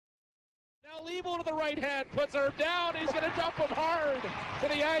Levo to the right hand, puts her down. He's going to dump him hard to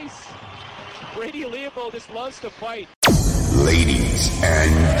the ice. Brady Levo just loves to fight. Ladies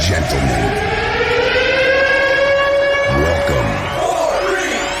and gentlemen, welcome,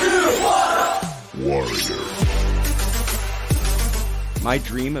 Warrior. My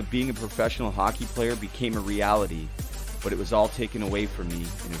dream of being a professional hockey player became a reality, but it was all taken away from me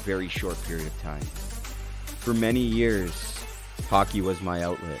in a very short period of time. For many years, hockey was my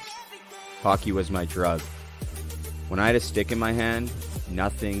outlet. Hockey was my drug. When I had a stick in my hand,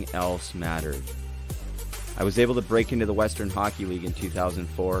 nothing else mattered. I was able to break into the Western Hockey League in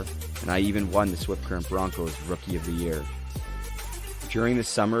 2004, and I even won the Swift Current Broncos Rookie of the Year. During the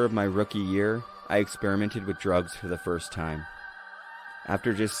summer of my rookie year, I experimented with drugs for the first time.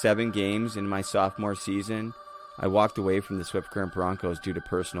 After just 7 games in my sophomore season, I walked away from the Swift Current Broncos due to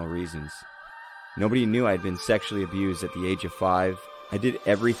personal reasons. Nobody knew I had been sexually abused at the age of 5. I did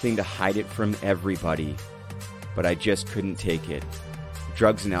everything to hide it from everybody, but I just couldn't take it.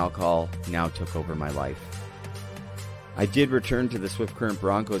 Drugs and alcohol now took over my life. I did return to the Swift Current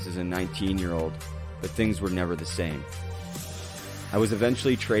Broncos as a 19-year-old, but things were never the same. I was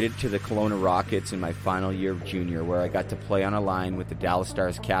eventually traded to the Kelowna Rockets in my final year of junior, where I got to play on a line with the Dallas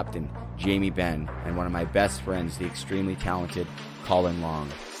Stars captain, Jamie Benn, and one of my best friends, the extremely talented Colin Long.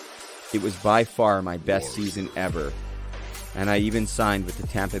 It was by far my best season ever, and I even signed with the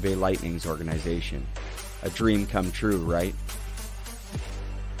Tampa Bay Lightning's organization. A dream come true, right?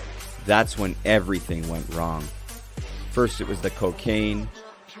 That's when everything went wrong. First it was the cocaine,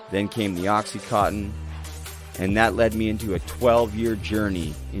 then came the Oxycontin, and that led me into a 12-year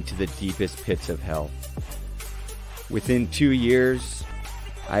journey into the deepest pits of hell. Within 2 years,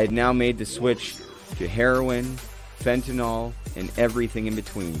 I had now made the switch to heroin, fentanyl, and everything in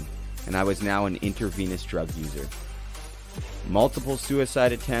between, and I was now an intravenous drug user. Multiple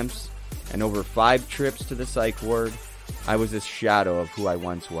suicide attempts, and over 5 trips to the psych ward, I was a shadow of who I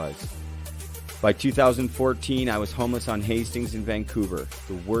once was. By 2014, I was homeless on Hastings in Vancouver,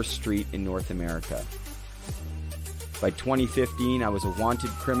 the worst street in North America. By 2015, I was a wanted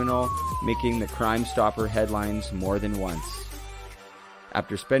criminal, making the Crime Stopper headlines more than once.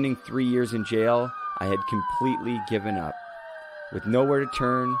 After spending 3 years in jail, I had completely given up. With nowhere to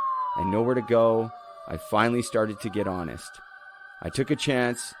turn and nowhere to go, I finally started to get honest. I took a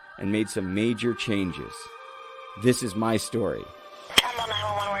chance and made some major changes. This is my story. Temple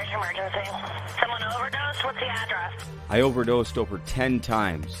 911, where's your emergency? Someone overdosed? What's the address? I overdosed over 10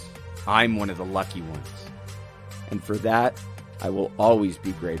 times. I'm one of the lucky ones. And for that, I will always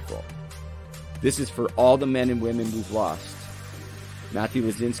be grateful. This is for all the men and women we've lost. Matthew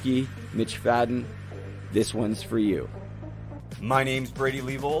Lazinski, Mitch Fadden, this one's for you. My name's Brady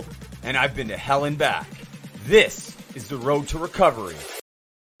Levold, and I've been to hell and back. This is the road to recovery.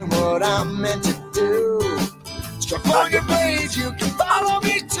 What I'm meant to do. Struck on your blades, you can follow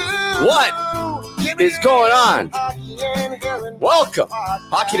me too. What is going on? Welcome,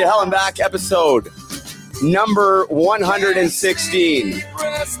 Hockey to Hell and Back, episode number 116.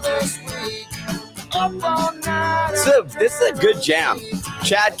 This is a good jam.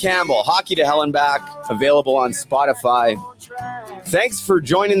 Chad Campbell, Hockey to Hell and Back, available on Spotify. Thanks for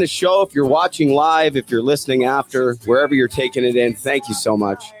joining the show. If you're watching live, if you're listening after, wherever you're taking it in, thank you so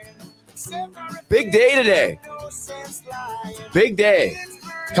much. Big day today. Big day.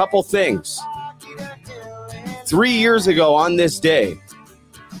 Couple things. 3 years ago on this day,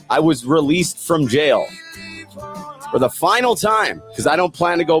 I was released from jail for the final time because I don't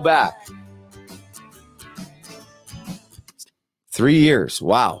plan to go back. 3 years.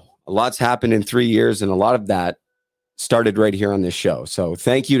 Wow. A lot's happened in 3 years, and a lot of that started right here on this show. So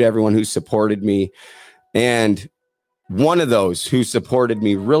thank you to everyone who supported me. And one of those who supported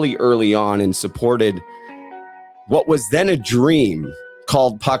me really early on and supported what was then a dream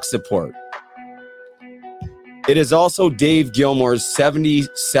called Puck Support. It is also Dave Gilmour's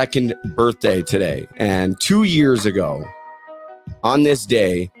 72nd birthday today. And 2 years ago, on this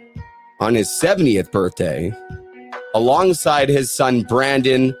day, on his 70th birthday, alongside his son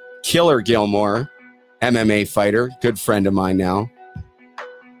Brandon Killer Gilmour, MMA fighter, good friend of mine now.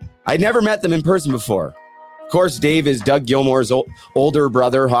 I'd never met them in person before. Of course, Dave is Doug Gilmour's older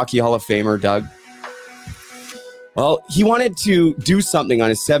brother, Hockey Hall of Famer Doug. Well, he wanted to do something on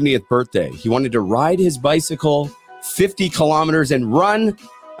his 70th birthday. He wanted to ride his bicycle 50 kilometers and run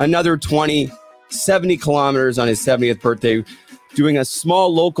another 70 kilometers on his 70th birthday, doing a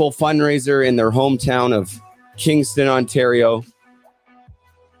small local fundraiser in their hometown of Kingston, Ontario.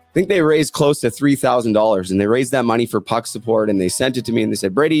 I think they raised close to $3,000, and they raised that money for Puck Support, and they sent it to me, and they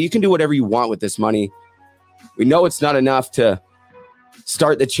said, Brady, you can do whatever you want with this money. We know it's not enough to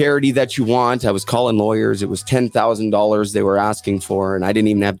start the charity that you want. I was calling lawyers. It was $10,000 they were asking for, and I didn't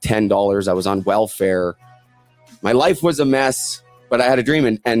even have $10. I was on welfare. My life was a mess, but I had a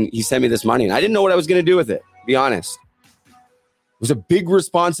dream, and he sent me this money, and I didn't know what I was going to do with it, to be honest. It was a big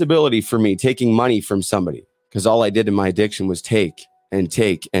responsibility for me taking money from somebody, because all I did in my addiction was take and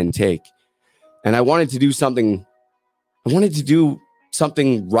take and take. And I wanted to do something. I wanted to do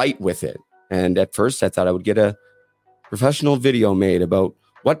something right with it. And at first I thought I would get a professional video made about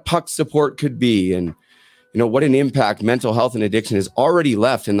what puck support could be, and what an impact mental health and addiction has already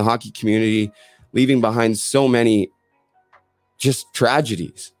left in the hockey community, leaving behind so many just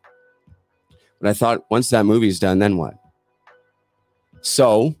tragedies. But I thought, once that movie's done, then what?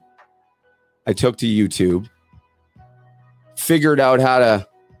 So I took to YouTube, figured out how to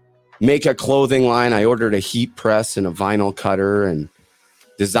make a clothing line. I ordered a heat press and a vinyl cutter and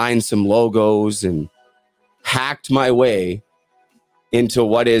designed some logos and hacked my way into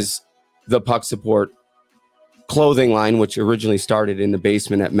what is the Puck Support clothing line, which originally started in the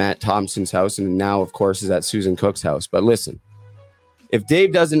basement at Matt Thompson's house and now, of course, is at Susan Cook's house. But listen, if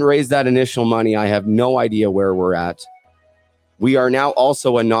Dave doesn't raise that initial money, I have no idea where we're at. We are now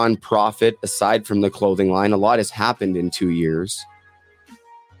also a nonprofit aside from the clothing line. A lot has happened in 2 years.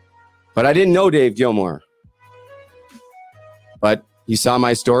 But I didn't know Dave Gilmour. But he saw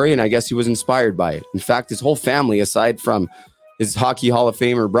my story, and I guess he was inspired by it. In fact, his whole family, aside from his Hockey Hall of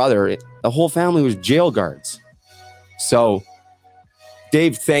Famer brother, the whole family was jail guards. So,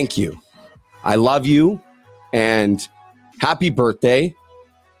 Dave, thank you. I love you, and happy birthday.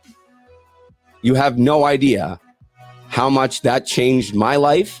 You have no idea how much that changed my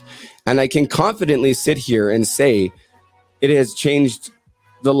life, and I can confidently sit here and say it has changed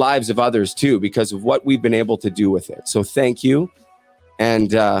the lives of others too, because of what we've been able to do with it. So thank you.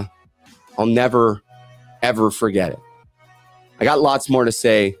 And I'll never, ever forget it. I got lots more to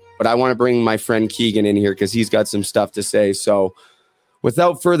say, but I want to bring my friend Keegan in here because he's got some stuff to say. So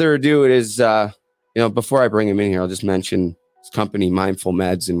without further ado, it is, before I bring him in here, I'll just mention his company, Mindful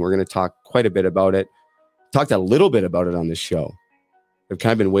Meds, and we're going to talk quite a bit about it. Talked a little bit about it on this show. I've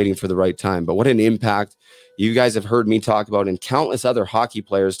kind of been waiting for the right time, but what an impact you guys have heard me talk about, and countless other hockey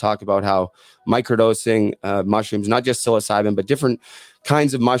players talk about how microdosing mushrooms, not just psilocybin, but different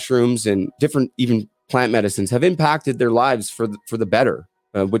kinds of mushrooms and different even plant medicines have impacted their lives for the better,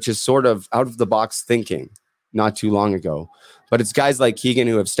 which is sort of out of the box thinking not too long ago. But it's guys like Keegan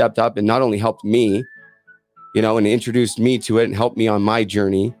who have stepped up and not only helped me, and introduced me to it and helped me on my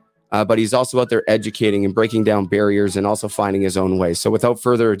journey, but he's also out there educating and breaking down barriers and also finding his own way. So without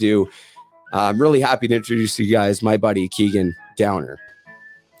further ado, I'm really happy to introduce you guys, my buddy, Keegan Downer.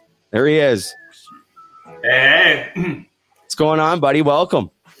 There he is. Hey. What's going on, buddy?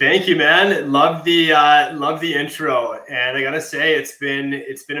 Welcome. Thank you, man. Love the intro. And I gotta say, it's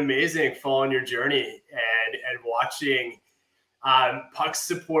been amazing following your journey and watching Puck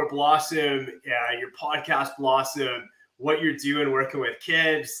Support blossom, your podcast blossom, what you're doing working with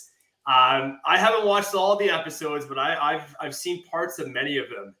kids. I haven't watched all the episodes, but I've seen parts of many of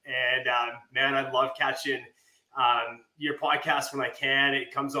them. And man, I love catching your podcast when I can.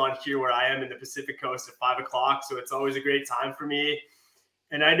 It comes on here where I am in the Pacific Coast at 5:00. So it's always a great time for me.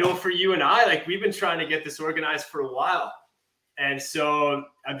 And I know for you and I, we've been trying to get this organized for a while. And so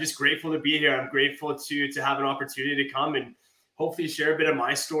I'm just grateful to be here. I'm grateful to have an opportunity to come and hopefully share a bit of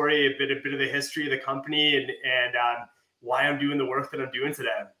my story, a bit of the history of the company and why I'm doing the work that I'm doing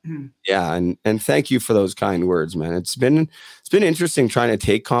today. Yeah. And thank you for those kind words, man. It's been interesting trying to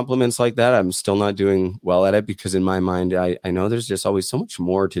take compliments like that. I'm still not doing well at it because in my mind, I know there's just always so much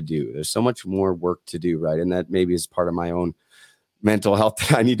more to do. There's so much more work to do. Right. And that maybe is part of my own mental health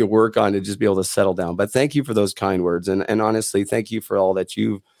that I need to work on to just be able to settle down. But thank you for those kind words. And honestly, thank you for all that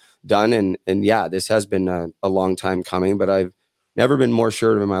you've done. And yeah, this has been a long time coming, but I've never been more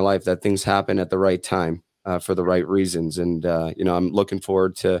sure in my life that things happen at the right time. For the right reasons. And, I'm looking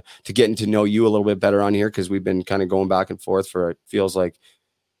forward to getting to know you a little bit better on here because we've been kind of going back and forth for, it feels like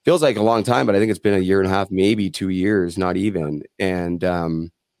a long time, but I think it's been a year and a half, maybe 2 years, not even. And, a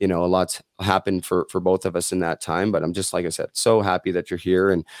lot's happened for both of us in that time, but I'm just, like I said, so happy that you're here.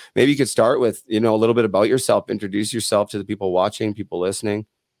 And maybe you could start with, a little bit about yourself, introduce yourself to the people watching, people listening.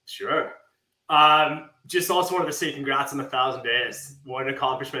 Sure. Just also wanted to say congrats on 1,000 days. What an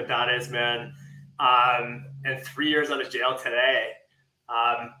accomplishment that is, man. And 3 years out of jail today.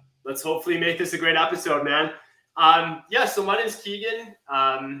 Let's hopefully make this a great episode, man. So my name is Keegan.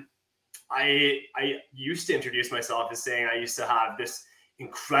 I used to introduce myself as saying I used to have this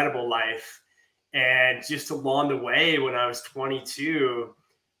incredible life. And just along the way, when I was 22,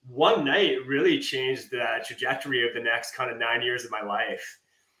 one night really changed the trajectory of the next kind of 9 years of my life.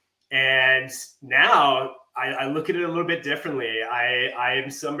 And now I look at it a little bit differently. I am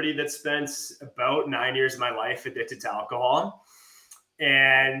somebody that spent about 9 years of my life addicted to alcohol.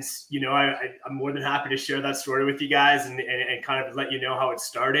 And, I'm more than happy to share that story with you guys and kind of let you know how it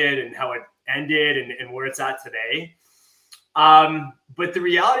started and how it ended and where it's at today. But the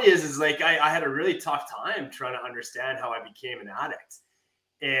reality is like, I had a really tough time trying to understand how I became an addict.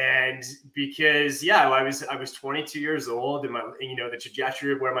 And because, I was 22 years old and the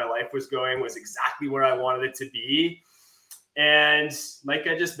trajectory of where my life was going was exactly where I wanted it to be. And like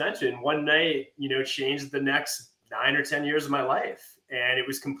I just mentioned, one night, changed the next 9 or 10 years of my life. And it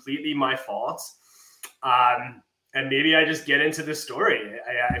was completely my fault. And maybe I just get into the story.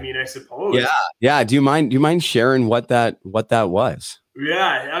 I suppose. Yeah. Do you mind sharing what that was?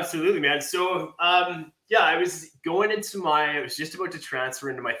 Yeah, absolutely, man. So, I was I was just about to transfer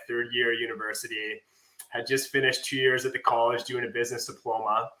into my third year at university. Had just finished 2 years at the college doing a business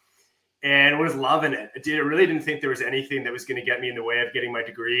diploma and was loving it. I really didn't think there was anything that was going to get me in the way of getting my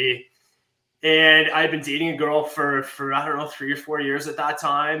degree. And I'd been dating a girl for I don't know, 3 or 4 years at that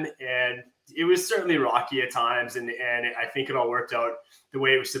time. And it was certainly rocky at times. And I think it all worked out the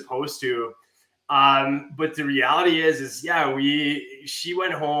way it was supposed to. But the reality is she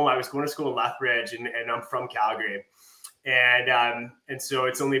went home. I was going to school in Lethbridge and I'm from Calgary. And so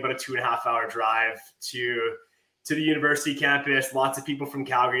it's only about a 2.5 hour drive to the university campus. Lots of people from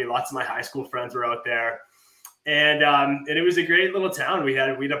Calgary, lots of my high school friends were out there. And it was a great little town. We had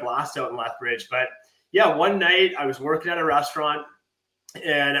a blast out in Lethbridge. But one night I was working at a restaurant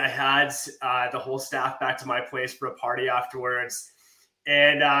and I had the whole staff back to my place for a party afterwards.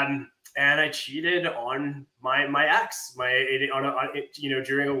 And I cheated on my ex,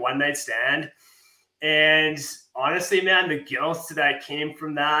 during a one night stand. And honestly, man, the guilt that came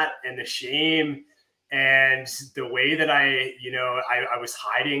from that and the shame and the way that I was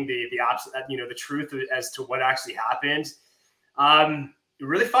hiding the truth as to what actually happened, it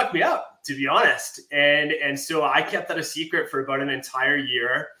really fucked me up, to be honest. And so I kept that a secret for about an entire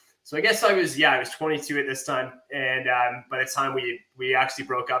year. So I guess I was 22 at this time. And by the time we actually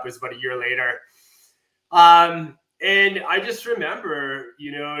broke up, it was about a year later. And I just remember,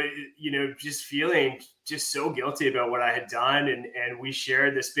 just feeling just so guilty about what I had done. And we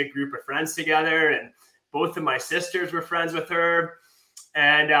shared this big group of friends together and both of my sisters were friends with her.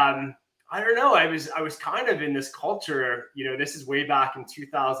 And I don't know, I was kind of in this culture, this is way back in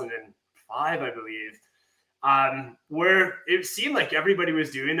 2005, I believe. Where it seemed like everybody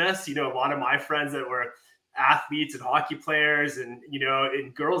was doing this. A lot of my friends that were athletes and hockey players and,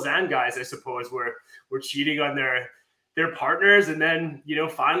 and girls and guys, I suppose, were cheating on their partners. And then,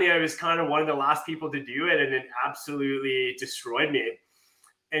 finally I was kind of one of the last people to do it and it absolutely destroyed me.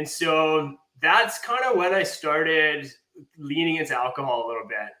 And so that's kind of when I started leaning into alcohol a little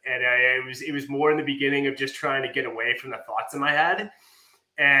bit. And it was more in the beginning of just trying to get away from the thoughts in my head.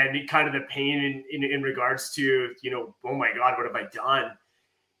 And kind of the pain in regards to, oh my God, what have I done?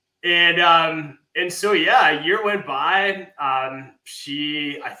 And so, a year went by. I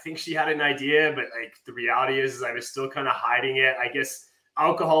think she had an idea, but like the reality is I was still kind of hiding it. I guess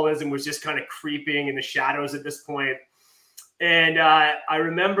alcoholism was just kind of creeping in the shadows at this point. And I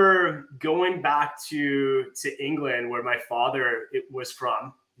remember going back to England where my father was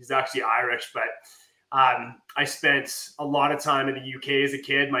from. He's actually Irish, but I spent a lot of time in the UK as a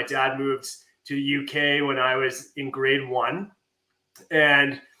kid. My dad moved to the UK when I was in grade 1.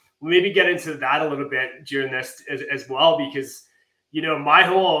 And we'll maybe get into that a little bit during this as well, because, my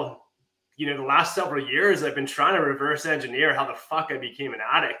whole, the last several years, I've been trying to reverse engineer how the fuck I became an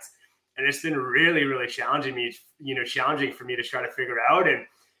addict. And it's been really, really challenging for me to try to figure out. And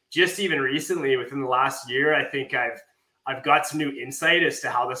just even recently, within the last year, I think I've got some new insight as to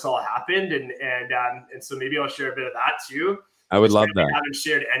how this all happened. And so maybe I'll share a bit of that too. I would love that. I haven't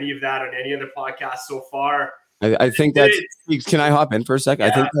shared any of that on any other podcast so far. I think can I hop in for a second?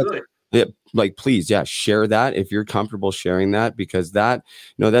 Yeah, I think absolutely. Please, share that if you're comfortable sharing that, because that,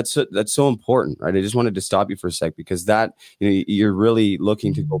 that's so important, right? I just wanted to stop you for a sec because that, you're really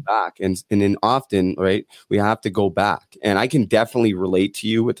looking to go back and then often, right, we have to go back. And I can definitely relate to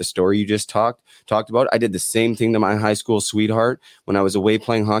you with the story you just talked about. I did the same thing to my high school sweetheart when I was away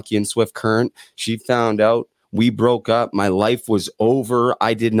playing hockey in Swift Current. She found out We broke up. My life was over.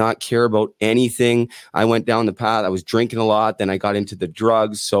 I did not care about anything. I went down the path. I was drinking a lot. Then I got into the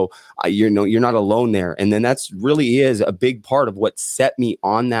drugs. So, you're not alone there. And then that's really is a big part of what set me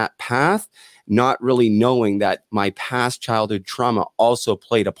on that path, not really knowing that my past childhood trauma also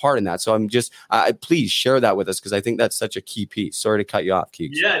played a part in that. So I'm just, please share that with us, because I think that's such a key piece. Sorry to cut you off,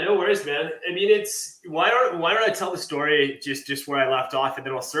 Keeks. Yeah, no worries, man. I mean, it's why don't I tell the story just where I left off, and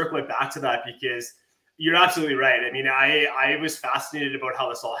then I'll circle it back to that, because you're absolutely right. I mean, I was fascinated about how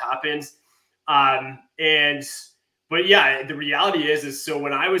this all happens. But yeah, the reality is so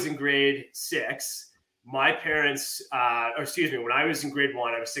when I was in grade 6, my parents, when I was in grade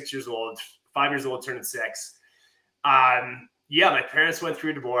 1, I was 6 years old, 5 years old, turning 6. My parents went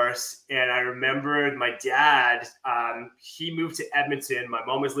through a divorce, and I remembered my dad, he moved to Edmonton. My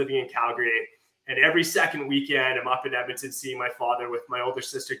mom was living in Calgary, and every second weekend I'm up in Edmonton seeing my father with my older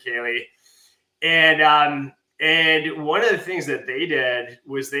sister, Kaylee. And one of the things that they did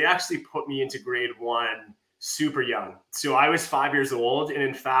was they actually put me into grade 1 super young. So I was 5 years old. And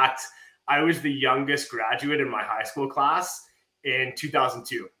in fact, I was the youngest graduate in my high school class in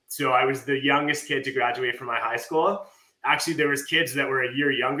 2002. So I was the youngest kid to graduate from my high school. Actually, there was kids that were a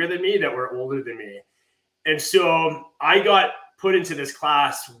year younger than me that were older than me. And so I got put into this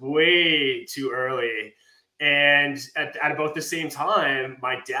class way too early. And at about the same time,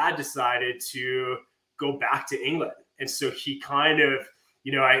 my dad decided to go back to England. And so he kind of,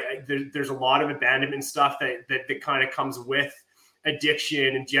 there's a lot of abandonment stuff that kind of comes with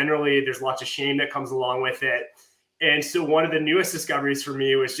addiction. And generally, there's lots of shame that comes along with it. And so one of the newest discoveries for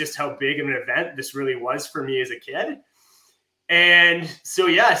me was just how big of an event this really was for me as a kid. And so,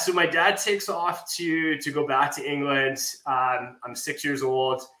 so my dad takes off to go back to England. I'm 6 years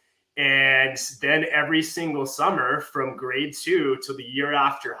old. And then every single summer from grade 2 till the year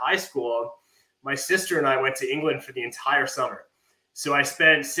after high school, my sister and I went to England for the entire summer. So I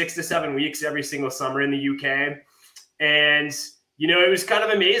spent 6 to 7 weeks every single summer in the UK. And, it was kind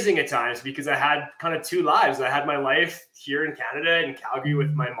of amazing at times, because I had kind of two lives. I had my life here in Canada, in Calgary,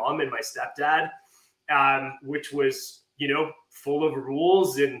 with my mom and my stepdad, which was, full of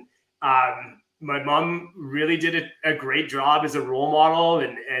rules. And my mom really did a great job as a role model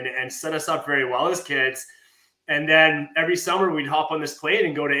and set us up very well as kids. And then every summer we'd hop on this plane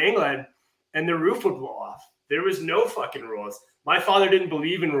and go to England, and the roof would blow off. There was no fucking rules. My father didn't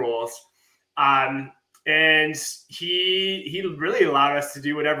believe in rules. And he really allowed us to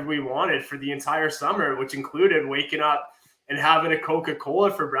do whatever we wanted for the entire summer, which included waking up and having a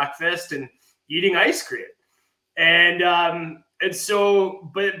Coca-Cola for breakfast and eating ice cream. And so,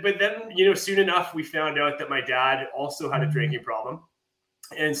 but then, soon enough, we found out that my dad also had a drinking problem.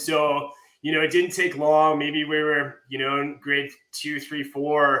 And so, it didn't take long. Maybe we were, in grade 2, 3,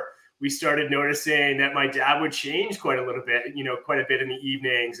 4, we started noticing that my dad would change quite a bit in the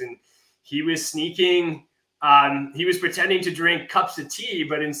evenings. And he was sneaking, he was pretending to drink cups of tea,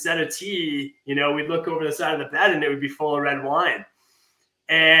 but instead of tea, we'd look over the side of the bed and it would be full of red wine.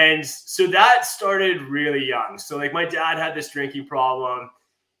 And so that started really young. So like my dad had this drinking problem,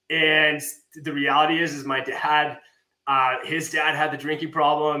 and the reality is my dad, his dad had the drinking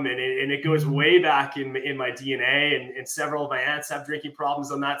problem, and it goes way back in my DNA, and several of my aunts have drinking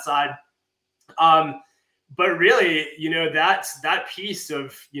problems on that side. But really, that's that piece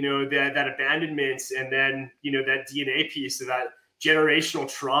of, that abandonment, and then, that DNA piece of that generational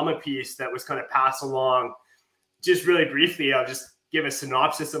trauma piece that was kind of passed along. Just really briefly, I'll just give a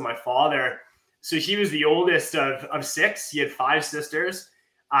synopsis of my father. So he was the oldest of 6. He had 5 sisters,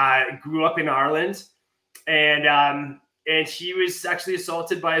 grew up in Ireland, and he was sexually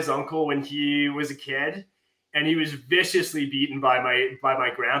assaulted by his uncle when he was a kid, and he was viciously beaten by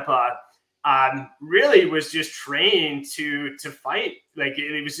my grandpa. Really was just trained to fight. Like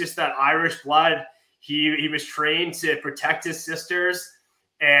it was just that Irish blood. He was trained to protect his sisters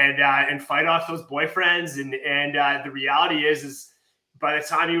and fight off those boyfriends. And the reality is by the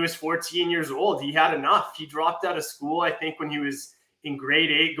time he was 14 years old, he had enough. He dropped out of school, I think, when he was in grade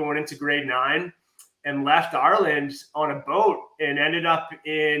 8, going into grade 9, and left Ireland on a boat and ended up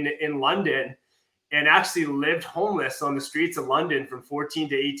in London, and actually lived homeless on the streets of London from 14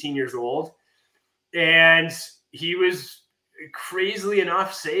 to 18 years old. And he was crazily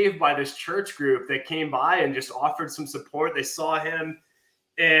enough saved by this church group that came by and just offered some support. They saw him.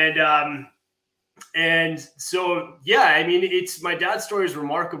 And so, I mean, it's my dad's story is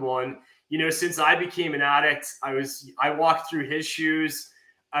remarkable. And, since I became an addict, I walked through his shoes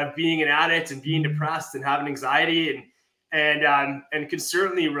of being an addict and being depressed and having anxiety, and can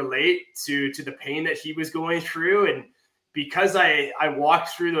certainly relate to the pain that he was going through. because I walked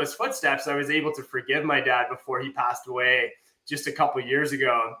through those footsteps, I was able to forgive my dad before he passed away just a couple of years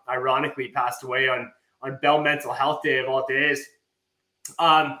ago. Ironically, passed away on Bell Mental Health Day of all days.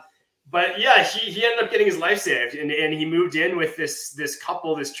 But yeah, he ended up getting his life saved, and he moved in with this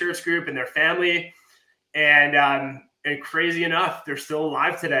couple, this church group, and their family. And crazy enough, they're still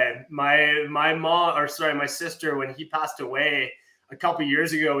alive today. My sister, when he passed away a couple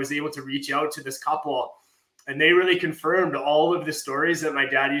years ago, was able to reach out to this couple, and they really confirmed all of the stories that my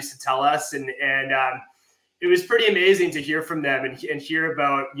dad used to tell us. And it was pretty amazing to hear from them and hear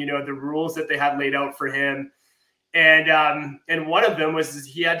about, the rules that they had laid out for him. And one of them was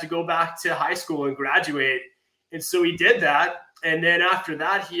he had to go back to high school and graduate. And so he did that. And then after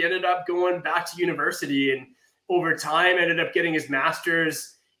that, he ended up going back to university, and over time ended up getting his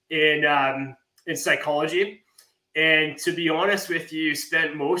master's in psychology. And to be honest with you,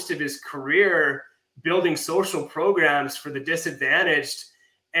 spent most of his career building social programs for the disadvantaged.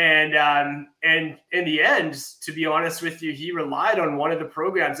 And in the end, to be honest with you, he relied on one of the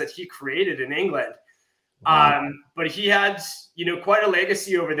programs that he created in England. But he had, quite a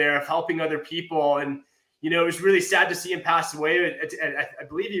legacy over there of helping other people. And, it was really sad to see him pass away. I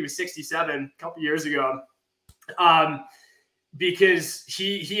believe he was 67 a couple years ago, because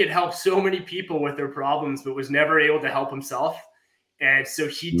he had helped so many people with their problems, but was never able to help himself. And so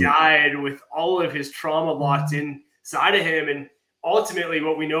he died with all of his trauma locked inside of him. And ultimately,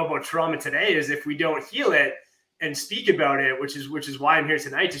 what we know about trauma today is if we don't heal it and speak about it, which is why I'm here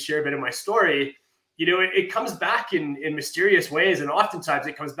tonight to share a bit of my story, it comes back in mysterious ways, and oftentimes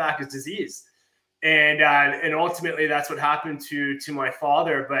it comes back as disease. And ultimately, that's what happened to my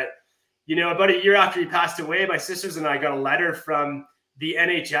father. But about a year after he passed away, my sisters and I got a letter from the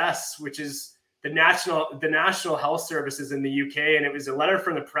NHS, which is the National Health Services in the UK, and it was a letter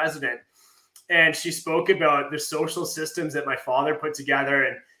from the president. And she spoke about the social systems that my father put together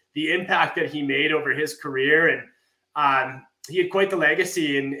and the impact that he made over his career. And he had quite the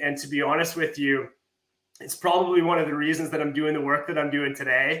legacy. And to be honest with you, it's probably one of the reasons that I'm doing the work that I'm doing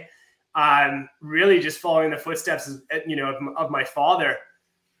today. Really just following the footsteps of my father.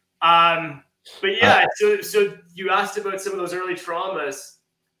 But yeah, so you asked about some of those early traumas.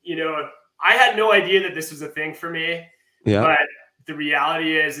 I had no idea that this was a thing for me. Yeah. But the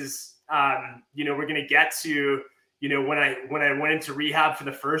reality is we're going to get to, when I went into rehab for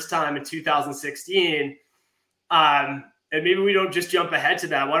the first time in 2016, and maybe we don't just jump ahead to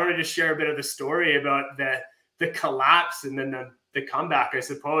that. Why don't I just share a bit of the story about the collapse and then the comeback, I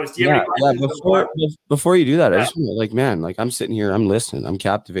suppose. Do you have any questions? Before you do that, I just want to, I'm sitting here, I'm listening, I'm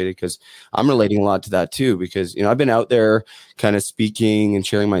captivated because I'm relating a lot to that too, because, I've been out there kind of speaking and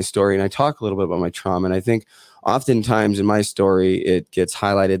sharing my story, and I talk a little bit about my trauma. And I think oftentimes in my story, it gets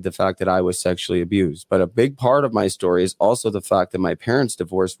highlighted the fact that I was sexually abused. But a big part of my story is also the fact that my parents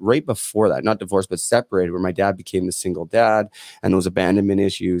divorced right before that, not divorced, but separated, where my dad became the single dad and those abandonment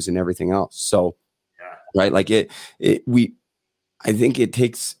issues and everything else. So, right, like I think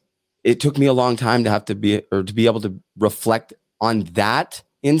it took me a long time to be able to reflect on that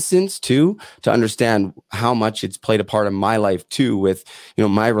instance too, to understand how much it's played a part in my life too, with,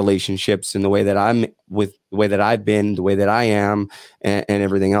 my relationships and the way that I've been, the way that I am, and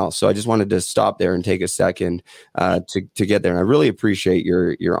everything else. So I just wanted to stop there and take a second to get there. And I really appreciate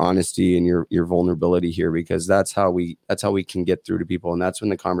your honesty and your vulnerability here, because that's how we can get through to people. And that's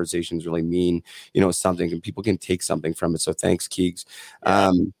when the conversations really mean, something, and people can take something from it. So thanks, Keegs.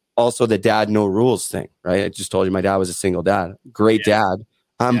 Yeah. Also the dad, no rules thing, right? I just told you my dad was a single dad, great dad,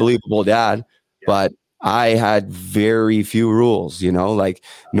 unbelievable dad, but I had very few rules, like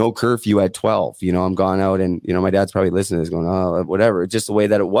no curfew at 12, I'm gone out, and, my dad's probably listening to this going, oh, whatever. Just the way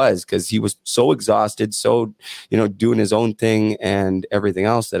that it was, because he was so exhausted, so, doing his own thing and everything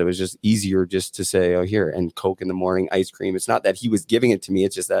else, that it was just easier just to say, oh, here, and Coke in the morning, ice cream. It's not that he was giving it to me.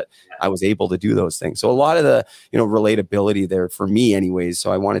 It's just that I was able to do those things. So a lot of the, relatability there for me anyways.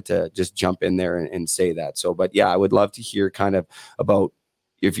 So I wanted to just jump in there and say that. So, but yeah, I would love to hear kind of about,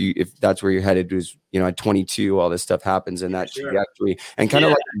 if that's where you're headed, is, at 22, all this stuff happens in that trajectory, and kind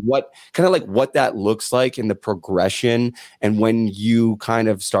of like what that looks like in the progression, and when you kind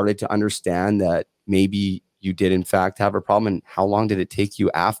of started to understand that maybe you did in fact have a problem, and how long did it take you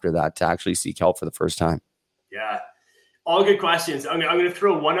after that to actually seek help for the first time? Yeah. All good questions. I'm going to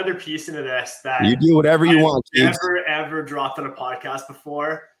throw one other piece into this that you do whatever you want. Ever dropped on a podcast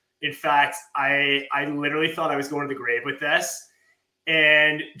before. In fact, I literally thought I was going to the grave with this.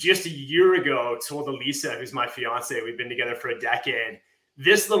 And just a year ago, told Elisa, who's my fiance, we've been together for a decade,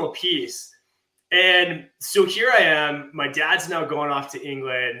 this little piece. And so here I am. My dad's now going off to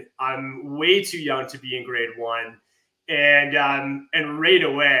England. I'm way too young to be in grade 1. And right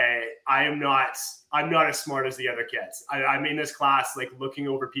away, I'm not as smart as the other kids. I'm in this class, like looking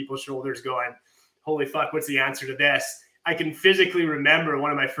over people's shoulders going, holy fuck, what's the answer to this? I can physically remember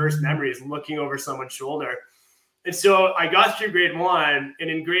one of my first memories looking over someone's shoulder. And so I got through grade 1, and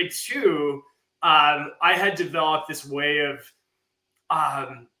in grade 2, I had developed this way of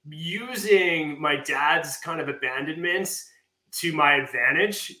using my dad's kind of abandonment to my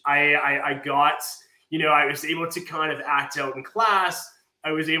advantage. I got, I was able to kind of act out in class.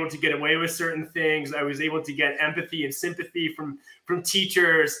 I was able to get away with certain things. I was able to get empathy and sympathy from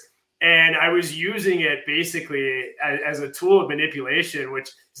teachers. And I was using it basically as a tool of manipulation, which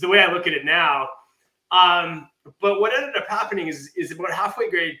is the way I look at it now. But what ended up happening is about halfway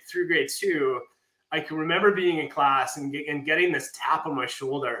through grade 2, I can remember being in class and getting this tap on my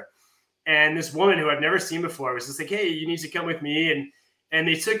shoulder. And this woman who I've never seen before was just like, hey, you need to come with me. And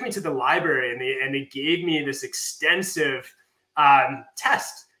they took me to the library and they gave me this extensive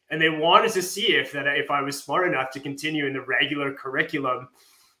test. And they wanted to see if I was smart enough to continue in the regular curriculum.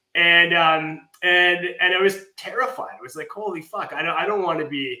 And I was terrified. I was like, holy fuck, I don't want to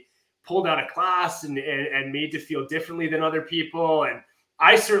be pulled out of class and made to feel differently than other people. And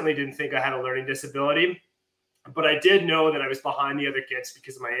I certainly didn't think I had a learning disability, but I did know that I was behind the other kids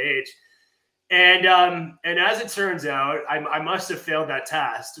because of my age. And as it turns out, I must have failed that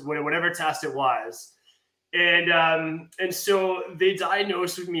test, whatever test it was. And so they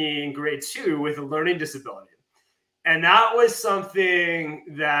diagnosed me in grade 2 with a learning disability. And that was something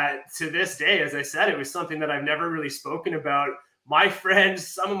that to this day, as I said, it was something that I've never really spoken about. My friends,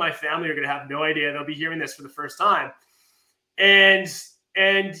 some of my family are going to have no idea. They'll be hearing this for the first time. And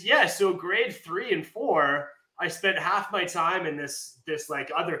yeah, so grade 3 and 4, I spent half my time in this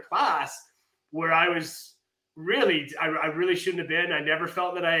like other class where I was really, I really shouldn't have been. I never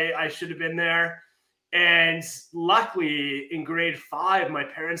felt that I should have been there. And luckily in grade 5, my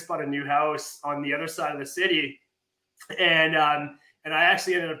parents bought a new house on the other side of the city. And I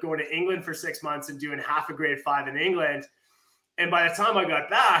actually ended up going to England for 6 months and doing half a grade 5 in England. And by the time I got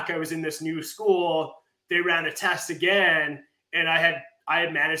back, I was in this new school. They ran a test again, and I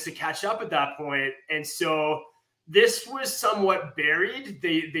had managed to catch up at that point. And so this was somewhat buried.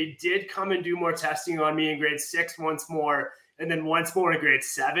 They did come and do more testing on me in grade 6 once more, and then once more in grade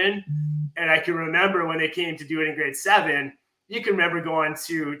 7. And I can remember when they came to do it in grade 7, you can remember going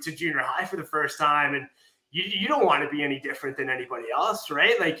to junior high for the first time, and you don't want to be any different than anybody else,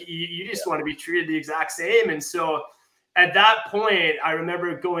 right? Like you just want to be treated the exact same. And so at that point, I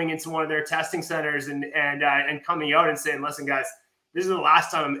remember going into one of their testing centers and coming out and saying, listen, guys, this is the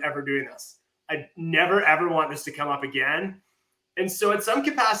last time I'm ever doing this. I never, ever want this to come up again. And so in some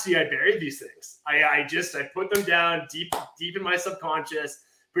capacity, I buried these things. I put them down deep in my subconscious,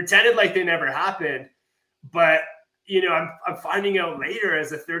 pretended like they never happened. But, I'm finding out later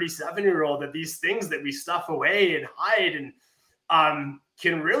as a 37-year-old that these things that we stuff away and hide and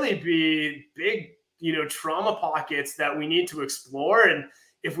can really be big, trauma pockets that we need to explore. And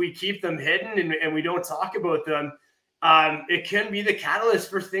if we keep them hidden and we don't talk about them, it can be the catalyst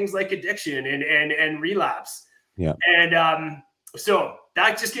for things like addiction and relapse. Yeah. And so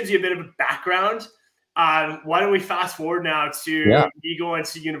that just gives you a bit of a background. Why don't we fast forward now to me going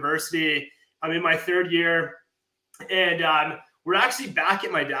to university? I'm in my 3rd year, and we're actually back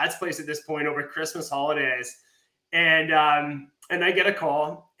at my dad's place at this point over Christmas holidays. And I get a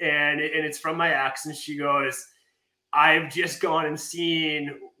call, and it's from my ex, and she goes, I've just gone and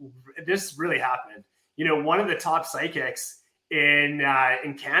seen, this really happened. One of the top psychics in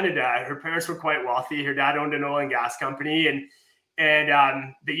Canada, her parents were quite wealthy. Her dad owned an oil and gas company, and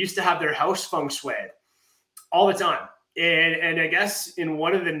they used to have their house feng shuied all the time. And I guess in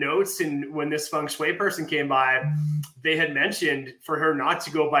one of the notes, and when this feng shui person came by, they had mentioned for her not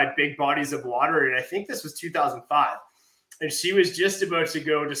to go by big bodies of water. And I think this was 2005. And she was just about to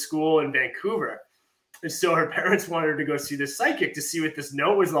go to school in Vancouver. And so her parents wanted her to go see this psychic to see what this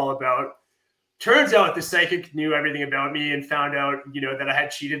note was all about. Turns out the psychic knew everything about me and found out, that I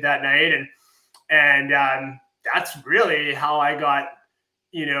had cheated that night. And that's really how I got,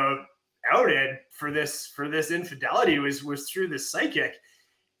 outed for this infidelity was through this psychic.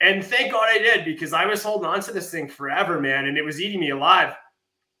 And thank God I did, because I was holding on to this thing forever, man. And it was eating me alive.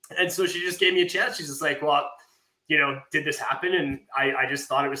 And so she just gave me a chance. She's just like, well, did this happen? And I just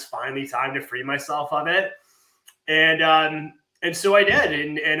thought it was finally time to free myself of it. And so I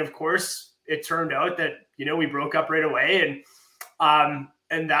did. And of course it turned out that, we broke up right away.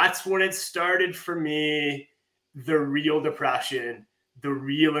 And that's when it started for me, the real depression, the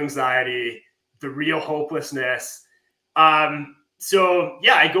real anxiety, the real hopelessness. So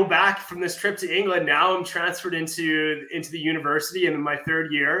yeah, I go back from this trip to England. Now I'm transferred into the university in my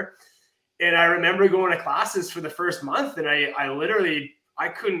third year. And I remember going to classes for the first month, and I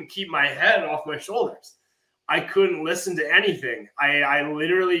couldn't keep my head off my shoulders. I couldn't listen to anything. I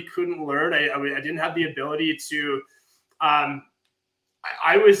literally couldn't learn. I didn't have the ability to,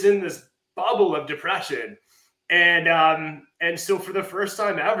 I was in this bubble of depression. And so for the first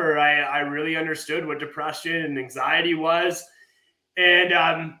time ever, I really understood what depression and anxiety was.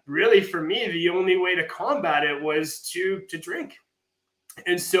 And really for me, the only way to combat it was to drink.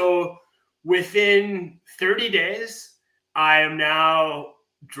 And so within 30 days, I am now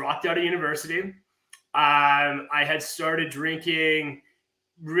dropped out of university. I had started drinking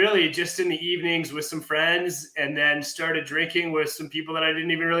really just in the evenings with some friends, and then started drinking with some people that I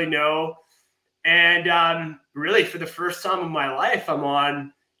didn't even really know. And really for the first time in my life, I'm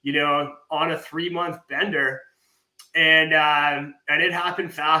on a 3-month bender. And it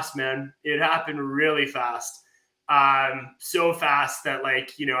happened fast, man. It happened really fast. So fast that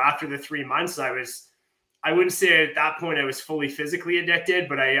after the 3 months, I wouldn't say at that point I was fully physically addicted,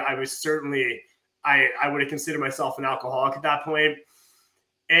 but I was certainly, I would have considered myself an alcoholic at that point.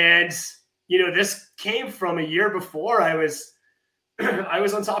 And, this came from a year before. I was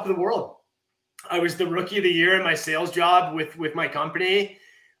on top of the world. I was the rookie of the year in my sales job with my company.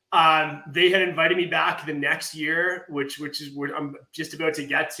 They had invited me back the next year, which is what I'm just about to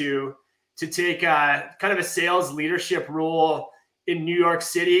get to take kind of a sales leadership role in New York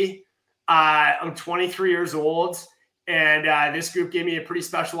City. I'm 23 years old, and this group gave me a pretty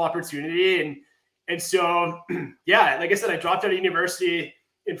special opportunity. And so, yeah, like I said, I dropped out of university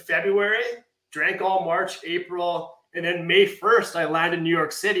in February, drank all March, April, and then May 1st, I landed in New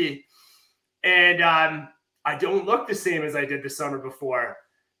York City. And I don't look the same as I did the summer before.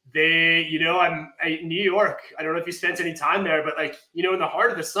 I'm in New York. I don't know if you spent any time there, but in the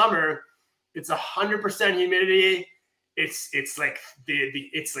heart of the summer, it's 100% humidity. It's like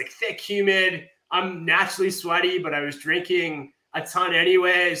it's like thick, humid. I'm naturally sweaty, but I was drinking a ton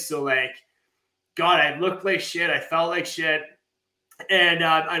anyway. So God, I looked like shit. I felt like shit. And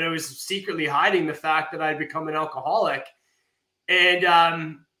I was secretly hiding the fact that I'd become an alcoholic. And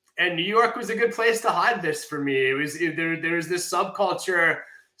New York was a good place to hide this for me. There was this subculture,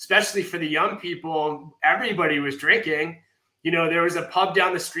 especially for the young people. Everybody was drinking. There was a pub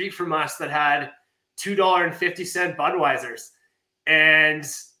down the street from us that had $2.50 Budweisers. And,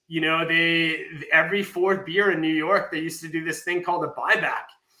 every fourth beer in New York, they used to do this thing called a buyback.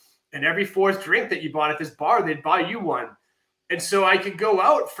 And every fourth drink that you bought at this bar, they'd buy you one. And so I could go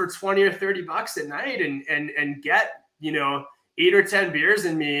out for 20 or 30 bucks at night and get, 8 or 10 beers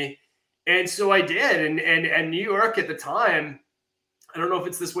in me. And so I did. And New York at the time, I don't know if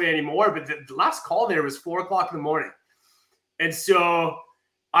it's this way anymore, but the last call there was 4:00 in the morning. And so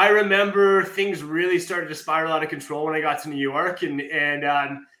I remember things really started to spiral out of control when I got to New York.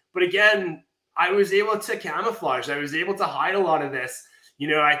 But again, I was able to camouflage. I was able to hide a lot of this.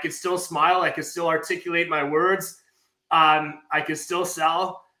 I could still smile. I could still articulate my words. I could still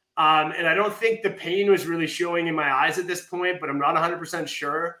sell. And I don't think the pain was really showing in my eyes at this point, but I'm not 100%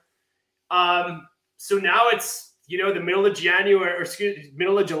 sure. So now it's, the middle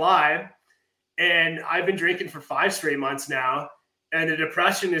of July, and I've been drinking for 5 straight months now. And the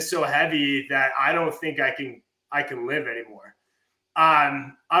depression is so heavy that I don't think I can live anymore.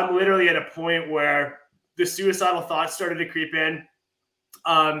 I'm literally at a point where the suicidal thoughts started to creep in.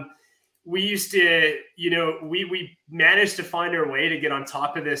 We used to, we managed to find our way to get on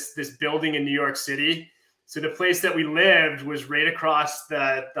top of this building in New York City. So the place that we lived was right across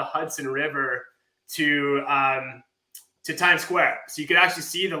the Hudson River to Times Square. So you could actually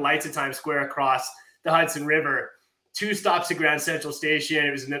see the lights of Times Square across the Hudson River. 2 stops to Grand Central Station.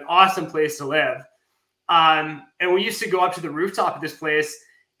 It was an awesome place to live. And we used to go up to the rooftop of this place.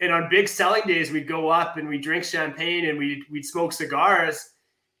 And on big selling days, we'd go up and we'd drink champagne and we'd smoke cigars.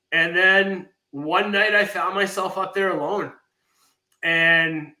 And then one night I found myself up there alone.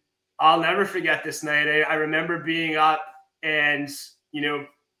 And I'll never forget this night. I remember being up and,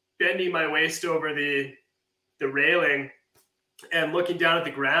 bending my waist over the railing and looking down at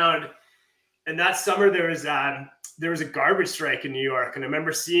the ground. And that summer there was a garbage strike in New York. And I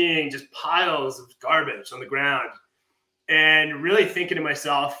remember seeing just piles of garbage on the ground and really thinking to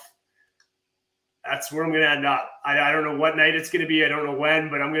myself, that's where I'm going to end up. I don't know what night it's going to be. I don't know when,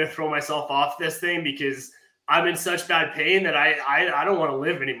 but I'm going to throw myself off this thing because I'm in such bad pain that I don't want to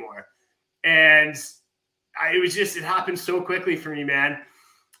live anymore. And it happened so quickly for me, man.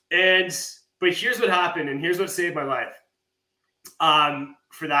 But here's what happened. And here's what saved my life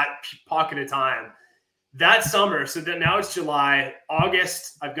for that pocket of time. that summer, so that now it's July,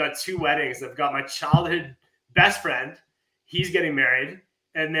 August, I've got 2 weddings. I've got my childhood best friend, he's getting married,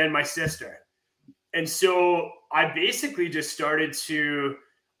 and then my sister. And so I basically just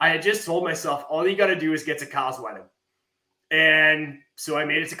I had just told myself, all you got to do is get to Kyle's wedding. And so I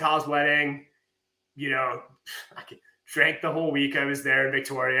made it to Kyle's wedding, I drank the whole week I was there in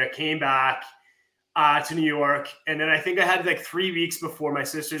Victoria, came back to New York. And then I think I had like 3 weeks before my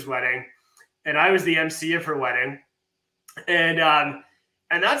sister's wedding, and I was the MC of her wedding.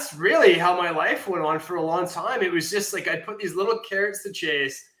 And that's really how my life went on for a long time. It was just like, I'd put these little carrots to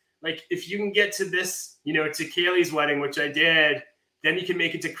chase. Like, if you can get to this, to Kaylee's wedding, which I did, then you can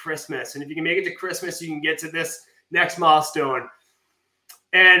make it to Christmas. And if you can make it to Christmas, you can get to this next milestone.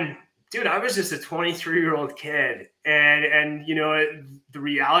 And dude, I was just a 23-year-old kid. And the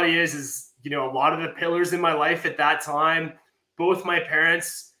reality is, a lot of the pillars in my life at that time, both my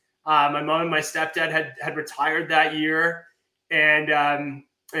parents, my mom and my stepdad had retired that year. And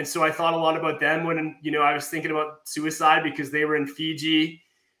so I thought a lot about them when, I was thinking about suicide, because they were in Fiji,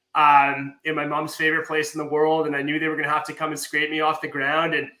 in my mom's favorite place in the world. And I knew they were going to have to come and scrape me off the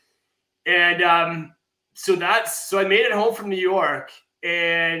ground. So I made it home from New York,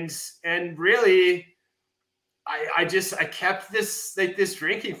 and really I kept this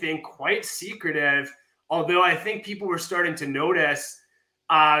drinking thing quite secretive, although I think people were starting to notice.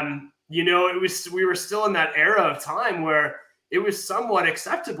 We were still in that era of time where it was somewhat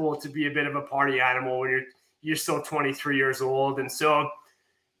acceptable to be a bit of a party animal when you're still 23 years old. And so,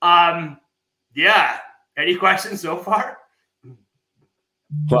 any questions so far?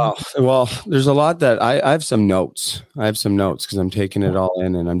 Well, there's a lot that I have some notes. Because I'm taking it all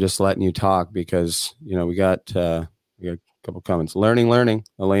in, and I'm just letting you talk because, we got a couple comments. Learning.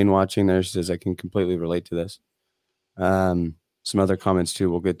 Elaine watching there says, I can completely relate to this. Some other comments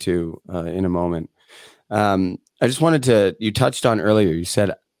too, we'll get to in a moment. I just wanted you touched on earlier, you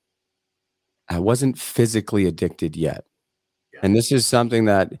said, I wasn't physically addicted yet. Yeah. And this is something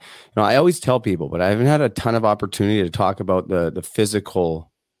that, I always tell people, but I haven't had a ton of opportunity to talk about the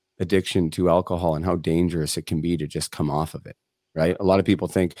physical addiction to alcohol and how dangerous it can be to just come off of it. Right. A lot of people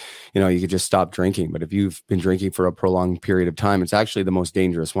think, you could just stop drinking, but if you've been drinking for a prolonged period of time, it's actually the most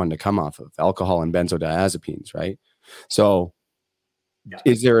dangerous one to come off of: alcohol and benzodiazepines. Right. So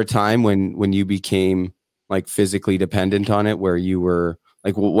is there a time when you became like physically dependent on it, where you were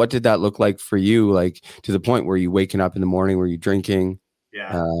like, what did that look like for you? Like, to the point where you waking up in the morning, were you drinking?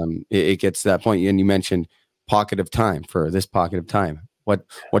 Yeah. It gets to that point. And you mentioned pocket of time. What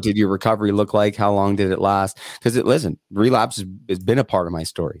did your recovery look like? How long did it last? Because relapse has been a part of my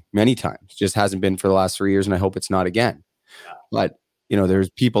story many times. Just hasn't been for the last 3 years, and I hope it's not again. Yeah. But there's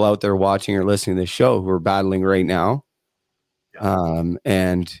people out there watching or listening to this show who are battling right now. Yeah.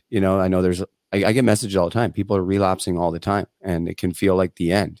 And I know I get messages all the time. People are relapsing all the time, and it can feel like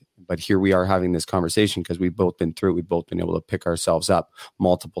the end. But here we are having this conversation because we've both been through it. We've both been able to pick ourselves up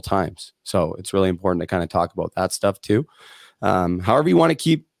multiple times. So it's really important to kind of talk about that stuff too. However you want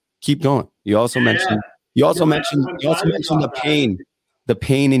to keep going. You also mentioned the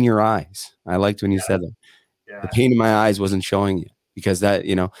pain in your eyes. I liked when you said that. Yeah. The pain in my eyes wasn't showing you, because that,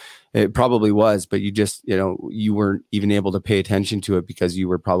 it probably was, but you just, you weren't even able to pay attention to it because you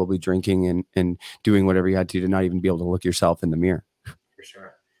were probably drinking and doing whatever you had to not even be able to look yourself in the mirror. For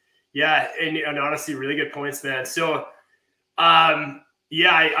sure. Yeah. And honestly, really good points, man. So, I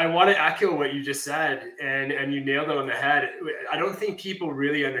want to echo what you just said, and you nailed it on the head. I don't think people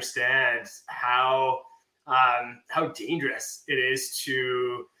really understand how dangerous it is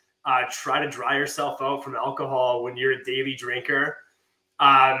to try to dry yourself out from alcohol when you're a daily drinker.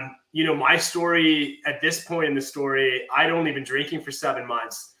 My story at this point in the story, I'd only been drinking for 7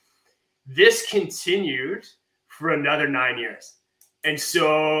 months. This continued for another 9 years. And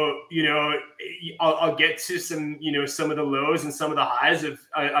so, I'll get to some, some of the lows and some of the highs of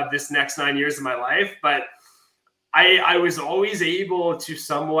this next 9 years of my life. But I was always able to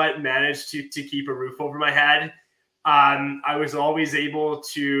somewhat manage to keep a roof over my head. I was always able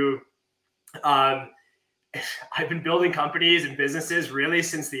to, I've been building companies and businesses really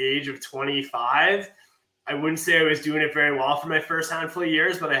since the age of 25. I wouldn't say I was doing it very well for my first handful of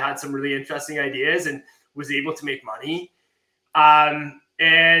years, but I had some really interesting ideas and was able to make money. I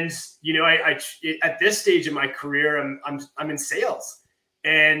at this stage in my career, I'm in sales,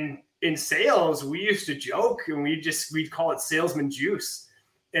 and in sales, we used to joke and we'd call it salesman juice.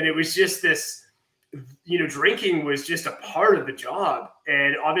 And it was just this, drinking was just a part of the job.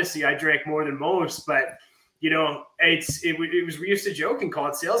 And obviously I drank more than most, but we used to joke and call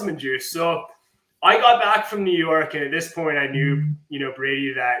it salesman juice. So I got back from New York, and at this point I knew,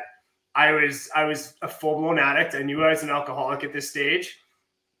 Brady, that I was a full-blown addict. I knew I was an alcoholic at this stage,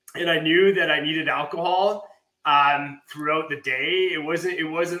 and I knew that I needed alcohol throughout the day. It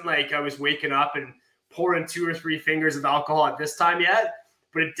wasn't like I was waking up and pouring 2 or 3 fingers of alcohol at this time yet,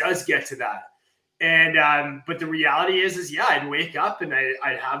 but it does get to that. And but the reality is yeah, I'd wake up and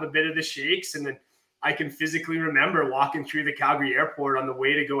I'd have a bit of the shakes, and then I can physically remember walking through the Calgary airport on the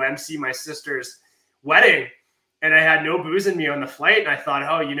way to go MC my sister's wedding. And I had no booze in me on the flight. And I thought,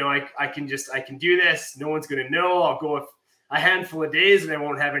 oh, I can do this. No one's going to know. I'll go a handful of days and I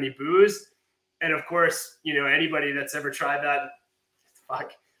won't have any booze. And of course, anybody that's ever tried that,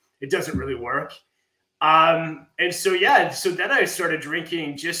 it doesn't really work. And so then I started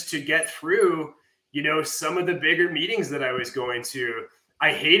drinking just to get through, some of the bigger meetings that I was going to.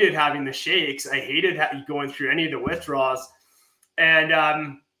 I hated having the shakes. I hated going through any of the withdrawals.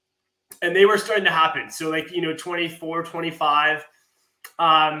 And they were starting to happen. So 24, 25,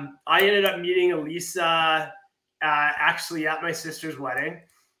 I ended up meeting Elisa actually at my sister's wedding.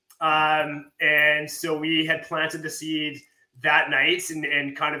 And so we had planted the seed that night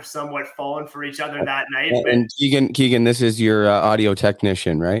and kind of somewhat fallen for each other that night. And Keegan, this is your audio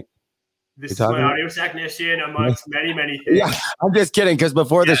technician, right? This is my audio technician amongst many, many things. Yeah, I'm just kidding. Because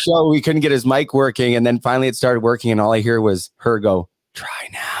before the show, we couldn't get his mic working. And then finally it started working. And all I hear was her go, "Try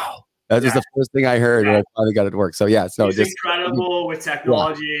now." That was the first thing I heard when I finally got it to work. So she's incredible with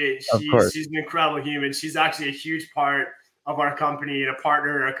technology. She's an incredible human. She's actually a huge part of our company and a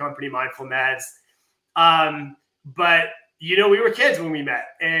partner in our company, Mindful Meds. But we were kids when we met,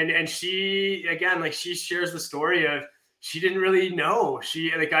 and she, again, she shares the story of she didn't really know.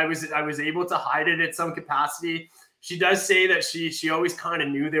 I was able to hide it at some capacity. She does say that she always kind of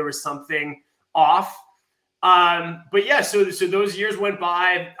knew there was something off. But yeah, so those years went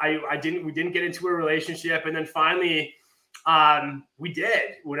by. We didn't get into a relationship, and then finally, we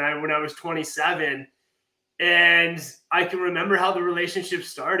did when I was 27, and I can remember how the relationship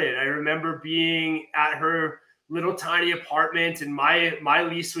started. I remember being at her little tiny apartment, and my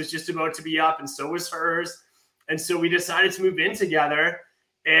lease was just about to be up, and so was hers, and so we decided to move in together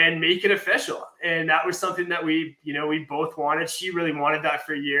and make it official. And that was something that we both wanted. She really wanted that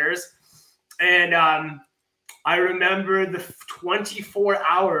for years, and I remember the 24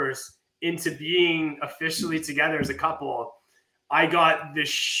 hours into being officially together as a couple, I got this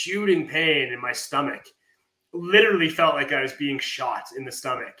shooting pain in my stomach. Literally felt like I was being shot in the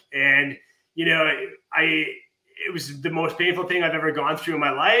stomach. And, it was the most painful thing I've ever gone through in my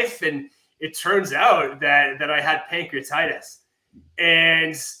life. And it turns out that I had pancreatitis.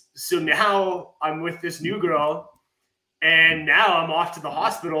 And so now I'm with this new girl, and now I'm off to the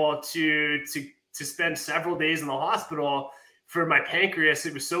hospital to spend several days in the hospital for my pancreas.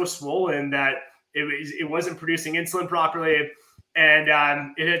 It was so swollen that it wasn't producing insulin properly. And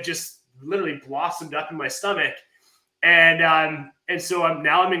it had just literally blossomed up in my stomach. And so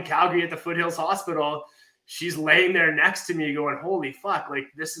I'm in Calgary at the Foothills Hospital. She's laying there next to me going, holy fuck,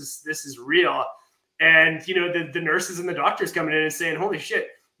 this is real. And, the nurses and the doctors coming in and saying, holy shit,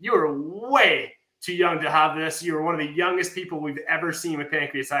 you are way too young to have this. You are one of the youngest people we've ever seen with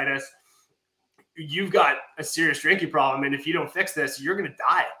pancreatitis. You've got a serious drinking problem, and if you don't fix this, you're gonna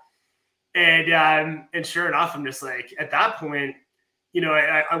die. And sure enough, I'm just at that point,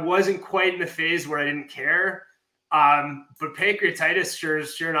 I wasn't quite in the phase where I didn't care. But pancreatitis,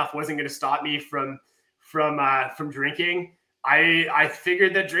 sure enough, wasn't going to stop me from drinking. I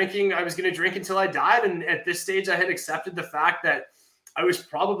figured that I was going to drink until I died, and at this stage, I had accepted the fact that I was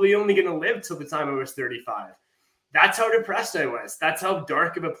probably only going to live till the time I was 35. That's how depressed I was. That's how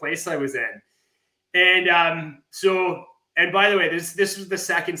dark of a place I was in. And and by the way, this was the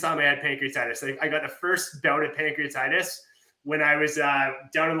second time I had pancreatitis. I got the first bout of pancreatitis when I was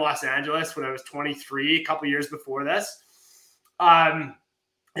down in Los Angeles when I was 23, a couple of years before this. And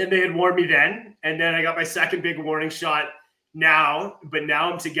they had warned me then. And then I got my second big warning shot now. But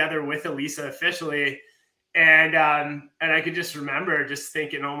now I'm together with Elisa officially. And I could just remember just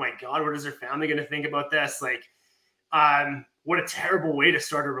thinking, oh my God, what is her family going to think about this? What a terrible way to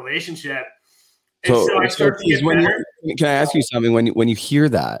start a relationship. So I start to get better. Can I ask you something? When you hear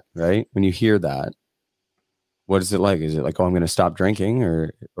that, right? When you hear that, what is it like? Is it like, oh, I'm going to stop drinking,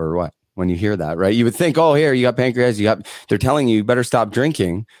 or what? When you hear that, right? You would think, oh, here you got pancreas. They're telling you better stop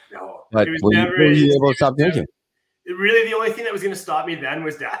drinking. No, but were you able to stop drinking? Really, the only thing that was going to stop me then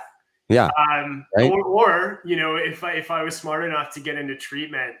was death. Yeah. Right? Or if I was smart enough to get into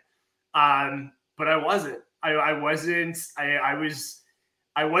treatment, but I wasn't. I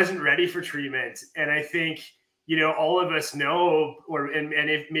wasn't ready for treatment. And I think, all of us know,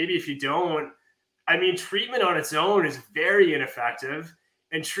 if you don't, I mean, treatment on its own is very ineffective.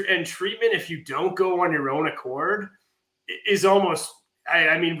 And treatment, if you don't go on your own accord, is almost,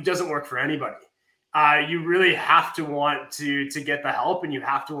 I mean, it doesn't work for anybody. You really have to want to get the help, and you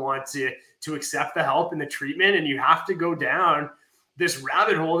have to want to accept the help and the treatment, and you have to go down this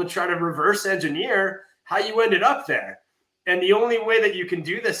rabbit hole to try to reverse engineer how you ended up there. And the only way that you can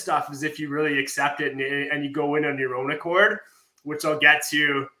do this stuff is if you really accept it and you go in on your own accord, which I'll get to,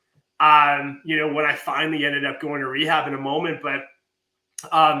 you know, when I finally ended up going to rehab in a moment. But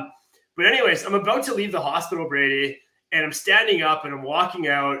anyways, I'm about to leave the hospital, Brady, and I'm standing up and I'm walking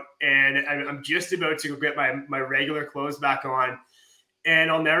out, and I'm just about to go get my regular clothes back on.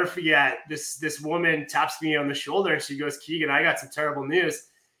 And I'll never forget, this woman taps me on the shoulder and she goes, "Keegan, I got some terrible news."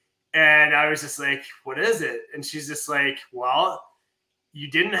 And I was just like, "What is it?" And she's just like, "Well,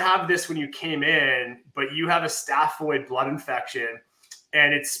 you didn't have this when you came in, but you have a staphoid blood infection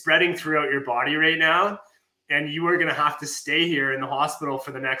and it's spreading throughout your body right now. And you are going to have to stay here in the hospital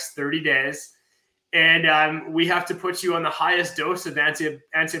for the next 30 days. And we have to put you on the highest dose of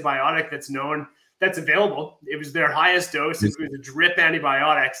antibiotic that's available." It was their highest dose. It was a drip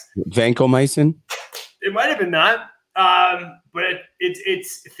antibiotics. Vancomycin? It might have been that. But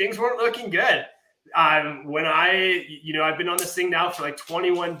it's things weren't looking good. When I've been on this thing now for like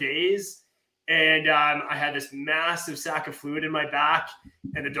 21 days, and I had this massive sack of fluid in my back,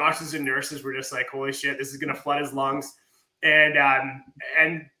 and the doctors and nurses were just like, "Holy shit, this is going to flood his lungs." And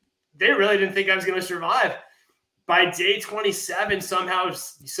they really didn't think I was going to survive. By day 27, somehow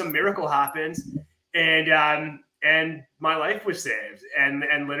some miracle happens, and my life was saved.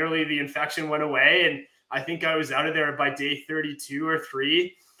 And literally the infection went away, and I think I was out of there by day 32 or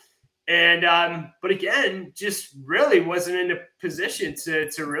 3. And but again, just really wasn't in a position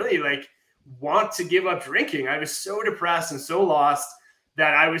to really like want to give up drinking. I was so depressed and so lost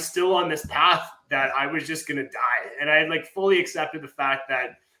that I was still on this path that I was just going to die. And I had like fully accepted the fact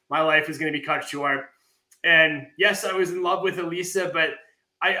that my life was going to be cut short. And yes, I was in love with Elisa, but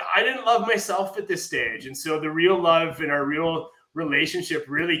I didn't love myself at this stage. And so the real love and our real relationship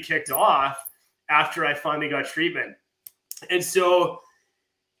really kicked off after I finally got treatment. And so,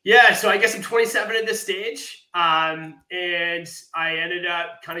 yeah, so I guess I'm 27 at this stage. And I ended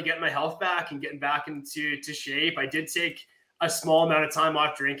up kind of getting my health back and getting back into shape. I did take a small amount of time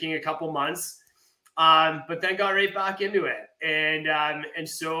off drinking, a couple months, but then got right back into it. And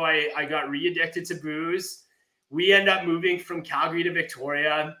so I got re-addicted to booze. We ended up moving from Calgary to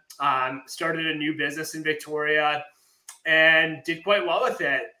Victoria, started a new business in Victoria, and did quite well with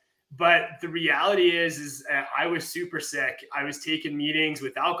it. But the reality is I was super sick. I was taking meetings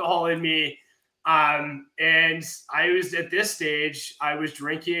with alcohol in me. And I was at this stage, I was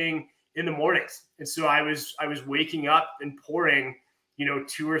drinking in the mornings. And so I was waking up and pouring,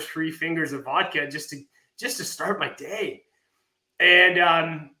 2 or 3 fingers of vodka just to start my day.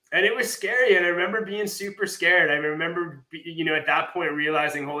 And it was scary. And I remember being super scared. I remember, at that point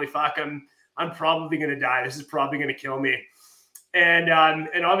realizing, holy fuck, I'm probably going to die. This is probably going to kill me. And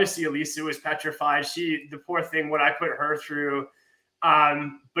obviously Elisa was petrified. The poor thing, what I put her through,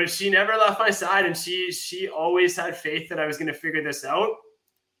 but she never left my side, and she always had faith that I was going to figure this out.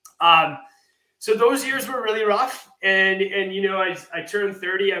 So those years were really rough, and I turned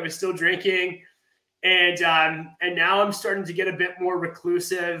 30. I was still drinking, and now I'm starting to get a bit more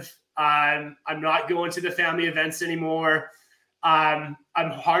reclusive. I'm not going to the family events anymore. I'm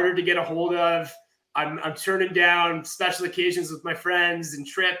harder to get a hold of. I'm turning down special occasions with my friends and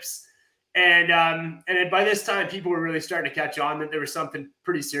trips. And by this time, people were really starting to catch on that there was something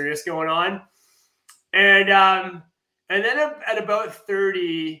pretty serious going on. And then at about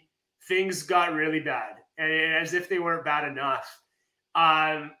 30, things got really bad, and as if they weren't bad enough.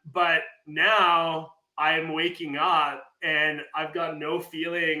 But now I'm waking up and I've got no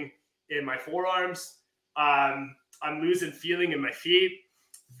feeling in my forearms. I'm losing feeling in my feet.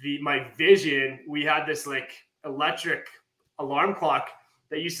 My vision, we had this like electric alarm clock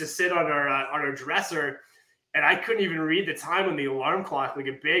that used to sit on our dresser, and I couldn't even read the time on the alarm clock, like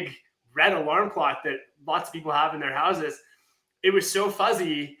a big red alarm clock that lots of people have in their houses. It was so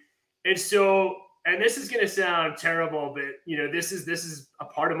fuzzy. And this is going to sound terrible, but this is a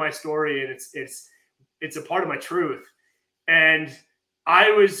part of my story, and it's a part of my truth. And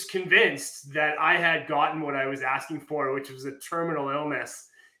I was convinced that I had gotten what I was asking for, which was a terminal illness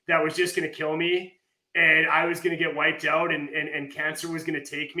that was just going to kill me, and I was going to get wiped out, and cancer was going to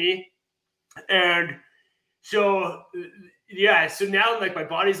take me. And so, yeah, so now like my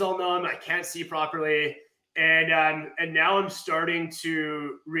body's all numb. I can't see properly. And now I'm starting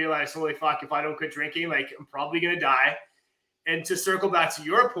to realize, holy fuck, if I don't quit drinking, like I'm probably going to die. And to circle back to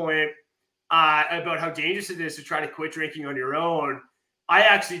your point about how dangerous it is to try to quit drinking on your own, I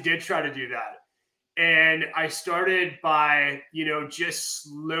actually did try to do that. And I started by, just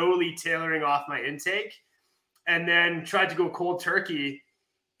slowly tailoring off my intake, and then tried to go cold turkey.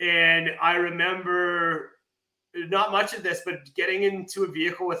 And I remember not much of this, but getting into a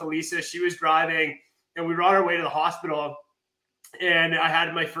vehicle with Elisa. She was driving, and we were on our way to the hospital, and I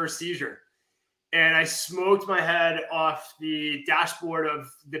had my first seizure. And I smoked my head off the dashboard of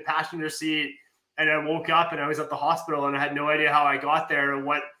the passenger seat, and I woke up and I was at the hospital, and I had no idea how I got there or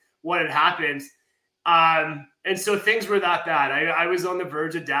what had happened. And so things were that bad. I was on the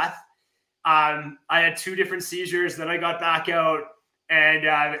verge of death. I had 2 different seizures. Then I got back out, and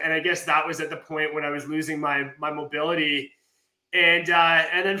I guess that was at the point when I was losing my mobility. And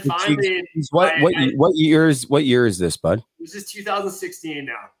then finally, what year is this, bud? This is 2016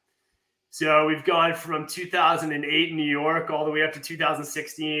 now. So we've gone from 2008 in New York all the way up to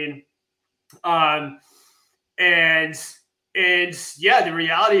 2016. And yeah, the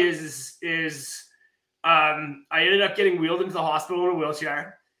reality is I ended up getting wheeled into the hospital in a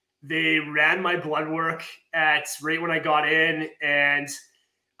wheelchair. They ran my blood work right when I got in. And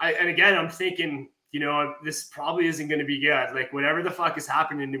again, I'm thinking, this probably isn't going to be good. Like, whatever the fuck is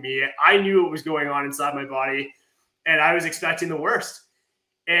happening to me, I knew what was going on inside my body, and I was expecting the worst.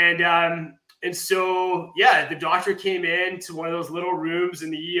 And so, yeah, the doctor came in to one of those little rooms in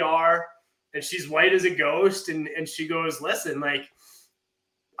the ER, and she's white as a ghost. And she goes, listen, like,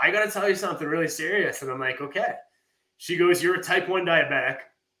 I got to tell you something really serious. And I'm like, okay. She goes, you're a type 1 diabetic.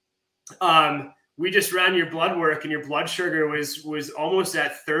 We just ran your blood work, and your blood sugar was almost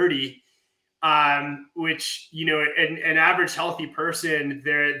at 30. Which, an average healthy person,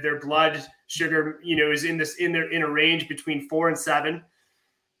 their blood sugar, is in a range between 4 and 7.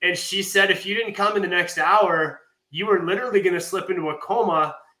 And she said, if you didn't come in the next hour, you were literally going to slip into a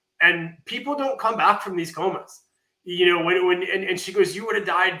coma, and people don't come back from these comas, and she goes, you would have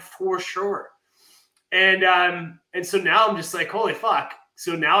died for sure. And so now I'm just like, holy fuck.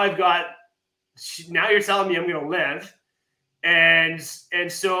 So now now you're telling me I'm going to live. And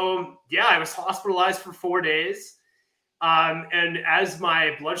so, yeah, I was hospitalized for 4 days. And as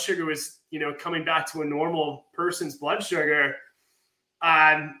my blood sugar was, coming back to a normal person's blood sugar,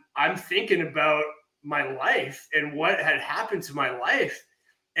 I'm thinking about my life and what had happened to my life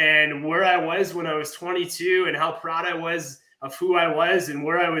and where I was when I was 22 and how proud I was of who I was and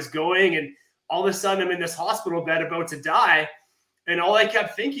where I was going. And all of a sudden I'm in this hospital bed about to die. And all I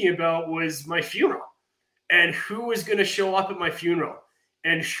kept thinking about was my funeral. And who was going to show up at my funeral,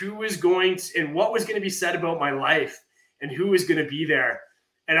 and who was going to, and what was going to be said about my life, and who was going to be there.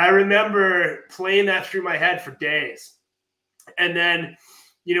 And I remember playing that through my head for days. And then,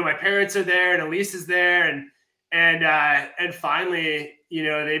 my parents are there, and Elisa's there, and finally,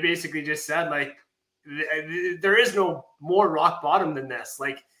 they basically just said, like, there is no more rock bottom than this.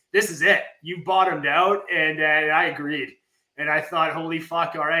 Like, this is it. You bottomed out, and I agreed. And I thought, holy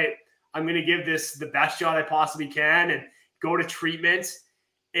fuck, all right. I'm going to give this the best shot I possibly can and go to treatment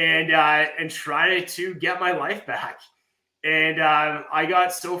and try to get my life back. And I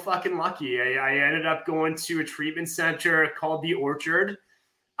got so fucking lucky. I ended up going to a treatment center called The Orchard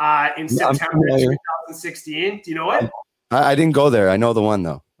in September 2016. Do you know it? I didn't go there. I know the one,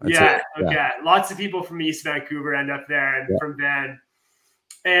 though. Okay. Lots of people from East Vancouver end up there and from Van.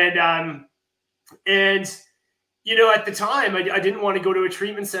 And at the time, I didn't want to go to a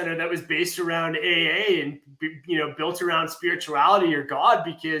treatment center that was based around AA and, built around spirituality or God,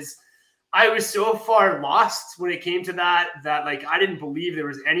 because I was so far lost when it came to that like, I didn't believe there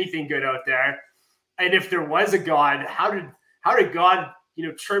was anything good out there. And if there was a God, how did God,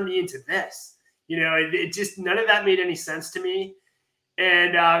 turn me into this? It just, none of that made any sense to me.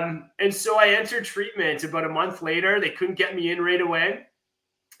 And so I entered treatment about a month later. They couldn't get me in right away.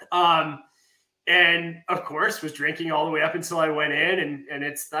 And of course was drinking all the way up until I went in. And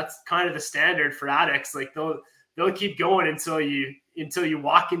that's kind of the standard for addicts. Like they'll keep going until you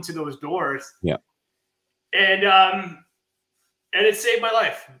walk into those doors. Yeah. And it saved my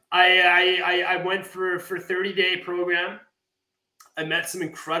life. I went for a 30-day program. I met some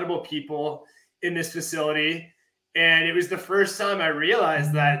incredible people in this facility. And it was the first time I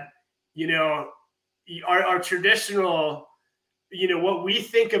realized that, our traditional, what we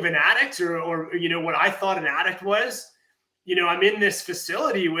think of an addict or what I thought an addict was, I'm in this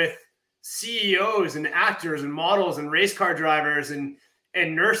facility with CEOs and actors and models and race car drivers and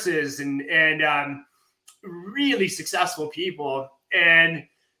nurses and really successful people. And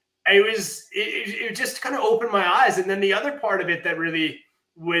it just kind of opened my eyes. And then the other part of it that really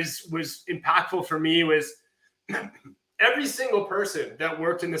was impactful for me was every single person that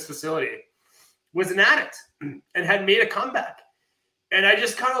worked in this facility was an addict and had made a comeback. And I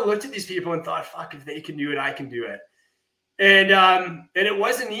just kind of looked at these people and thought, fuck, if they can do it, I can do it. And it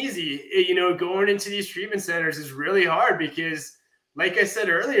wasn't easy. Going into these treatment centers is really hard because, like I said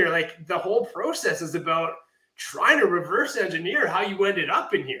earlier, like the whole process is about trying to reverse engineer how you ended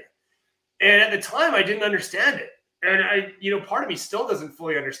up in here. And at the time, I didn't understand it. And part of me still doesn't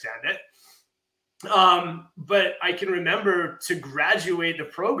fully understand it. But I can remember to graduate the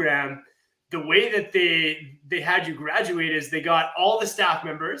program, the way that they had you graduate is they got all the staff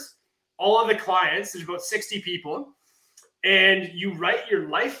members, all of the clients, there's about 60 people, and you write your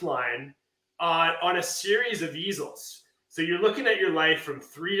lifeline on a series of easels. So you're looking at your life from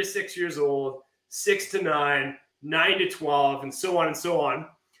 3 to 6 years old, 6 to 9, 9 to 12, and so on and so on.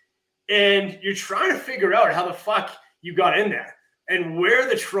 And you're trying to figure out how the fuck you got in there and where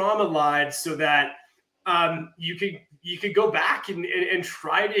the trauma lied so that you could go back and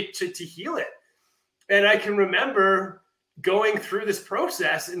try to heal it. And I can remember going through this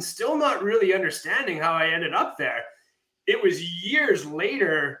process and still not really understanding how I ended up there. It was years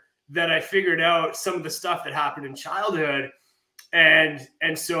later that I figured out some of the stuff that happened in childhood. And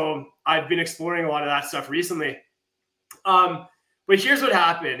so I've been exploring a lot of that stuff recently. But here's what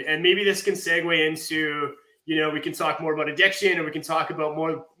happened. And maybe this can segue into, we can talk more about addiction, or we can talk about more,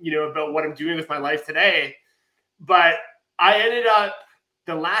 about what I'm doing with my life today. But I ended up,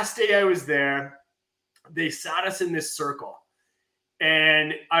 the last day I was there, they sat us in this circle.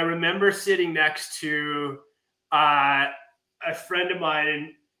 And I remember sitting next to a friend of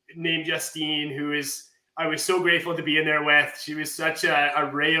mine named Justine, I was so grateful to be in there with. She was such a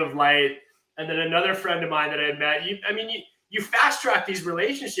ray of light. And then another friend of mine that I had met, you fast track these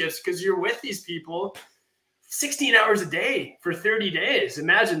relationships because you're with these people 16 hours a day for 30 days.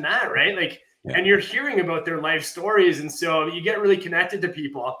 Imagine that, right? Like, yeah. And you're hearing about their life stories. And so you get really connected to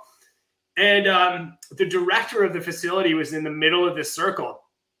people. And the director of the facility was in the middle of this circle.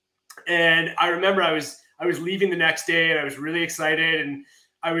 And I remember I was leaving the next day and I was really excited. And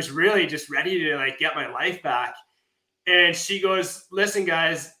I was really just ready to get my life back. And she goes, listen,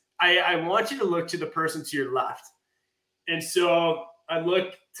 guys, I want you to look to the person to your left. And so I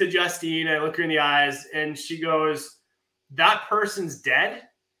look to Justine, I look her in the eyes, and she goes, that person's dead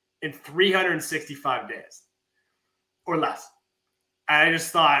in 365 days or less. And I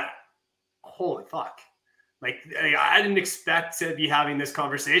just thought, holy fuck. I didn't expect to be having this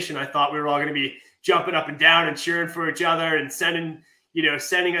conversation. I thought we were all going to be jumping up and down and cheering for each other and sending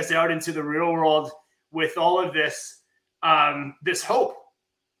us out into the real world with all of this, this hope.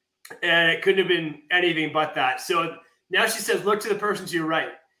 And it couldn't have been anything but that. So now she says, look to the person to your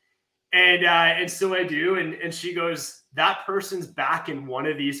right. And so I do. And she goes, that person's back in one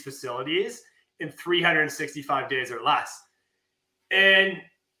of these facilities in 365 days or less. And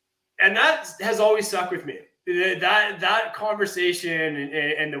that has always stuck with me. That conversation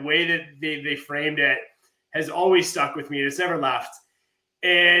and the way that they framed it has always stuck with me. It's never left.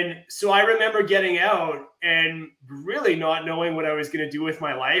 And so I remember getting out and really not knowing what I was going to do with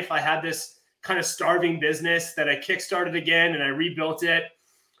my life. I had this kind of starving business that I kickstarted again and I rebuilt it.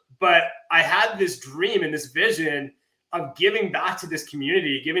 But I had this dream and this vision of giving back to this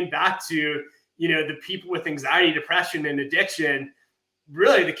community, giving back to, the people with anxiety, depression, and addiction,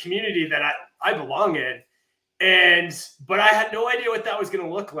 really the community that I belong in. But I had no idea what that was going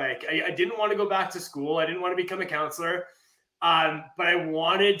to look like. I didn't want to go back to school. I didn't want to become a counselor. But I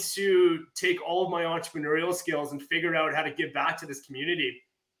wanted to take all of my entrepreneurial skills and figure out how to give back to this community.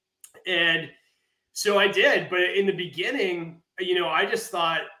 And so I did. But in the beginning, I just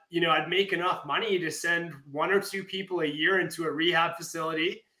thought, I'd make enough money to send 1 or 2 people a year into a rehab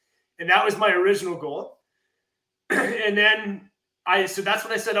facility. And that was my original goal. And then so that's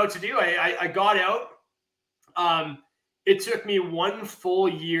what I set out to do. I got out. It took me 1 full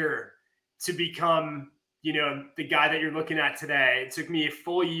year to become the guy that you're looking at today. It took me a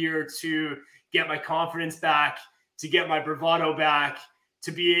full year to get my confidence back, to get my bravado back,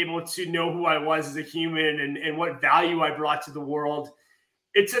 to be able to know who I was as a human and what value I brought to the world.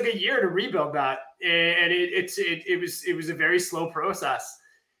 It took a year to rebuild that. And it was a very slow process.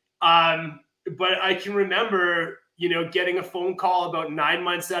 But I can remember, getting a phone call about 9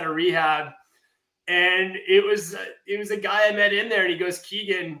 months out of rehab. And it was a guy I met in there, and he goes,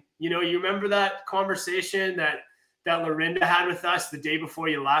 Keegan, you remember that conversation that Lorinda had with us the day before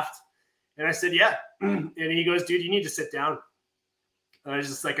you left? And I said, yeah. And he goes, dude, you need to sit down. I was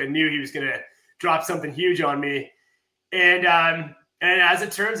just I knew he was going to drop something huge on me. And as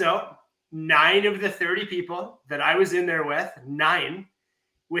it turns out, 9 of the 30 people that I was in there with, 9,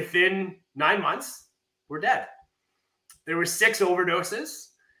 within 9 months, were dead. There were 6 overdoses.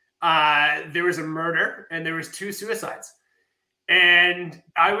 There was a murder and there was 2 suicides. And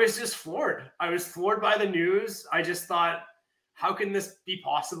I was just floored. I was floored by the news. I just thought, how can this be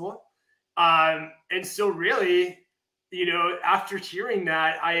possible? And so really, after hearing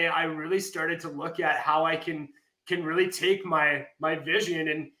that, I really started to look at how I can really take my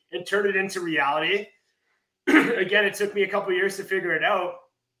vision and turn it into reality. Again, it took me a couple years to figure it out.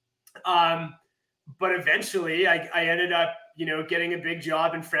 But eventually I ended up, getting a big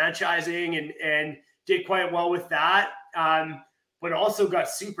job in franchising and did quite well with that. But also got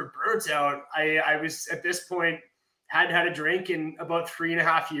super burnt out. I was at this point, hadn't had a drink in about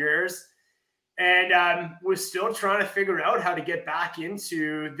 3.5 years, and was still trying to figure out how to get back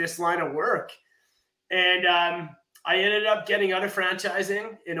into this line of work. And I ended up getting out of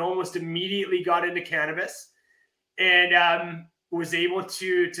franchising and almost immediately got into cannabis, and was able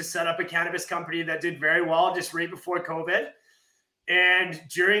to set up a cannabis company that did very well just right before COVID. And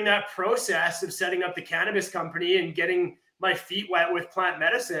during that process of setting up the cannabis company and getting my feet wet with plant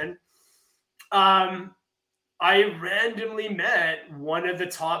medicine, I randomly met one of the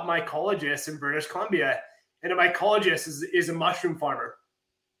top mycologists in British Columbia. And a mycologist is a mushroom farmer.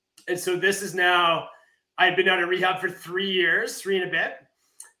 And so this is now, I'd been out of rehab for 3 years, 3 and a bit,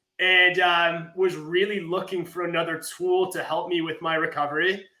 and was really looking for another tool to help me with my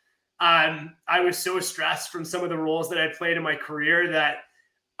recovery. I was so stressed from some of the roles that I played in my career that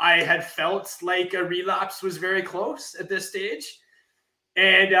I had felt like a relapse was very close at this stage.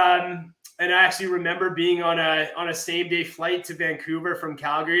 And I actually remember being on a same day flight to Vancouver from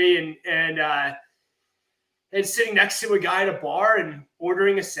Calgary and sitting next to a guy at a bar and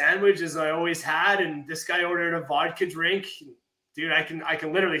ordering a sandwich as I always had. And this guy ordered a vodka drink. Dude, I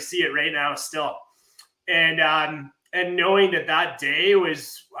can literally see it right now still. And knowing that day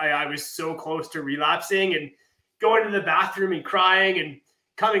was, I was so close to relapsing and going to the bathroom and crying and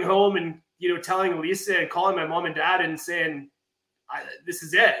coming home and, telling Elisa and calling my mom and dad and saying, this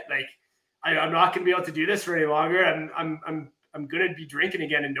is it. Like, I'm not going to be able to do this for any longer. I'm going to be drinking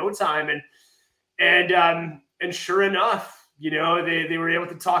again in no time. And sure enough, they were able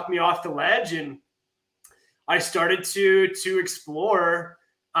to talk me off the ledge, and I started to explore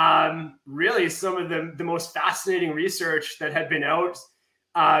really some of the most fascinating research that had been out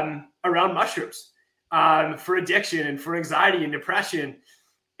around mushrooms for addiction and for anxiety and depression.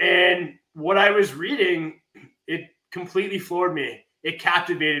 And what I was reading, it completely floored me. It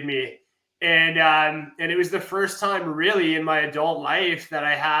captivated me. And it was the first time really in my adult life that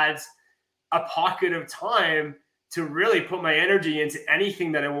I had a pocket of time to really put my energy into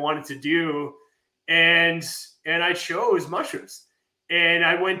anything that I wanted to do. And I chose mushrooms. And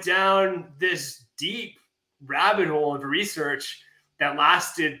I went down this deep rabbit hole of research that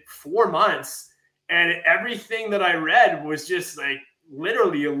lasted 4 months. And everything that I read was just like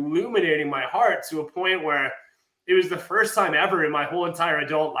literally illuminating my heart to a point where it was the first time ever in my whole entire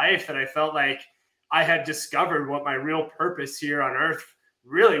adult life that I felt like I had discovered what my real purpose here on earth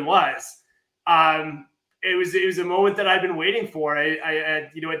really was. It was a moment that I've been waiting for. I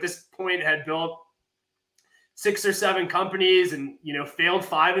at this point had built 6 or 7 companies and, failed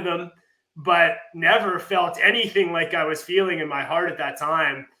 5 of them, but never felt anything like I was feeling in my heart at that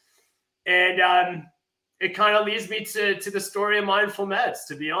time. And it kind of leads me to the story of Mindful Meds,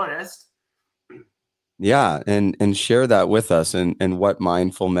 to be honest. Yeah. And share that with us and what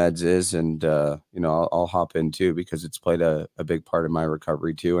Mindful Meds is. And, I'll hop in too, because it's played a big part of my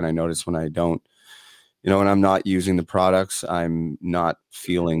recovery too. And I notice when I don't, when I'm not using the products, I'm not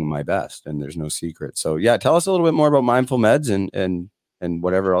feeling my best, and there's no secret. So yeah, tell us a little bit more about Mindful Meds and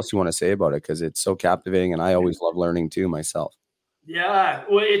whatever else you want to say about it, because it's so captivating, and I always love learning too myself. Yeah,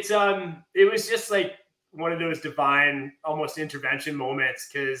 well, it was just like one of those divine, almost intervention moments,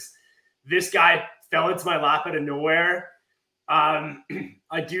 because this guy fell into my lap out of nowhere.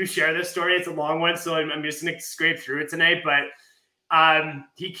 I do share this story; it's a long one, so I'm just gonna scrape through it tonight, but.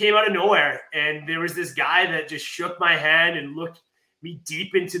 He came out of nowhere, and there was this guy that just shook my hand and looked me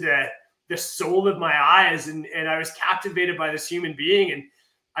deep into the soul of my eyes. And I was captivated by this human being. And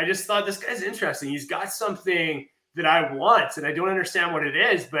I just thought, this guy's interesting. He's got something that I want, and I don't understand what it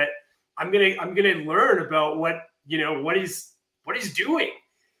is, but I'm going to learn about what he's doing.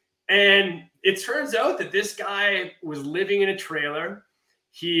 And it turns out that this guy was living in a trailer.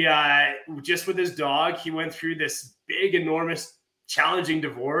 He, just with his dog, he went through this big, enormous, challenging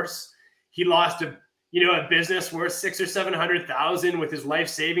divorce. He lost a business worth $600,000 or $700,000 with his life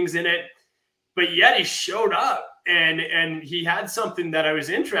savings in it, but yet he showed up and he had something that I was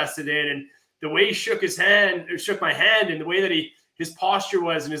interested in. And the way he shook my hand, and the way that his posture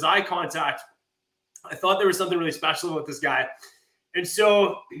was and his eye contact, I thought there was something really special with this guy. And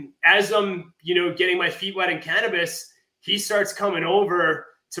so as I'm, getting my feet wet in cannabis, he starts coming over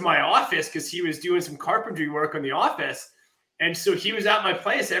to my office because he was doing some carpentry work on the office. And so he was at my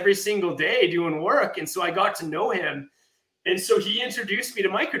place every single day doing work. And so I got to know him. And so he introduced me to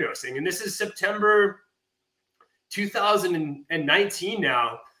microdosing. And this is September 2019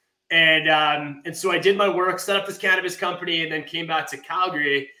 now. And so I did my work, set up this cannabis company, and then came back to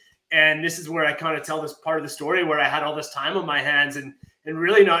Calgary. And this is where I kind of tell this part of the story where I had all this time on my hands and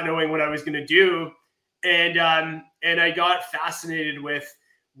really not knowing what I was going to do. And I got fascinated with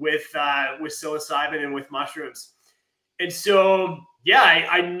psilocybin and with mushrooms. And so, yeah,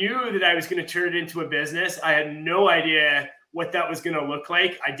 I knew that I was going to turn it into a business. I had no idea what that was going to look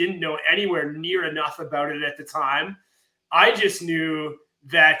like. I didn't know anywhere near enough about it at the time. I just knew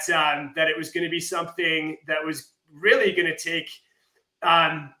that it was going to be something that was really going to take,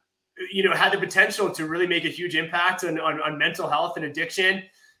 had the potential to really make a huge impact on mental health and addiction.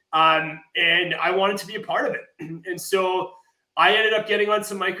 And I wanted to be a part of it. And so I ended up getting on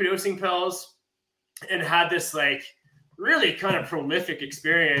some microdosing pills and had this like really kind of prolific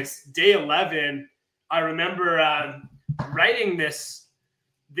experience. Day 11, I remember writing this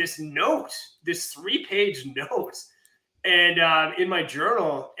note, this 3-page note, and in my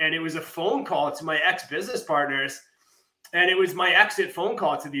journal, and it was a phone call to my ex-business partners, and it was my exit phone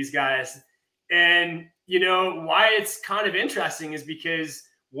call to these guys. And why it's kind of interesting is because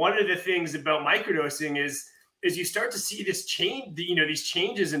one of the things about microdosing is you start to see this change, these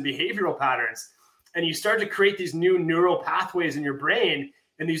changes in behavioral patterns, and you start to create these new neural pathways in your brain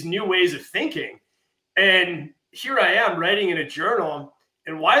and these new ways of thinking. And here I am writing in a journal.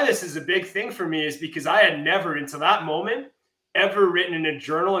 And why this is a big thing for me is because I had never, until that moment, ever written in a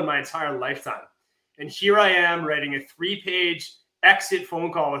journal in my entire lifetime. And here I am writing a 3-page exit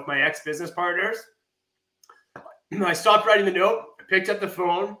phone call with my ex-business partners. I stopped writing the note, picked up the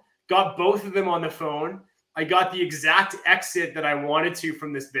phone, got both of them on the phone. I got the exact exit that I wanted to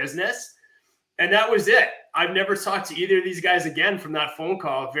from this business. And that was it. I've never talked to either of these guys again from that phone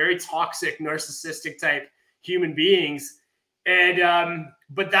call. Very toxic, narcissistic type human beings. And,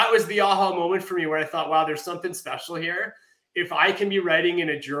 but that was the aha moment for me where I thought, wow, there's something special here. If I can be writing in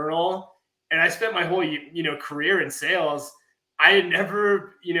a journal, and I spent my whole, career in sales, I had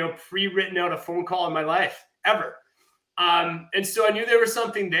never, pre-written out a phone call in my life ever. And so I knew there was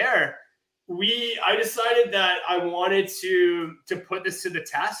something there. I decided that I wanted to put this to the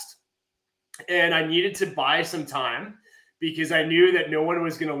test, and I needed to buy some time because I knew that no one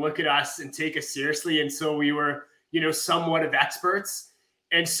was going to look at us and take us seriously until we were, somewhat of experts.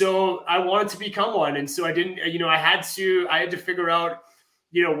 And so I wanted to become one. And so I didn't, I had to figure out,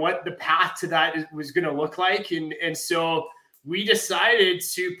 what the path to that was going to look like. And so we decided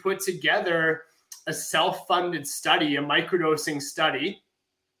to put together a self-funded study, a microdosing study.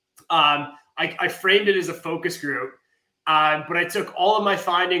 I framed it as a focus group, but I took all of my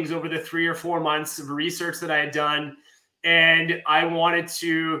findings over the 3 or 4 months of research that I had done, and I wanted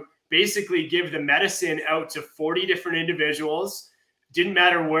to basically give the medicine out to 40 different individuals. Didn't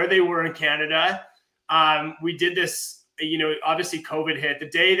matter where they were in Canada. We did this, obviously COVID hit. The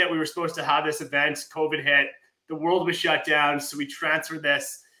day that we were supposed to have this event, COVID hit. The world was shut down, so we transferred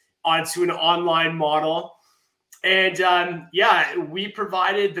this onto an online model. And we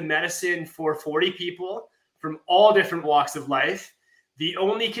provided the medicine for 40 people from all different walks of life. The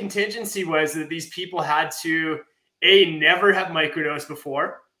only contingency was that these people had to, A, never have microdosed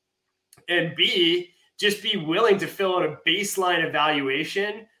before, and B, just be willing to fill out a baseline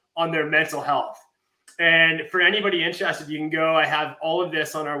evaluation on their mental health. And for anybody interested, you can go, I have all of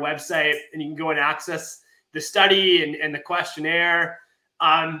this on our website, and you can go and access the study and the questionnaire.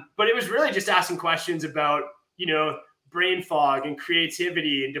 But it was really just asking questions about, brain fog and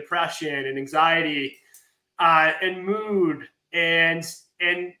creativity and depression and anxiety and mood. And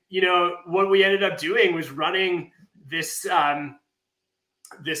what we ended up doing was running this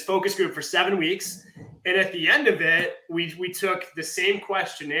focus group for 7 weeks. And at the end of it, we took the same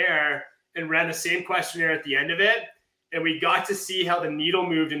questionnaire and ran the same questionnaire at the end of it. And we got to see how the needle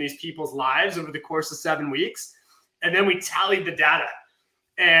moved in these people's lives over the course of 7 weeks. And then we tallied the data.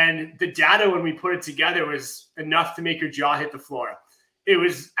 And the data, when we put it together, was enough to make your jaw hit the floor. It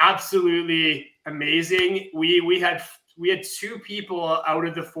was absolutely amazing. We had 2 people out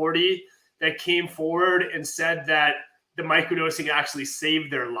of the 40 that came forward and said that the microdosing actually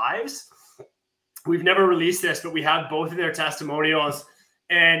saved their lives. We've never released this, but we have both of their testimonials.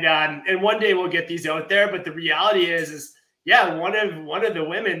 And one day we'll get these out there. But the reality is one of the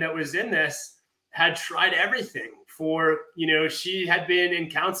women that was in this had tried everything for, she had been in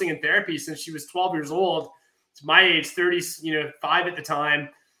counseling and therapy since she was 12 years old. It's my age, 35 at the time.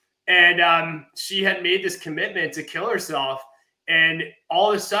 And she had made this commitment to kill herself. And all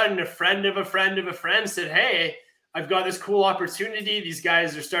of a sudden, a friend of a friend of a friend said, hey, I've got this cool opportunity. These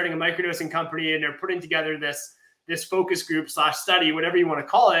guys are starting a microdosing company and they're putting together this focus group / study, whatever you want to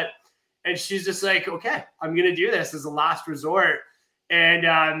call it. And she's just like, okay, I'm going to do this as a last resort. And,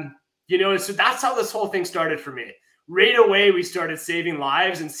 so that's how this whole thing started for me. Right away, we started saving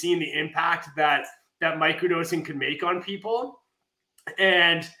lives and seeing the impact that microdosing could make on people.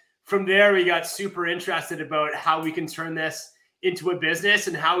 And from there, we got super interested about how we can turn this into a business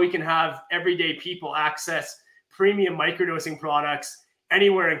and how we can have everyday people access premium microdosing products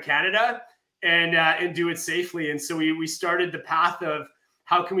anywhere in Canada and do it safely. And so we started the path of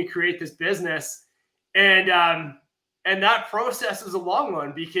how can we create this business? And that process was a long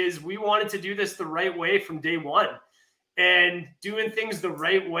one because we wanted to do this the right way from day one. And doing things the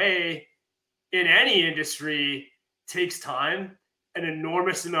right way in any industry takes time, an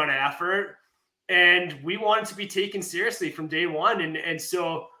enormous amount of effort. And we wanted to be taken seriously from day one. And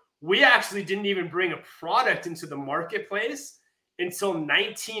so we actually didn't even bring a product into the marketplace until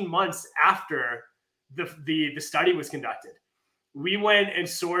 19 months after the study was conducted. We went and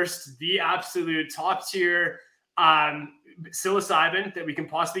sourced the absolute top tier psilocybin that we can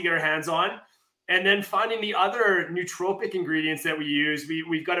possibly get our hands on. And then finding the other nootropic ingredients that we use.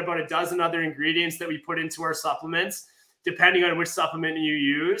 We've got about a dozen other ingredients that we put into our supplements, depending on which supplement you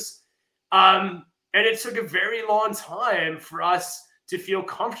use. And it took a very long time for us to feel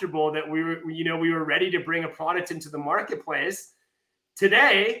comfortable that we were ready to bring a product into the marketplace.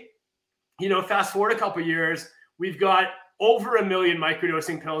 Today, fast forward a couple of years, we've got over 1 million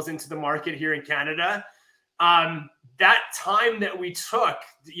microdosing pills into the market here in Canada. That time that we took,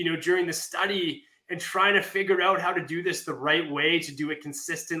 during the study and trying to figure out how to do this the right way, to do it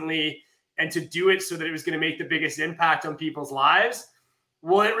consistently and to do it so that it was going to make the biggest impact on people's lives,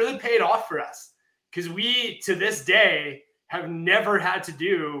 well, it really paid off for us because we, to this day, have never had to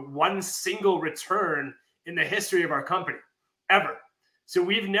do one single return in the history of our company, ever. So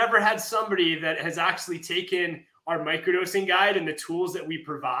we've never had somebody that has actually taken our microdosing guide and the tools that we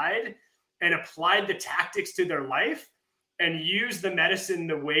provide and applied the tactics to their life and used the medicine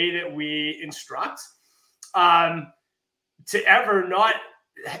the way that we instruct to ever not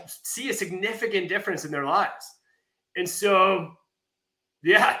see a significant difference in their lives. And so,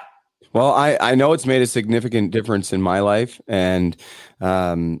 yeah. Well, I know it's made a significant difference in my life. And,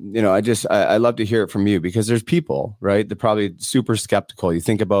 I love to hear it from you because there's people, right? They're probably super skeptical. You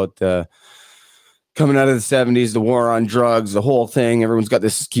think about coming out of the 70s, the war on drugs, the whole thing. Everyone's got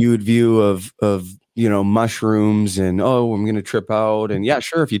this skewed view of mushrooms and, oh, I'm going to trip out. And yeah,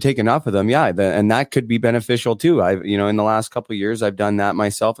 sure. If you take enough of them, and that could be beneficial too. In the last couple of years, I've done that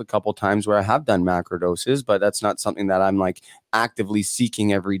myself a couple of times where I have done macro doses, but that's not something that I'm like actively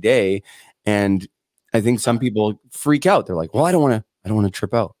seeking every day. And I think some people freak out. They're like, well, I don't want to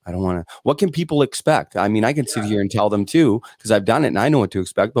trip out. What can people expect? I mean, I can sit here and tell them too, because I've done it and I know what to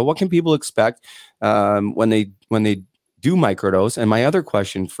expect, but what can people expect when they do microdose? And my other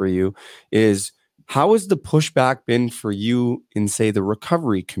question for you is, how has the pushback been for you in, say, the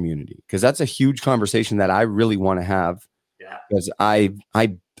recovery community? Because that's a huge conversation that I really want to have. Yeah. Because I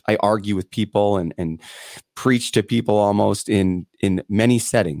argue with people and preach to people almost in many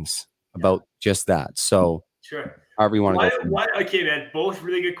settings about just that. So sure. However you want to go. Okay, man, both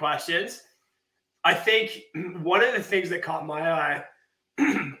really good questions. I think one of the things that caught my eye,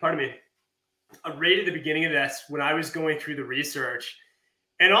 pardon me, right at the beginning of this, when I was going through the research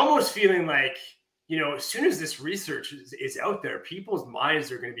and almost feeling like, as soon as this research is out there, people's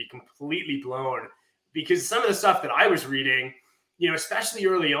minds are going to be completely blown because some of the stuff that I was reading, especially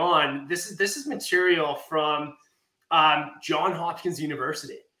early on, this is material from Johns Hopkins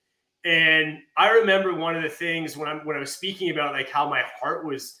University. And I remember one of the things when I was speaking about like how my heart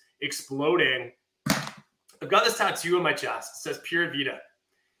was exploding, I've got this tattoo on my chest. It says Pura Vida.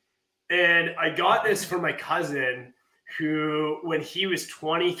 And I got this from my cousin who, when he was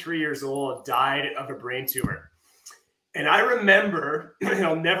 23 years old, died of a brain tumor. And I remember, and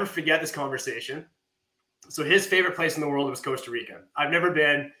I'll never forget this conversation. So his favorite place in the world was Costa Rica. I've never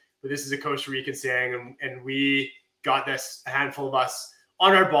been, but this is a Costa Rican saying. And we got this, a handful of us,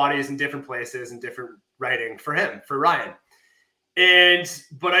 on our bodies in different places and different writing for him, for Ryan.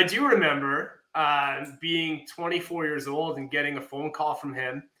 But I do remember being 24 years old and getting a phone call from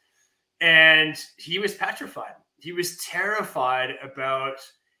him. And he was petrified. He was terrified about,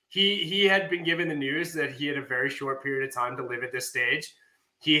 he had been given the news that he had a very short period of time to live at this stage.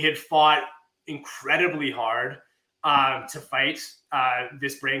 He had fought incredibly hard to fight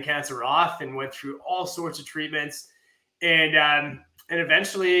this brain cancer off and went through all sorts of treatments. And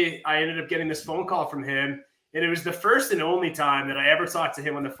eventually I ended up getting this phone call from him. And it was the first and only time that I ever talked to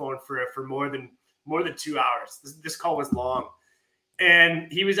him on the phone for more than 2 hours. This call was long. And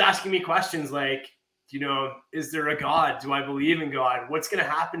he was asking me questions like, is there a God? Do I believe in God? What's going to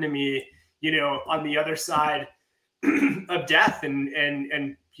happen to me, on the other side of death?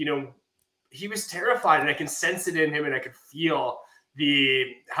 And he was terrified, and I can sense it in him, and I could feel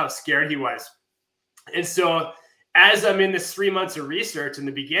how scared he was. And so as I'm in this 3 months of research in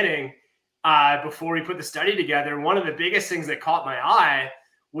the beginning, before we put the study together, one of the biggest things that caught my eye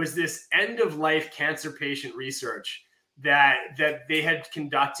was this end-of-life cancer patient research that they had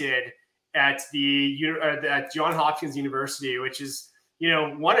conducted at at Johns Hopkins University, which is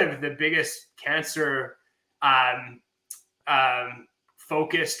one of the biggest cancer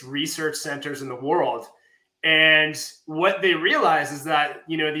focused research centers in the world. And what they realized is that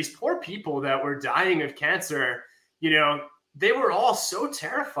these poor people that were dying of cancer, they were all so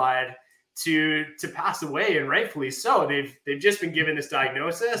terrified to pass away, and rightfully so. They've just been given this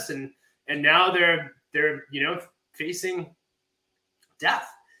diagnosis, and now they're facing death.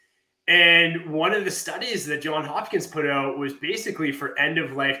 And one of the studies that Johns Hopkins put out was basically for end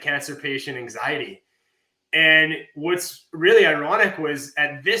of life cancer patient anxiety. And what's really ironic was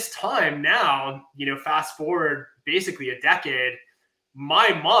at this time now, fast forward basically a decade,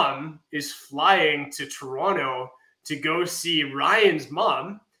 my mom is flying to Toronto to go see Ryan's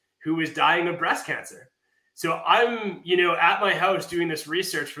mom, who was dying of breast cancer. So I'm, at my house doing this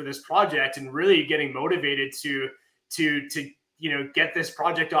research for this project and really getting motivated to get this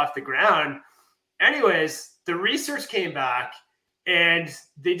project off the ground. Anyways, the research came back, and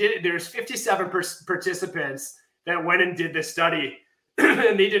there's 57 participants that went and did this study,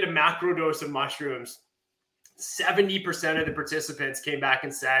 and they did a macro dose of mushrooms. 70% of the participants came back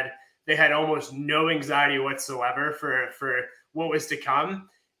and said they had almost no anxiety whatsoever for what was to come.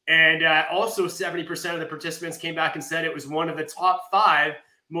 And also 70% of the participants came back and said it was one of the top 5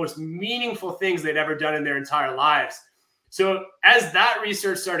 most meaningful things they'd ever done in their entire lives. So as that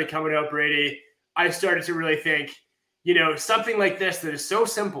research started coming out, Brady, I started to really think, something like this that is so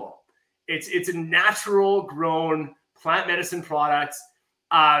simple. It's a natural grown plant medicine product.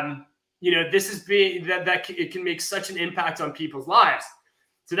 This is that it can make such an impact on people's lives.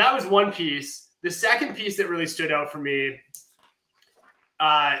 So that was one piece. The second piece that really stood out for me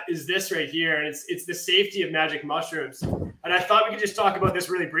is this right here, and it's the safety of magic mushrooms. And I thought we could just talk about this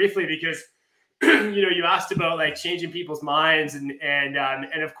really briefly because you asked about like changing people's minds, and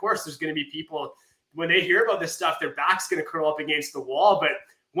of course there's going to be people when they hear about this stuff, their back's going to curl up against the wall. But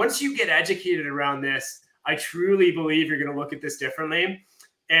once you get educated around this, I truly believe you're going to look at this differently.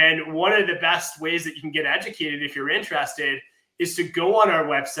 And one of the best ways that you can get educated if you're interested is to go on our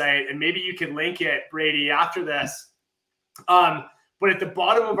website, and maybe you can link it, Brady, after this. But at the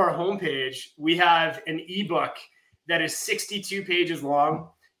bottom of our homepage, we have an ebook that is 62 pages long.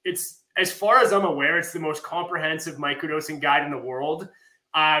 It's, as far as I'm aware, it's the most comprehensive microdosing guide in the world.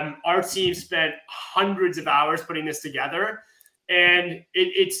 Our team spent hundreds of hours putting this together, and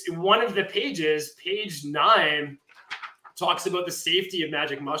it's one of the pages, page 9, talks about the safety of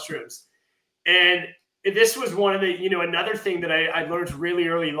magic mushrooms. And this was one of the, another thing that I learned really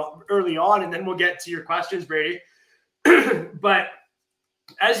early on, and then we'll get to your questions, Brady. But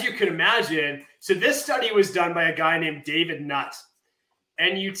as you can imagine, so this study was done by a guy named David Nutt,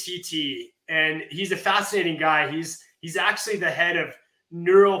 N-U-T-T, and he's a fascinating guy. He's actually the head of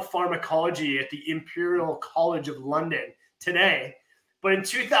neuropharmacology at the Imperial College of London today. But in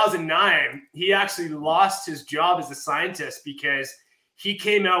 2009, he actually lost his job as a scientist because he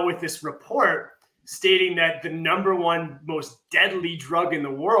came out with this report stating that the #1 most deadly drug in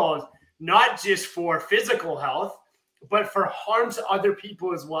the world, not just for physical health, but for harm to other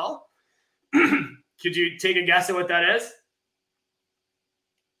people as well. Could you take a guess at what that is?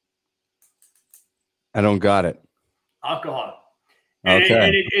 I don't got it. Alcohol. Okay.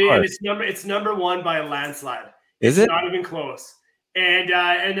 And it's #1 by a landslide. Is it? Not even close. And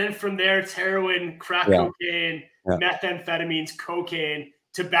then from there, it's heroin, crack cocaine, methamphetamines, cocaine,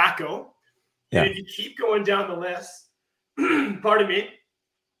 tobacco. Yeah. And if you keep going down the list, pardon me,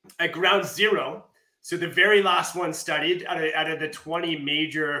 at ground zero, so the very last one studied out of the 20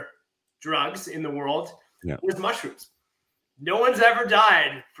 major drugs in the world was mushrooms. No one's ever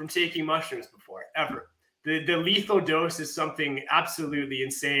died from taking mushrooms before, ever. The lethal dose is something absolutely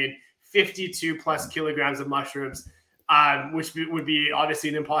insane, 52 plus kilograms of mushrooms, which would be obviously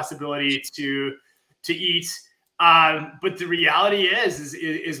an impossibility to eat. But the reality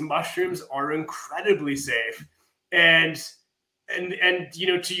is mushrooms are incredibly safe. And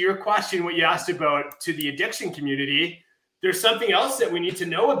to your question, what you asked about to the addiction community, there's something else that we need to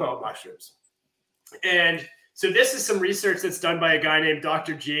know about mushrooms. And so this is some research that's done by a guy named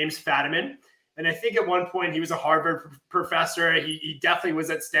Dr. James Fadiman. And I think at one point he was a Harvard professor. He definitely was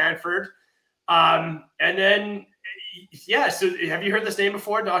at Stanford. And then, yeah, so have you heard this name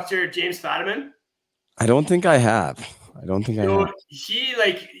before, Dr. James Fadiman? I don't think I have. He,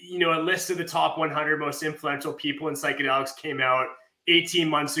 like, you know, a list of the top 100 most influential people in psychedelics came out 18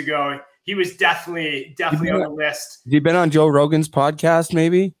 months ago. He was definitely on the list. Have you been on Joe Rogan's podcast,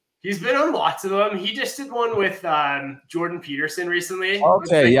 maybe? He's been on lots of them. He just did one with Jordan Peterson recently.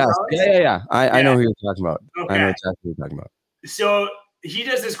 Okay, yes. Yeah. I know who you're talking about. Okay. I know exactly who you're talking about. So he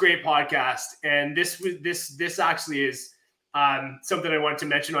does this great podcast, and this actually is something I wanted to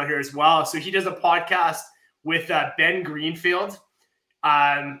mention on here as well. So he does a podcast with Ben Greenfield,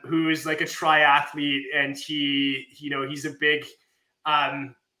 who is like a triathlete, and he's a big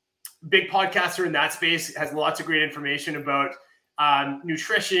podcaster in that space. Has lots of great information about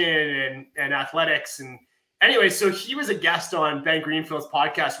nutrition and athletics. And anyway, so he was a guest on Ben Greenfield's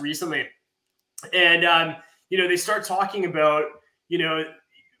podcast recently, and they start talking about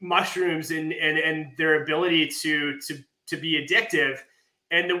mushrooms and their ability to be addictive.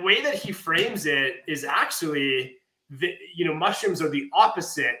 And the way that he frames it is actually mushrooms are the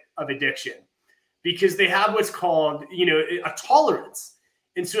opposite of addiction, because they have what's called a tolerance.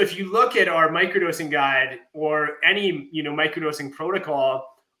 And so if you look at our microdosing guide or any, microdosing protocol,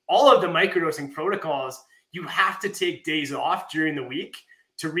 all of the microdosing protocols, you have to take days off during the week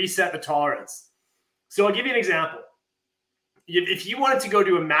to reset the tolerance. So I'll give you an example. If you wanted to go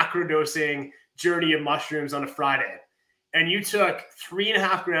do a macrodosing journey of mushrooms on a Friday, and you took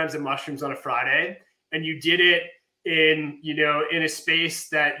 3.5 grams of mushrooms on a Friday, and you did it in a space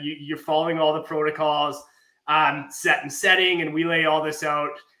that you're following all the protocols, set and setting, and we lay all this out,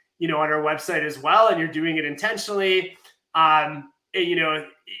 on our website as well, and you're doing it intentionally. So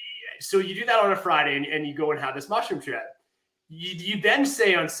you do that on a Friday, and you go and have this mushroom trip. You then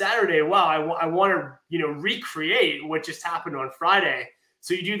say on Saturday, wow, I want to, recreate what just happened on Friday.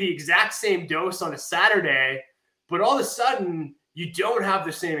 So you do the exact same dose on a Saturday, but all of a sudden you don't have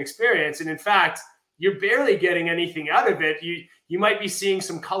the same experience. And in fact, you're barely getting anything out of it. You might be seeing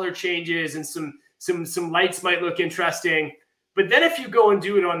some color changes and some lights might look interesting. But then if you go and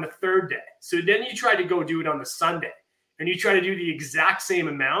do it on the third day, so then you try to go do it on the Sunday, and you try to do the exact same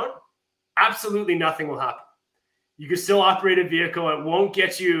amount, absolutely nothing will happen. You can still operate a vehicle. It won't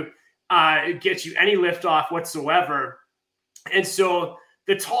get you any lift off whatsoever. And so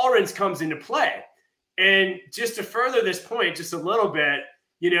the tolerance comes into play. And just to further this point just a little bit,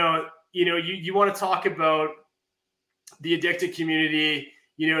 you want to talk about the addicted community.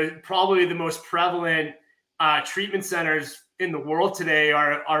 Probably the most prevalent treatment centers in the world today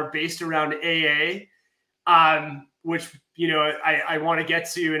are based around AA, which I want to get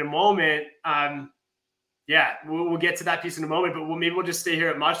to in a moment. We'll get to that piece in a moment, but we'll just stay here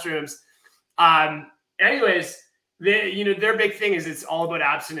at mushrooms. Anyways, their big thing is it's all about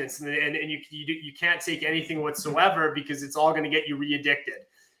abstinence, and you can't take anything whatsoever because it's all going to get you re-addicted.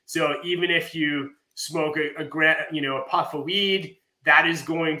 So even if you smoke a puff of weed, that is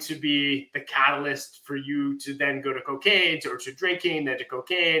going to be the catalyst for you to then go to cocaine, or to drinking, then to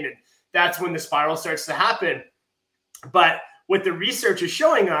cocaine, and that's when the spiral starts to happen. But what the research is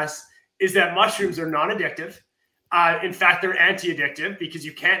showing us is that mushrooms are non-addictive. In fact, they're anti-addictive because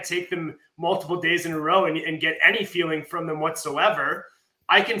you can't take them multiple days in a row and get any feeling from them whatsoever.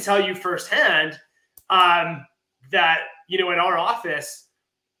 I can tell you firsthand that, in our office,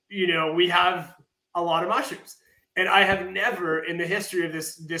 we have a lot of mushrooms. And I have never in the history of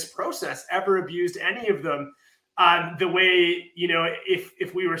this process ever abused any of them the way,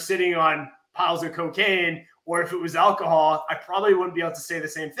 if we were sitting on piles of cocaine or if it was alcohol, I probably wouldn't be able to say the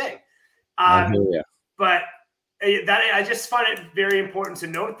same thing. But I just find it very important to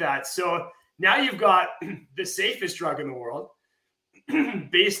note that. So now you've got the safest drug in the world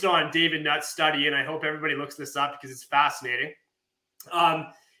based on David Nutt's study. And I hope everybody looks this up because it's fascinating.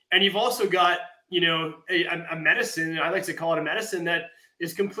 And you've also got, a medicine, I like to call it a medicine, that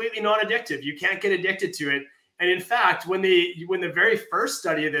is completely non-addictive. You can't get addicted to it. And in fact, when the very first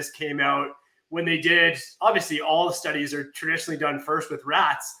study of this came out, when they did, obviously all the studies are traditionally done first with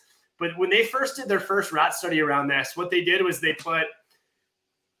rats, but when they first did their first rat study around this, what they did was they put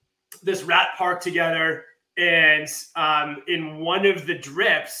this rat park together, and in one of the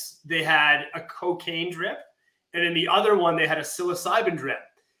drips, they had a cocaine drip, and in the other one, they had a psilocybin drip.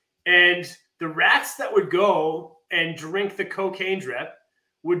 And the rats that would go and drink the cocaine drip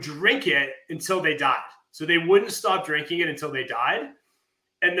would drink it until they died. So they wouldn't stop drinking it until they died.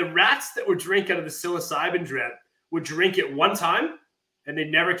 And the rats that would drink out of the psilocybin drip would drink it one time and they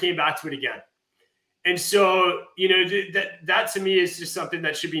never came back to it again. And so, that to me is just something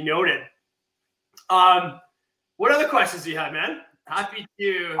that should be noted. What other questions do you have, man? Happy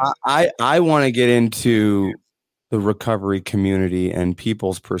to. I want to get into the recovery community and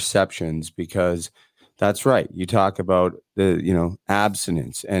people's perceptions, because that's right. You talk about the,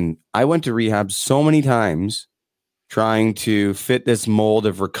 abstinence, and I went to rehab so many times trying to fit this mold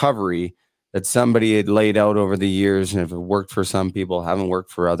of recovery that somebody had laid out over the years. And if it worked for some people, haven't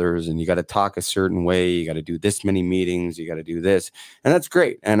worked for others. And you got to talk a certain way. You got to do this many meetings. You got to do this. And that's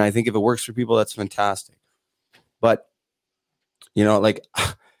great. And I think if it works for people, that's fantastic. But,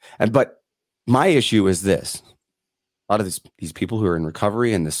 but my issue is this. A lot of these people who are in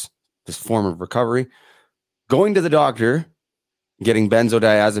recovery and this form of recovery, going to the doctor, getting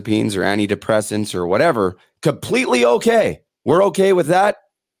benzodiazepines or antidepressants or whatever, completely okay. We're okay with that.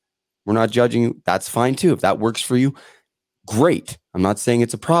 We're not judging you. That's fine too. If that works for you, great. I'm not saying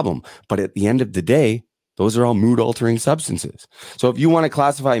it's a problem, but at the end of the day, those are all mood altering substances. So if you want to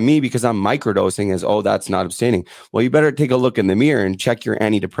classify me because I'm microdosing as, oh, that's not abstaining, well, you better take a look in the mirror and check your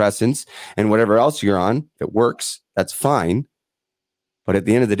antidepressants and whatever else you're on. If it works, that's fine. But at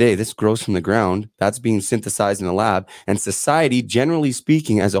the end of the day, this grows from the ground. That's being synthesized in a lab. And society, generally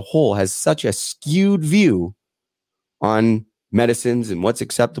speaking, as a whole, has such a skewed view on medicines and what's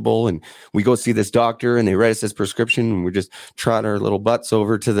acceptable. And we go see this doctor and they write us this prescription and we just trot our little butts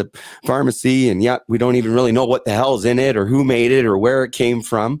over to the pharmacy. And we don't even really know what the hell's in it or who made it or where it came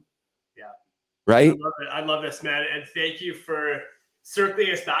from. Yeah. Right? I love it. I love this, man. And thank you for circling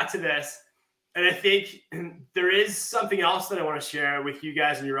us back to this. And I think there is something else that I want to share with you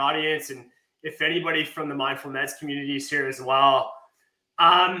guys and your audience. And if anybody from the Mindful Meds community is here as well.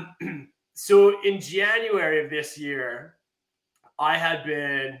 So in January of this year, I had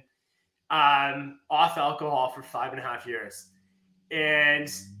been off alcohol for 5.5 years. And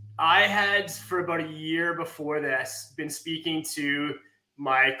I had, for about a year before this, been speaking to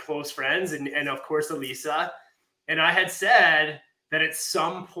my close friends and of course, Elisa. And I had said that at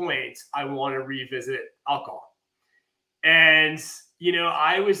some point I want to revisit alcohol. And,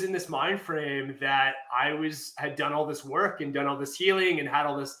 I was in this mind frame that I had done all this work and done all this healing and had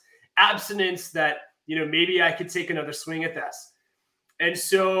all this abstinence that, maybe I could take another swing at this. And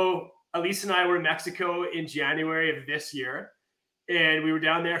so Elise and I were in Mexico in January of this year, and we were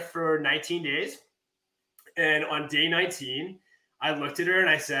down there for 19 days. And on day 19, I looked at her and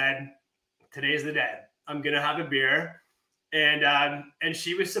I said, today's the day. I'm going to have a beer. And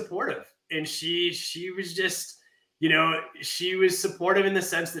she was supportive. And she was just, she was supportive in the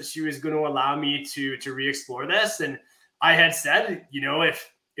sense that she was going to allow me to re-explore this. And I had said,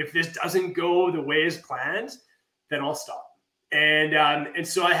 if this doesn't go the way as planned, then I'll stop. And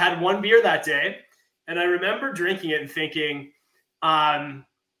so I had one beer that day, and I remember drinking it and thinking, I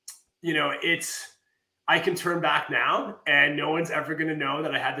can turn back now and no one's ever going to know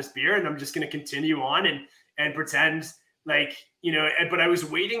that I had this beer, and I'm just going to continue on and pretend like, but I was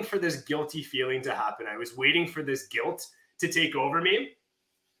waiting for this guilty feeling to happen. I was waiting for this guilt to take over me,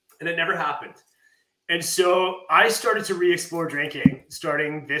 and it never happened. And so I started to re-explore drinking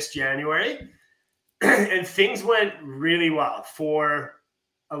starting this January. And things went really well for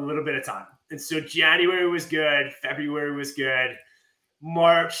a little bit of time. And so January was good. February was good.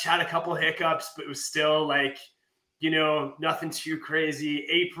 March had a couple hiccups, but it was still like, nothing too crazy.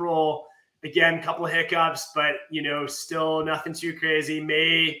 April, again, a couple of hiccups, but, still nothing too crazy.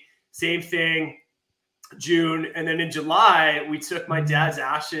 May, same thing. June. And then in July, we took my dad's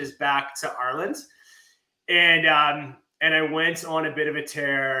ashes back to Ireland. And I went on a bit of a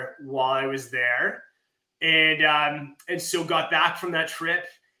tear while I was there. And so got back from that trip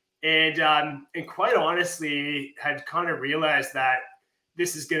and quite honestly had kind of realized that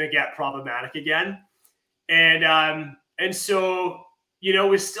this is going to get problematic again. And so,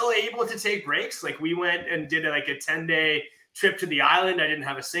 was still able to take breaks. Like we went and did like a 10-day trip to the island. I didn't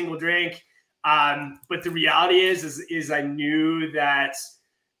have a single drink. But the reality is I knew that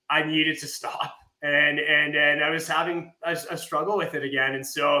I needed to stop and I was having a struggle with it again. And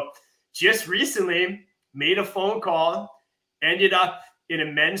so just recently, made a phone call, ended up in a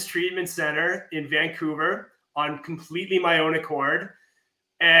men's treatment center in Vancouver on completely my own accord.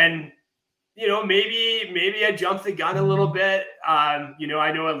 And, maybe I jumped the gun a little bit. I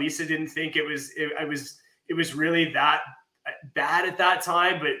know Elisa didn't think it was really that bad at that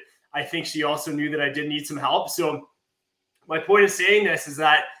time, but I think she also knew that I did need some help. So my point of saying this is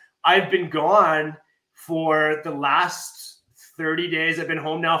that I've been gone for the last 30 days. I've been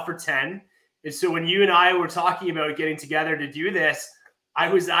home now for 10. And so when you and I were talking about getting together to do this, I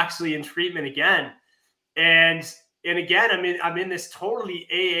was actually in treatment again. And again, I'm in this totally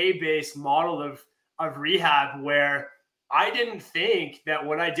AA based model of rehab where I didn't think that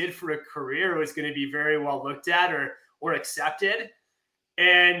what I did for a career was going to be very well looked at or accepted.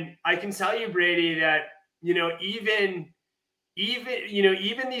 And I can tell you, Brady, that, you know, even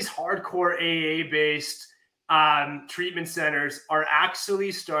these hardcore AA based treatment centers are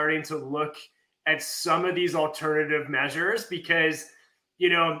actually starting to look at some of these alternative measures because, you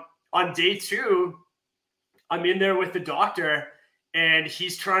know, on day 2, I'm in there with the doctor and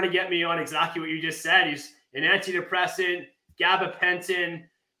he's trying to get me on exactly what you just said. He's an antidepressant, gabapentin,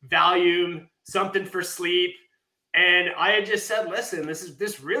 Valium, something for sleep. And I had just said, listen,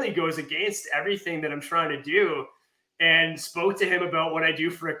 this really goes against everything that I'm trying to do, and spoke to him about what I do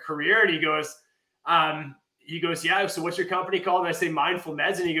for a career. And he goes, yeah, so what's your company called? And I say Mindful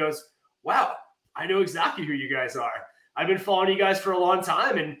Meds. And he goes, wow, I know exactly who you guys are. I've been following you guys for a long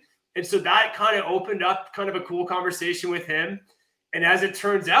time. And so that kind of opened up kind of a cool conversation with him. And as it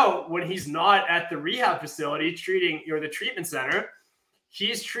turns out, when he's not at the rehab facility treating, or the treatment center,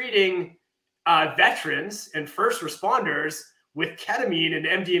 he's treating veterans and first responders with ketamine and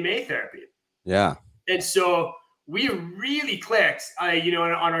MDMA therapy. Yeah. And so we really clicked, you know,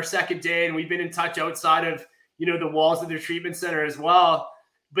 on our second day, and we've been in touch outside of, you know, the walls of their treatment center as well.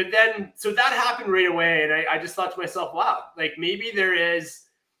 But then, so that happened right away. And I just thought to myself, wow, like maybe there is,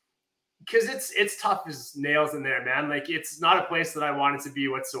 because it's tough as nails in there, man. Like it's not a place that I wanted to be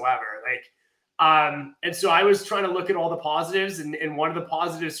whatsoever. Like, and so I was trying to look at all the positives, and one of the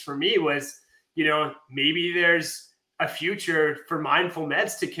positives for me was, you know, maybe there's a future for Mindful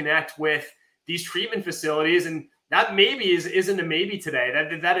Meds to connect with these treatment facilities, and that maybe isn't a maybe today.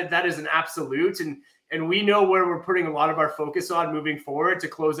 That is an absolute, and we know where we're putting a lot of our focus on moving forward to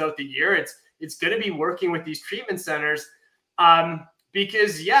close out the year. It's going to be working with these treatment centers,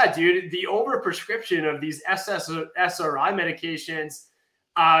 because yeah, dude, the overprescription of these SSRI medications,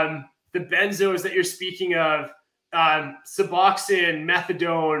 the benzos that you're speaking of, Suboxone,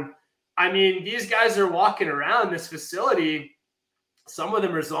 methadone. I mean, these guys are walking around this facility. Some of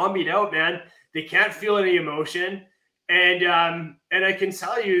them are zombied out, man. They can't feel any emotion. And I can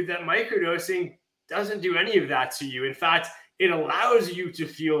tell you that microdosing doesn't do any of that to you. In fact, it allows you to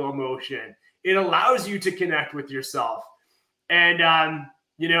feel emotion. It allows you to connect with yourself. And,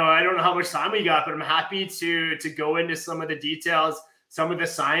 you know, I don't know how much time we got, but I'm happy to go into some of the details, some of the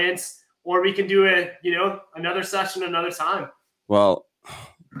science, or we can do it, you know, another session, another time. Well,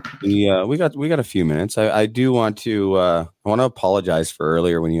 we got a few minutes. I do want to I want to apologize for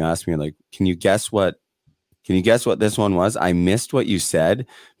earlier when you asked me, like, can you guess what this one was? I missed what you said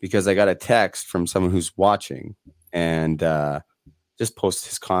because I got a text from someone who's watching and just posted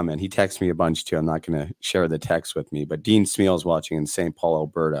his comment. He texted me a bunch too. I'm not going to share the text with me, but Dean Smeal's watching in St. Paul,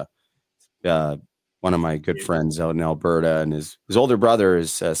 Alberta. One of my good friends out in Alberta, and his older brother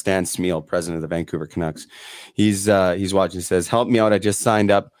is Stan Smeal, president of the Vancouver Canucks. He's watching. He says, "Help me out. I just signed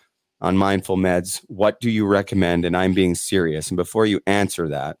up on Mindful Meds. What do you recommend?" And I'm being serious. And before you answer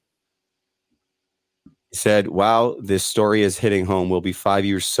that, he said, "Wow, this story is hitting home. We'll be 5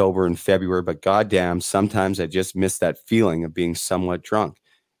 years sober in February, but goddamn, sometimes I just miss that feeling of being somewhat drunk.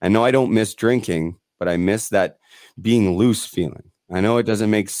 I know I don't miss drinking, but I miss that being loose feeling. I know it doesn't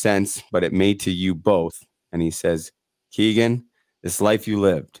make sense, but it made to you both." And he says, "Keegan, this life you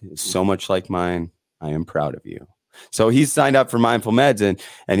lived is so much like mine. I am proud of you." So he's signed up for Mindful Meds,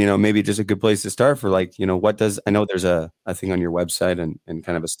 and you know, maybe just a good place to start for, like, you know, I know there's a thing on your website and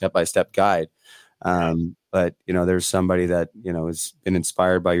kind of a step-by-step guide. But you know, there's somebody that, you know, has been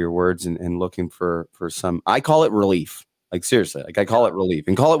inspired by your words and looking for some, I call it relief. Like seriously, like I call it relief,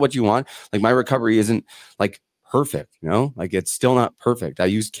 and call it what you want. Like my recovery isn't like perfect, you know, like it's still not perfect. I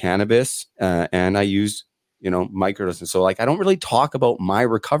use cannabis and I use, you know, microdosing. So like, I don't really talk about my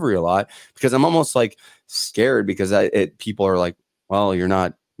recovery a lot because I'm almost like scared because people are like, well,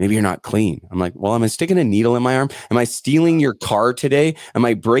 maybe you're not clean. I'm like, well, am I sticking a needle in my arm? Am I stealing your car today? Am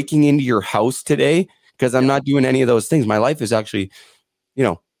I breaking into your house today? Because I'm not doing any of those things. My life is actually, you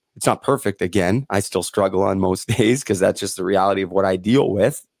know, it's not perfect. Again, I still struggle on most days because that's just the reality of what I deal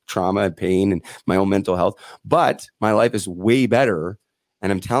with. Trauma and pain and my own mental health, but my life is way better. And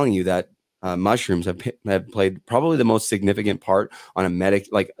I'm telling you that mushrooms have played probably the most significant part on a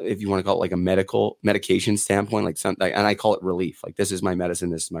like if you want to call it like a medication standpoint, like something, and I call it relief. Like this is my medicine,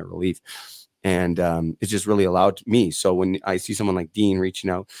 this is my relief. And it's just really allowed me. So when I see someone like Dean reaching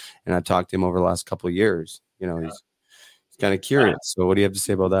out, and I've talked to him over the last couple of years, you know, he's kind of curious. So what do you have to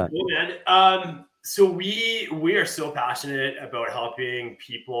say about that? Yeah, man. So we are so passionate about helping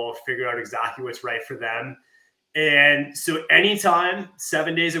people figure out exactly what's right for them. And so anytime,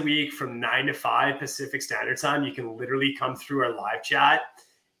 7 days a week from 9 to 5 Pacific Standard Time, you can literally come through our live chat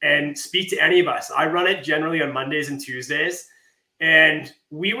and speak to any of us. I run it generally on Mondays and Tuesdays. And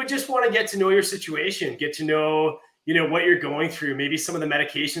we would just want to get to know your situation, get to know, what you're going through, maybe some of the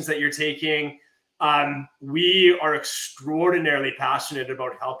medications that you're taking. We are extraordinarily passionate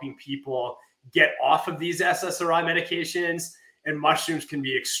about helping people get off of these SSRI medications, and mushrooms can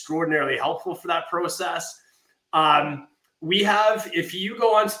be extraordinarily helpful for that process. We have, if you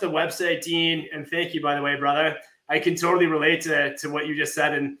go onto the website, Dean, and thank you, by the way, brother, I can totally relate to what you just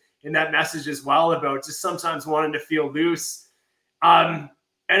said in that message as well about just sometimes wanting to feel loose. And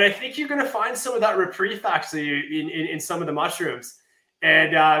I think you're going to find some of that reprieve actually in some of the mushrooms,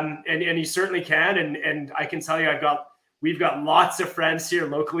 and you certainly can. And I can tell you, we've got lots of friends here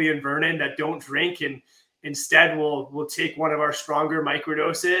locally in Vernon that don't drink and instead will take one of our stronger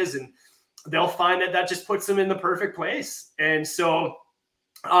microdoses, and they'll find that just puts them in the perfect place. And so,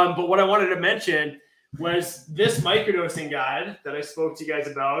 but what I wanted to mention was this microdosing guide that I spoke to you guys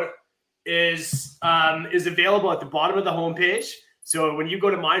about is available at the bottom of the homepage. So when you go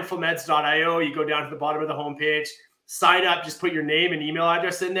to mindfulmeds.io, you go down to the bottom of the homepage, sign up, just put your name and email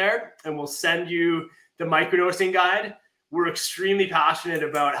address in there, and we'll send you the microdosing guide. We're extremely passionate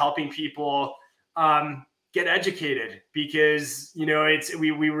about helping people get educated because,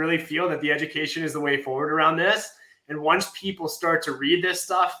 we really feel that the education is the way forward around this. And once people start to read this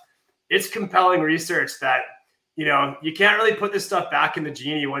stuff, it's compelling research that, you can't really put this stuff back in the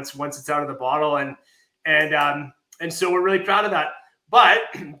genie once it's out of the bottle. And so we're really proud of that. But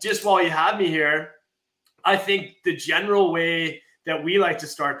just while you have me here, I think the general way that we like to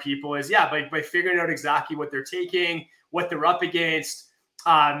start people is, by figuring out exactly what they're taking, what they're up against,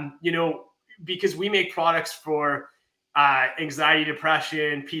 because we make products for anxiety,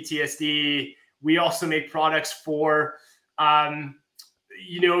 depression, PTSD. We also make products for,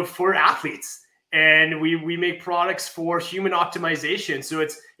 for athletes. And we make products for human optimization. So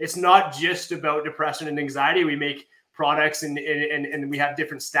it's not just about depression and anxiety. We make products and we have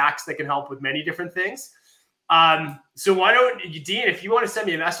different stacks that can help with many different things. So why don't you, Dean, if you want to send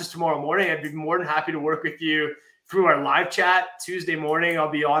me a message tomorrow morning, I'd be more than happy to work with you through our live chat Tuesday morning.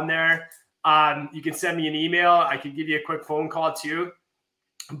 I'll be on there. You can send me an email. I can give you a quick phone call too.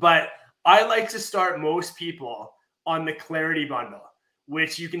 But I like to start most people on the Clarity Bundle,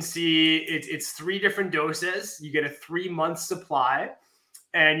 which you can see it's 3 different doses. You get a 3-month supply,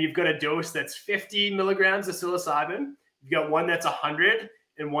 and you've got a dose that's 50 milligrams of psilocybin. You've got one that's 100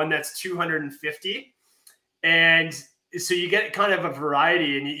 and one that's 250. And so you get kind of a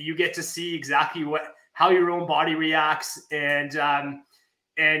variety, and you get to see exactly how your own body reacts and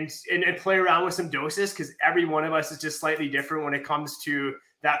play around with some doses, because every one of us is just slightly different when it comes to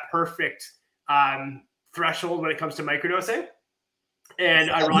that perfect threshold when it comes to microdosing.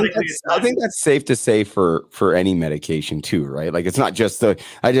 And ironically, I think that's safe to say for any medication too, right? Like it's not just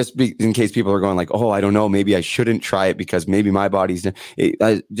in case people are going like, oh, I don't know, maybe I shouldn't try it because maybe my body's.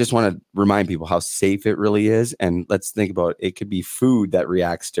 I just want to remind people how safe it really is, and let's think about it could be food that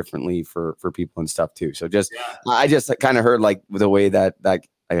reacts differently for people and stuff too. So I just kind of heard like the way that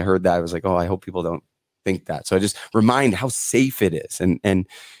I heard that I was like, oh, I hope people don't think that. So I just remind how safe it is, and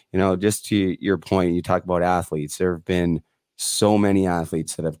just to your point, you talk about athletes. There have been so many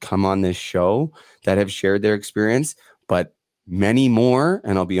athletes that have come on this show that have shared their experience, but many more,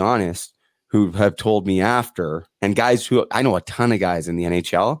 and I'll be honest, who have told me after, and guys who I know a ton of guys in the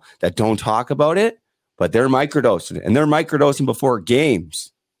NHL that don't talk about it, but they're microdosing it, and they're microdosing before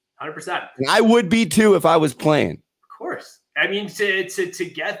games. 100%. And I would be too if I was playing. Of course. I mean,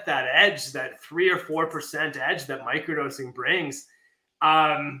 to get that edge, that 3 or 4% edge that microdosing brings,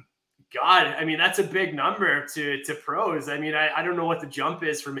 God, I mean, that's a big number to pros. I mean, I don't know what the jump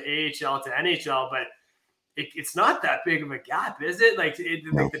is from AHL to NHL, but it's not that big of a gap, is it? Like,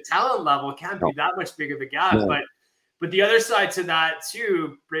 like the talent level can't be that much big of a gap. No. But the other side to that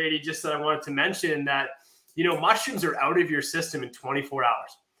too, Brady, just that I wanted to mention that, mushrooms are out of your system in 24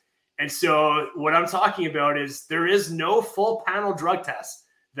 hours. And so what I'm talking about is there is no full panel drug test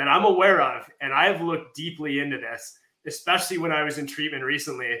that I'm aware of. And I've looked deeply into this, especially when I was in treatment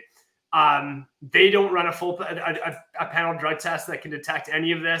recently. They don't run a full a panel drug test that can detect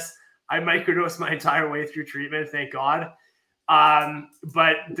any of this. I microdosed my entire way through treatment, thank God.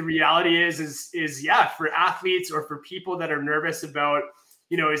 But the reality is for athletes or for people that are nervous about,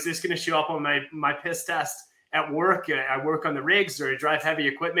 is this going to show up on my piss test at work? I work on the rigs or I drive heavy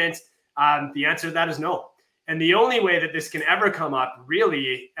equipment. The answer to that is no. And the only way that this can ever come up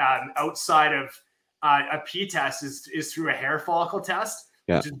really outside of a P test is through a hair follicle test.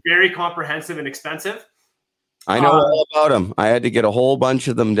 Yeah. Which is very comprehensive and expensive. I know all about them. I had to get a whole bunch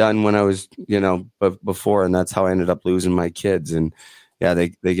of them done when I was, before, and that's how I ended up losing my kids. And yeah,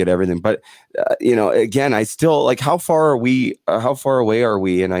 they get everything. But again, I still like. How far are we? How far away are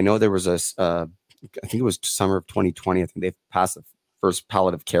we? And I know there was I think it was summer of 2020. I think they passed the first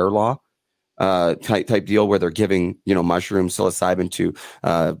palliative care law type deal where they're giving mushroom psilocybin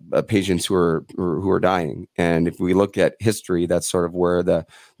to patients who are dying. And if we look at history, that's sort of where the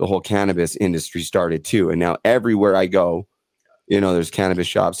whole cannabis industry started too. And now everywhere I go, there's cannabis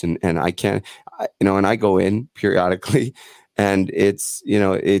shops, and I and I go in periodically, and it's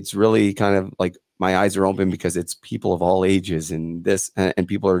really kind of like my eyes are open because it's people of all ages and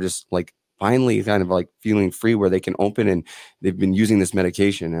people are just like finally kind of like feeling free where they can open, and they've been using this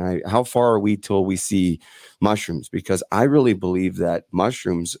medication. And how far are we till we see mushrooms? Because I really believe that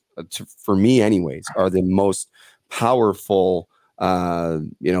mushrooms, for me anyways, are the most powerful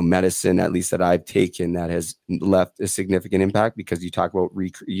medicine, at least that I've taken, that has left a significant impact, because you talk about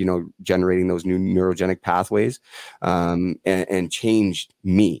generating those new neurogenic pathways, and changed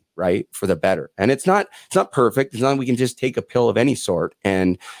me, right, for the better. And it's not perfect. It's not we can just take a pill of any sort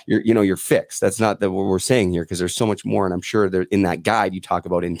and you're fixed. That's not what we're saying here, because there's so much more. And I'm sure there in that guide you talk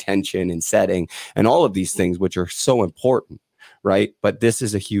about intention and setting and all of these things, which are so important. Right. But this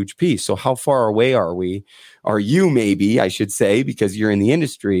is a huge piece. So how far away are you, maybe I should say, because you're in the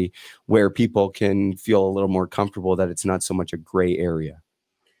industry, where people can feel a little more comfortable that it's not so much a gray area?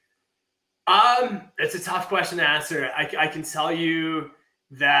 It's a tough question to answer. I can tell you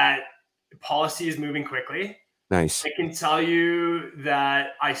that policy is moving quickly. Nice. I can tell you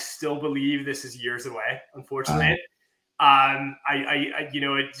that I still believe this is years away, unfortunately.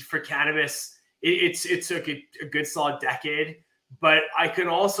 For cannabis, it took a good solid decade. But I can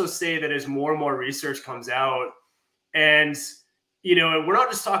also say that as more and more research comes out, and, we're not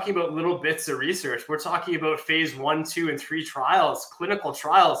just talking about little bits of research. We're talking about phase 1, 2, and 3 trials, clinical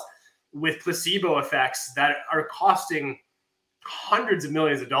trials with placebo effects that are costing hundreds of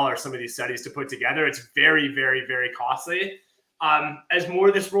millions of dollars, some of these studies to put together. It's very, very, very costly. As more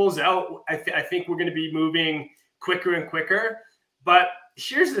of this rolls out, I think we're going to be moving quicker and quicker. But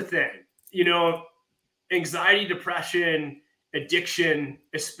here's the thing, anxiety, depression, addiction,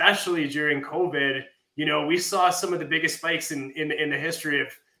 especially during COVID, we saw some of the biggest spikes in the history of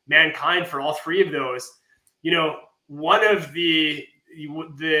mankind for all three of those. One of the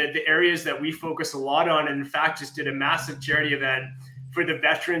areas that we focus a lot on, and in fact just did a massive charity event for the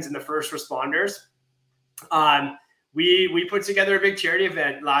veterans and the first responders. We put together a big charity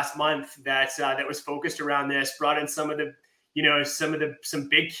event last month that was focused around this, brought in some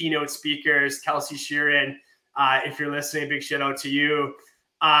big keynote speakers, Kelsey Sheeran. If you're listening, big shout out to you.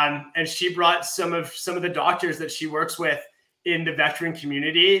 And she brought some of the doctors that she works with in the veteran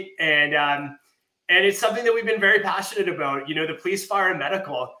community. And it's something that we've been very passionate about, the police, fire, and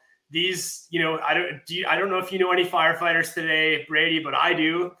medical. These, I don't know if you know any firefighters today, Brady, but I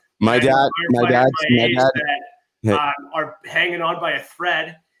do. My dad are hanging on by a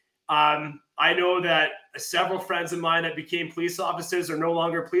thread. I know that several friends of mine that became police officers are no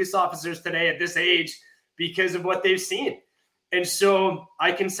longer police officers today at this age, because of what they've seen. And so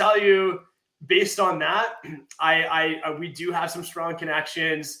I can tell you, based on that, we do have some strong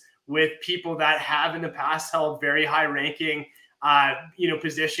connections with people that have in the past held very high ranking,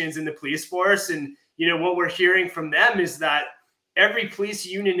 positions in the police force. And, what we're hearing from them is that every police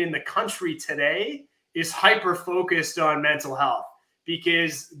union in the country today is hyper focused on mental health,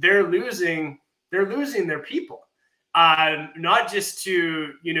 because they're losing their people. Not just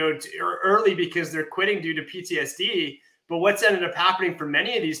to early because they're quitting due to PTSD, but what's ended up happening for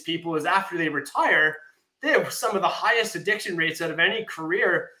many of these people is after they retire, they have some of the highest addiction rates out of any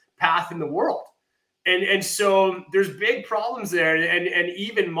career path in the world. And so there's big problems there. And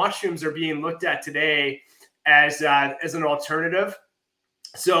even mushrooms are being looked at today as an alternative.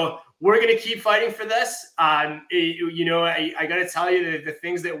 So we're going to keep fighting for this. I got to tell you that the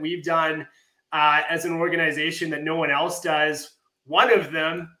things that we've done as an organization that no one else does. One of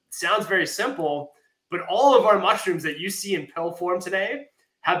them sounds very simple, but all of our mushrooms that you see in pill form today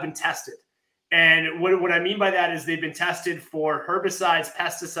have been tested. And what I mean by that is they've been tested for herbicides,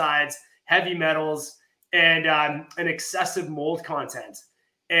 pesticides, heavy metals, and an excessive mold content.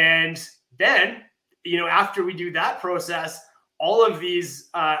 And then, after we do that process, all of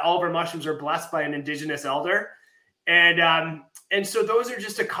our mushrooms are blessed by an indigenous elder. And so those are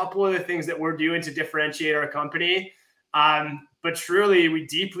just a couple of the things that we're doing to differentiate our company. But truly, we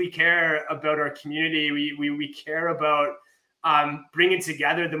deeply care about our community. We care about bringing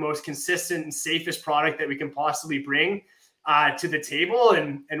together the most consistent and safest product that we can possibly bring. to the table.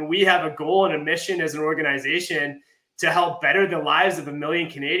 And we have a goal and a mission as an organization to help better the lives of 1 million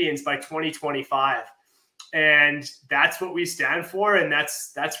Canadians by 2025. And that's what we stand for. And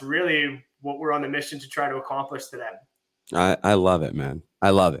that's really what we're on the mission to try to accomplish today. I love it, man. I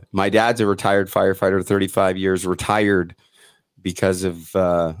love it. My dad's a retired firefighter, 35 years, retired because of,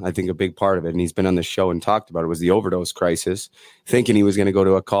 I think, a big part of it. And he's been on the show and talked about it, was the overdose crisis, thinking he was going to go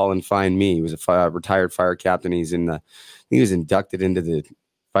to a call and find me. He was a retired fire captain. He was inducted into the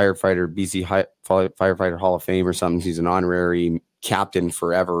BC Firefighter Hall of Fame or something. He's an honorary captain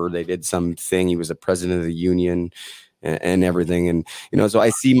forever. They did something. He was a president of the union and everything. And, so I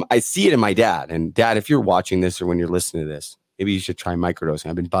see it in my dad. And Dad, if you're watching this or when you're listening to this, maybe you should try microdosing.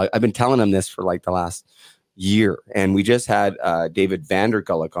 I've been telling him this for like the last year. And we just had David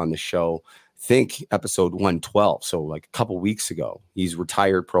Vandergulik on the show, I think episode 112. So like a couple weeks ago. He's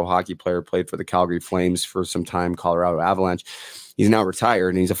retired pro hockey player, played for the Calgary Flames for some time, Colorado Avalanche. He's now retired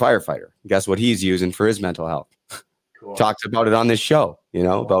and he's a firefighter. Guess what he's using for his mental health? Cool. Talked about it on this show,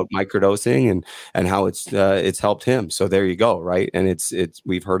 about microdosing and how it's helped him. So there you go, right? And it's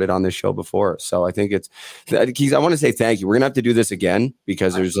we've heard it on this show before. So I think Keegs, I want to say thank you. We're gonna have to do this again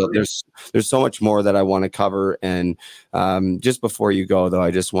because there's so much more that I want to cover. And just before you go, though,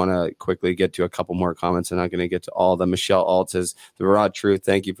 I just want to quickly get to a couple more comments. I'm not going to get to all of them. Michelle Alt says, "The raw truth.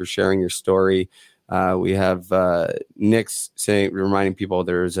 Thank you for sharing your story." We have Nick's reminding people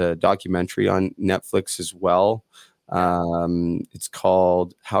there's a documentary on Netflix as well. It's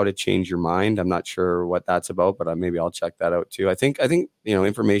called How to Change Your Mind. I'm not sure what that's about, but maybe I'll check that out too. I think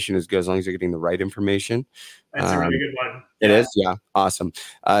information is good as long as you're getting the right information. That's a really good one. It is, yeah, awesome.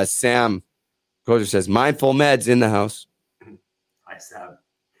 Sam Gozer says mindful meds in the house. Hi, Sam.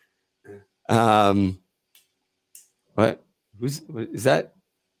 What is that?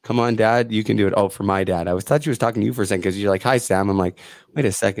 Come on, Dad, you can do it. Oh, for my dad. I thought she was talking to you for a second because you're like, hi, Sam. I'm like, wait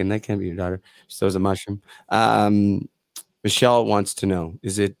a second, that can't be your daughter. She throws a mushroom. Michelle wants to know,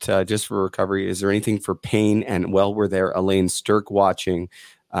 is it just for recovery? Is there anything for pain? And while we're there, Elaine Sturck watching,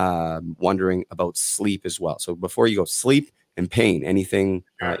 wondering about sleep as well. So before you go, sleep and pain, anything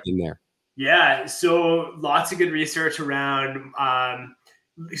in there? Yeah, so lots of good research around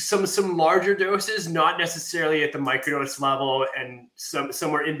some larger doses, not necessarily at the microdose level, and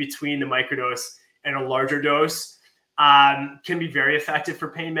somewhere in between the microdose and a larger dose can be very effective for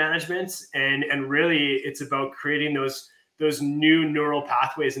pain management. And really it's about creating those new neural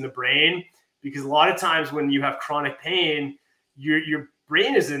pathways in the brain, because a lot of times when you have chronic pain, your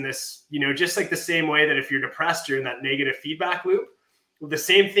brain is in this, just like the same way that if you're depressed, you're in that negative feedback loop. Well, the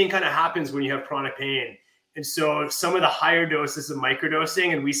same thing kind of happens when you have chronic pain. And so some of the higher doses of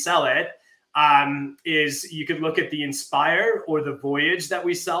microdosing, and we sell it, is you could look at the Inspire or the Voyage that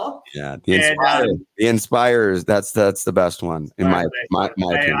we sell. Yeah, the Inspire is that's the best one in my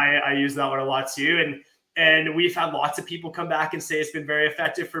opinion. I use that one a lot too, and we've had lots of people come back and say it's been very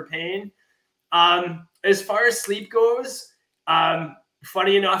effective for pain. As far as sleep goes,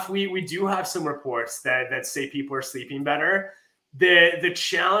 funny enough, we do have some reports that say people are sleeping better. The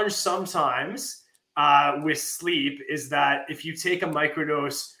challenge sometimes with sleep is that if you take a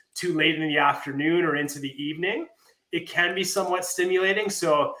microdose too late in the afternoon or into the evening, it can be somewhat stimulating.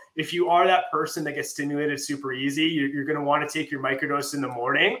 So if you are that person that gets stimulated super easy, you're going to want to take your microdose in the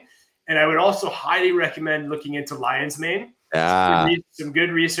morning. And I would also highly recommend looking into lion's mane. Some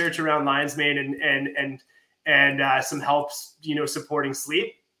good research around lion's mane and some helps, supporting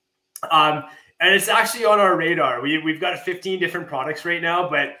sleep. And it's actually on our radar. We've got 15 different products right now,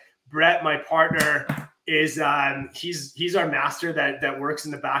 but Brett, my partner, is he's our master that works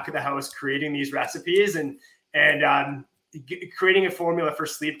in the back of the house creating these recipes, and creating a formula for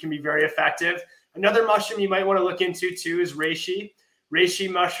sleep can be very effective. Another mushroom you might want to look into too is reishi.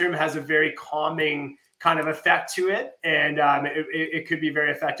 Reishi mushroom has a very calming kind of effect to it, and it could be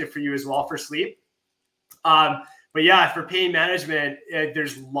very effective for you as well for sleep. But yeah, for pain management,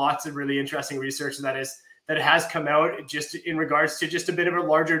 there's lots of really interesting research that has come out just in regards to just a bit of a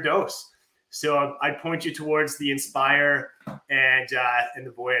larger dose. So I'd point you towards the Inspire and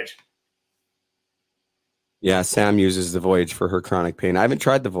the Voyage. Yeah, Sam uses the Voyage for her chronic pain. I haven't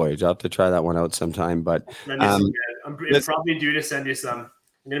tried the Voyage. I'll have to try that one out sometime. But I'm probably due to send you some.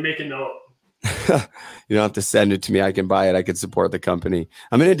 I'm going to make a note. You don't have to send it to me. I can buy it. I can support the company.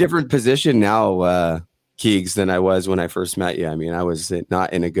 I'm in a different position now, Keegs, than I was when I first met you. I mean, I was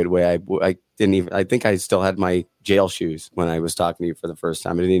not in a good way. I think I still had my jail shoes when I was talking to you for the first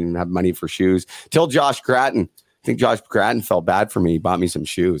time. I didn't even have money for shoes till Josh Gratton. I think Josh Gratton felt bad for me. He bought me some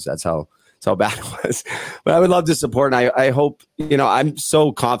shoes. That's That's how bad it was. But I would love to support. And I hope, I'm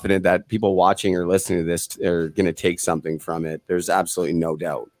so confident that people watching or listening to this are going to take something from it. There's absolutely no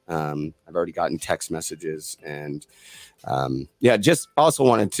doubt. I've already gotten text messages and just also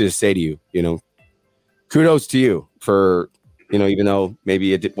wanted to say to you, kudos to you for, even though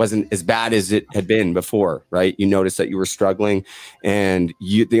maybe it wasn't as bad as it had been before, right? You noticed that you were struggling and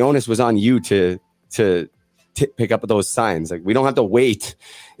the onus was on you to pick up those signs. Like, we don't have to wait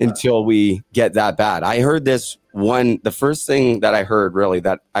until we get that bad. I heard this the first thing that I heard really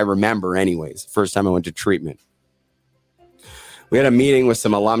that I remember anyways, first time I went to treatment. We had a meeting with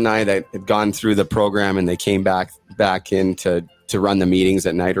some alumni that had gone through the program and they came back in to run the meetings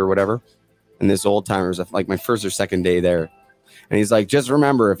at night or whatever. And this old timer was like my first or second day there. And he's like, just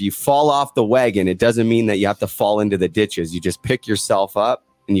remember, if you fall off the wagon, it doesn't mean that you have to fall into the ditches. You just pick yourself up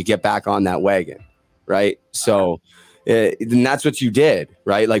and you get back on that wagon. Right. So and that's what you did.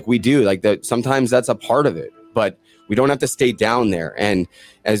 Right. Like we do, like that. Sometimes that's a part of it, but we don't have to stay down there. And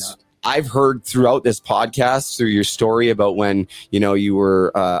as I've heard throughout this podcast, through your story about when, you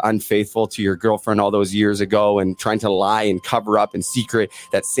were unfaithful to your girlfriend all those years ago and trying to lie and cover up in secret,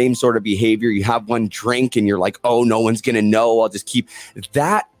 that same sort of behavior. You have one drink and you're like, oh, no one's going to know. I'll just keep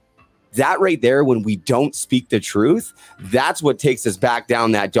that right there. When we don't speak the truth, that's what takes us back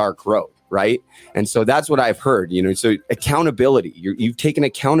down that dark road. Right. And so that's what I've heard, so accountability, you've taken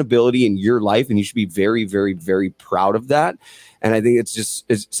accountability in your life and you should be very, very, very proud of that. And I think it's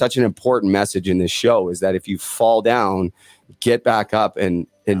such an important message in this show is that if you fall down, get back up. And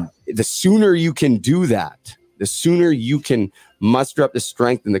the sooner you can do that, the sooner you can muster up the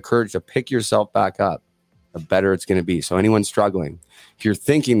strength and the courage to pick yourself back up, the better it's going to be. So anyone struggling, if you're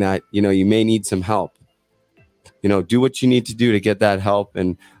thinking that, you may need some help, do what you need to do to get that help.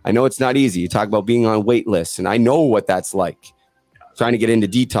 And I know it's not easy. You talk about being on wait lists, and I know what that's like. Trying to get into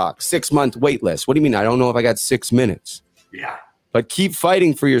detox, 6-month wait list. What do you mean? I don't know if I got 6 minutes. Yeah. But keep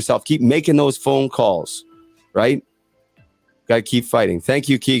fighting for yourself. Keep making those phone calls, right? Got to keep fighting. Thank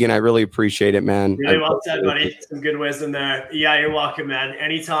you, Keegan. I really appreciate it, man. Really well said, buddy. Some good wisdom there. Yeah, you're welcome, man.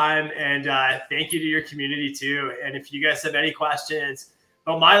 Anytime. And thank you to your community too. And if you guys have any questions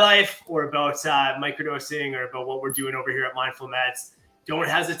about my life or about microdosing or about what we're doing over here at Mindful Meds, don't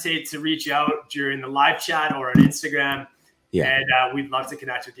hesitate to reach out during the live chat or on Instagram. Yeah. And we'd love to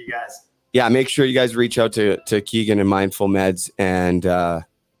connect with you guys. Yeah, make sure you guys reach out to Keegan and Mindful Meds. And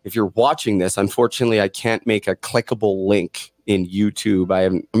if you're watching this, unfortunately, I can't make a clickable link in YouTube. I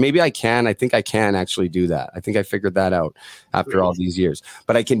think I can actually do that. I think I figured that out after all these years.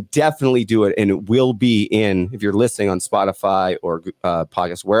 But I can definitely do it, and it will be if you're listening on Spotify or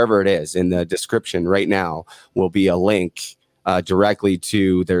podcast, wherever it is, in the description right now will be a link directly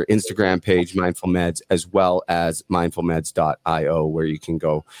to their Instagram page, Mindful Meds, as well as mindfulmeds.io, where you can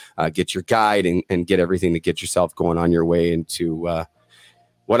go get your guide and get everything to get yourself going on your way into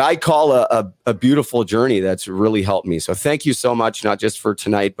what I call a beautiful journey that's really helped me. So thank you so much, not just for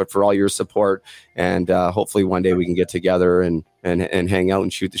tonight, but for all your support. And hopefully one day we can get together and hang out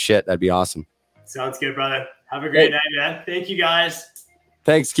and shoot the shit. That'd be awesome. Sounds good, brother. Have a great night, man. Thank you, guys.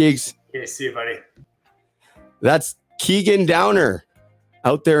 Thanks, Keegs. Okay, see you, buddy. That's Keegan Downer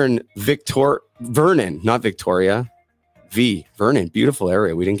out there in Vernon, not Victoria. Vernon, beautiful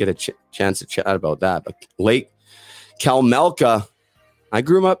area. We didn't get a chance to chat about that, but Lake Calmelka. I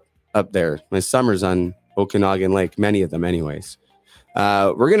grew up there. My summers on Okanagan Lake, many of them anyways.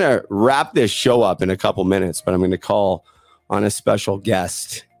 We're going to wrap this show up in a couple minutes, but I'm going to call on a special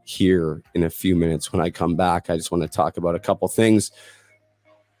guest here in a few minutes. When I come back, I just want to talk about a couple things.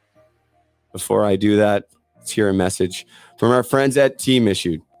 Before I do that, let's hear a message from our friends at Team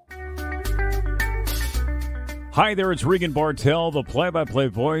Issued. Hi there, it's Regan Bartel, the play-by-play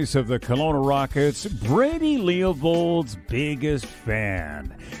voice of the Kelowna Rockets, Brady Leopold's biggest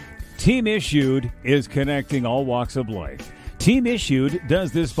fan. Team Issued is connecting all walks of life. Team Issued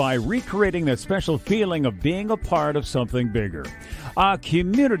does this by recreating that special feeling of being a part of something bigger. A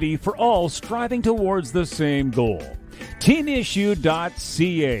community for all striving towards the same goal.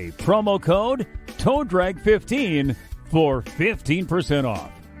 TeamIssued.ca. Promo code TOEDRAG15 for 15%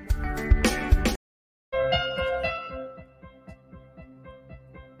 off.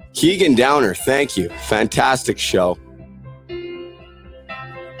 Keegan Downer, thank you. Fantastic show.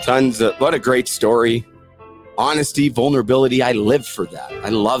 What a great story. Honesty, vulnerability. I live for that. I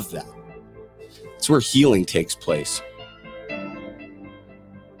love that. It's where healing takes place.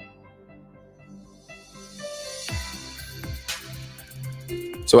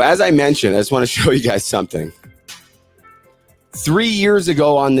 So as I mentioned, I just want to show you guys something. 3 years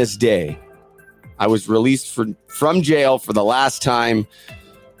ago on this day, I was released from jail for the last time.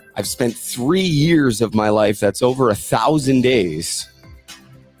 I've spent 3 years of my life. That's over 1,000 days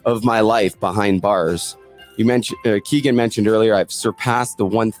of my life behind bars. You mentioned Keegan mentioned earlier, I've surpassed the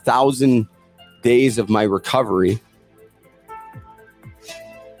 1,000 days of my recovery.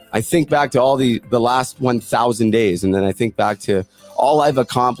 I think back to all the last 1,000 days, and then I think back to all I've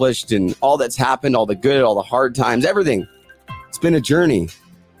accomplished and all that's happened, all the good, all the hard times, everything. It's been a journey.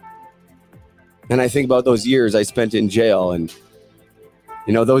 And I think about those years I spent in jail, and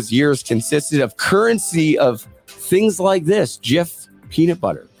those years consisted of currency of things like this, Jif peanut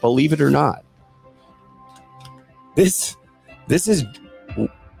butter, believe it or not. This is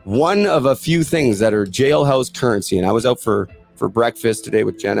one of a few things that are jailhouse currency. And I was out for breakfast today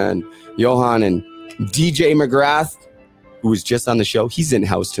with Jenna and Johan and DJ McGrath, who was just on the show. He's in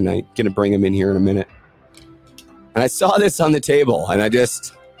house tonight. Gonna bring him in here in a minute. And I saw this on the table, and I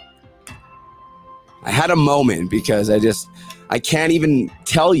had a moment, because I can't even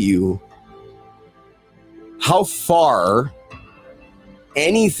tell you how far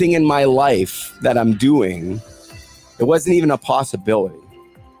anything in my life that I'm doing, it wasn't even a possibility.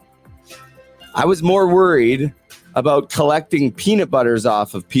 I was more worried about collecting peanut butters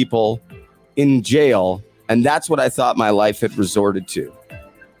off of people in jail, and that's what I thought my life had resorted to.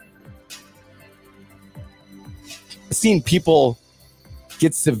 I've seen people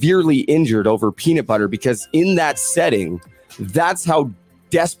get severely injured over peanut butter because in that setting, that's how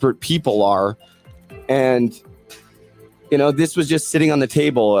desperate people are. And, this was just sitting on the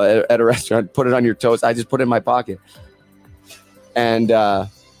table at a restaurant. Put it on your toast. I just put it in my pocket. And,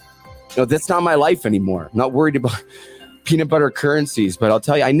 that's not my life anymore. I'm not worried about peanut butter currencies, but I'll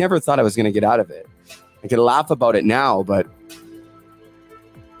tell you, I never thought I was going to get out of it. I can laugh about it now, but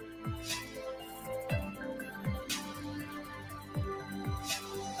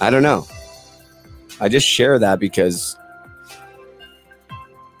I don't know. I just share that because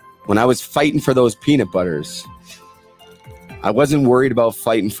when I was fighting for those peanut butters, I wasn't worried about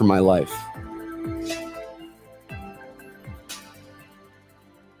fighting for my life.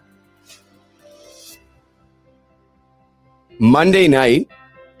 Monday night,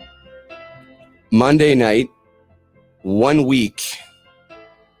 1 week,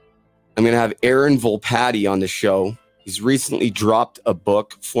 I'm going to have Aaron Volpatti on the show. He's recently dropped a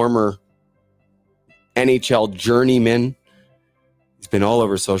book, former NHL journeyman. He's been all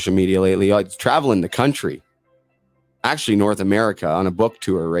over social media lately. He's traveling the country, actually North America, on a book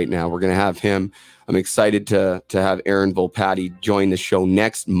tour right now. We're going to have him. I'm excited to have Aaron Volpatti join the show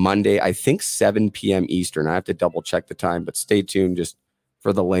next Monday, I think 7 p.m. Eastern. I have to double check the time, but stay tuned just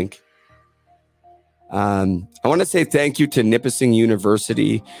for the link. I want to say thank you to Nipissing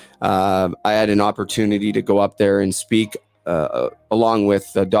University. I had an opportunity to go up there and speak along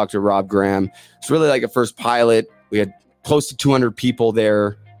with Dr. Rob Graham. It's really like a first pilot. We had close to 200 people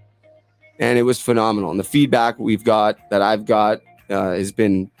there, and it was phenomenal. And the feedback I've got has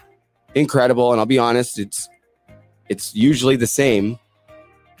been incredible. And I'll be honest, it's usually the same.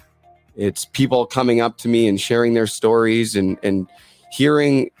 It's people coming up to me and sharing their stories and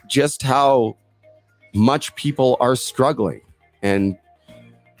hearing just how much people are struggling. And,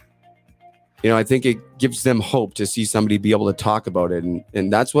 I think it gives them hope to see somebody be able to talk about it.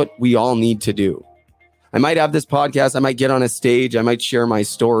 And that's what we all need to do. I might have this podcast. I might get on a stage. I might share my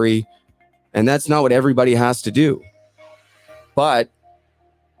story. And that's not what everybody has to do. But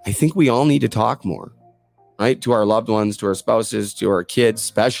I think we all need to talk more, right? To our loved ones, to our spouses, to our kids,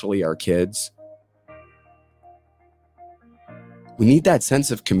 especially our kids. We need that sense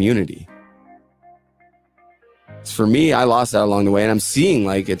of community. For me, I lost that along the way, and I'm seeing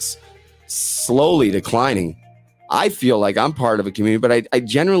like it's slowly declining. I feel like I'm part of a community, but I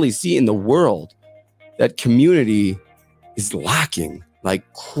generally see in the world that community is lacking like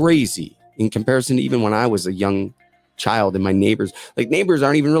crazy in comparison to even when I was a young child and my neighbors. Like, neighbors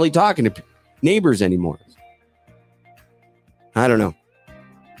aren't even really talking to neighbors anymore. I don't know.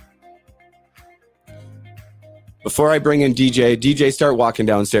 Before I bring in DJ, start walking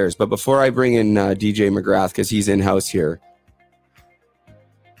downstairs. But before I bring in DJ McGrath, because he's in house here,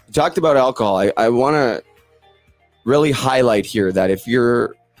 we talked about alcohol. I want to really highlight here that if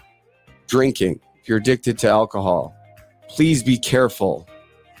you're drinking, if you're addicted to alcohol, please be careful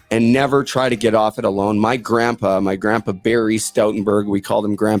and never try to get off it alone. My grandpa Barry Stoutenberg, we called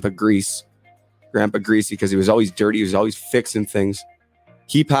him Grandpa Grease. Grandpa Greasy, because he was always dirty. He was always fixing things.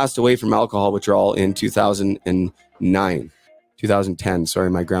 He passed away from alcohol withdrawal in 2010. Sorry,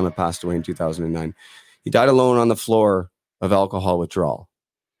 my grandma passed away in 2009. He died alone on the floor of alcohol withdrawal.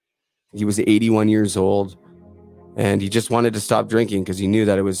 He was 81 years old, and he just wanted to stop drinking because he knew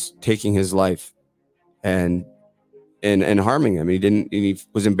that it was taking his life. And and harming him. He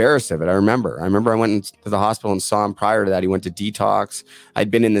was embarrassed of it. I remember I went to the hospital and saw him prior to that. He went to detox.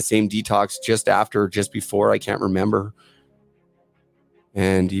 I'd been in the same detox just before, I can't remember.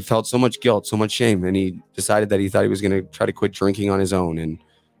 And he felt so much guilt, so much shame. And he decided that he thought he was going to try to quit drinking on his own. And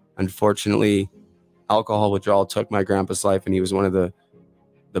unfortunately, alcohol withdrawal took my grandpa's life. And he was one of the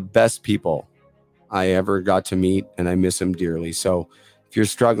best people I ever got to meet. And I miss him dearly. So if you're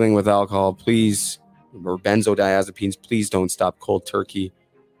struggling with alcohol, please, or benzodiazepines, please don't stop cold turkey.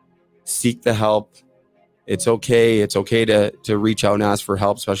 Seek the help. It's okay. It's okay to reach out and ask for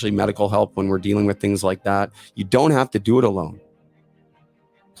help, especially medical help when we're dealing with things like that. You don't have to do it alone.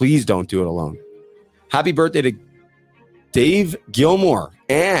 Please don't do it alone. Happy birthday to Dave Gilmore.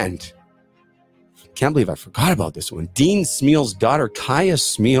 And can't believe I forgot about this one. Dean Smeal's daughter, Kaya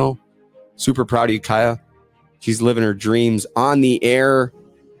Smeal. Super proud of you, Kaya. She's living her dreams on the air,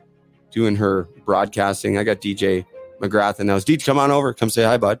 doing her broadcasting. I got DJ McGrath in the house. DJ, come on over. Come say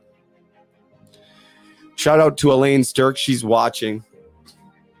hi, bud. Shout out to Elaine Sturck. She's watching.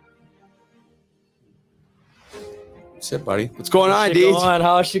 Sit, buddy. What's going on, DJ?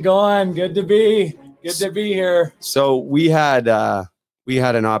 How's she going? Good to be here. So we had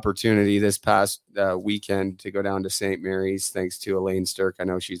an opportunity this past weekend to go down to St. Mary's, thanks to Elaine Sturck. I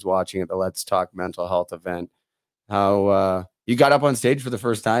know she's watching at the Let's Talk Mental Health event. How you got up on stage for the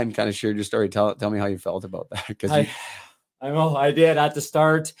first time, kind of shared your story. Tell me how you felt about that. Because I know I did at the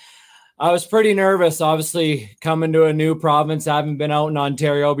start. I was pretty nervous, obviously, coming to a new province. I haven't been out in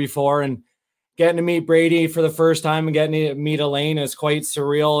Ontario before, and getting to meet Brady for the first time and getting to meet Elaine is quite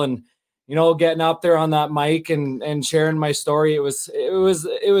surreal. And, you know, getting up there on that mic and sharing my story, it was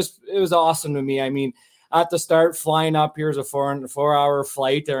awesome to me. I mean, at the start, flying up here is a 4-hour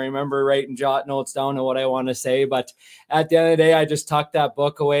flight. I remember writing jot notes down on what I want to say. But at the end of the day, I just tucked that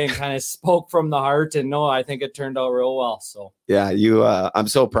book away and kind of spoke from the heart. And no, I think it turned out real well. So yeah, I'm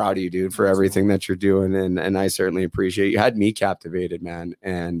so proud of you, dude, for everything that you're doing. And I certainly appreciate it. You had me captivated, man.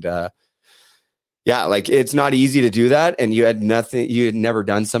 And yeah, like it's not easy to do that. And you had never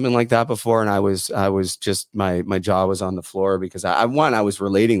done something like that before. And I was just, my jaw was on the floor because I was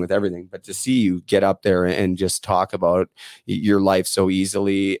relating with everything, but to see you get up there and just talk about your life so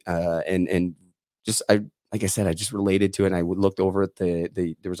easily, and just, like I said, I just related to it. And I looked over at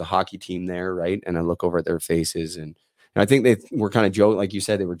there was a hockey team there. Right. And I look over at their faces and I think they were kind of joking, like you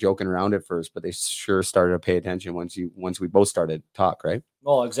said, they were joking around at first, but they sure started to pay attention once we both started to talk. Right.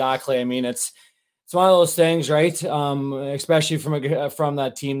 Well, exactly. I mean, it's one of those things, right? Especially from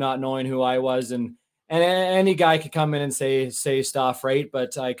that team not knowing who I was, and any guy could come in and say stuff, right?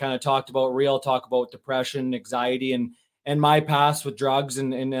 But I kind of talk about depression, anxiety, and my past with drugs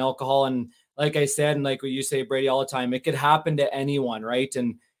and alcohol, and like I said, and like what you say, Brady, all the time, it could happen to anyone, right?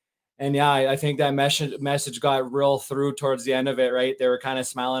 And yeah, I think that message got real through towards the end of it, right? They were kind of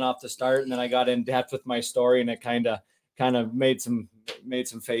smiling off the start, and then I got in depth with my story, and it kind of made some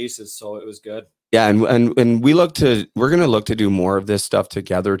faces, so it was good. Yeah, and we're going to look to do more of this stuff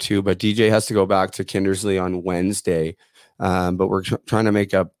together too, but DJ has to go back to Kindersley on Wednesday. But we're trying to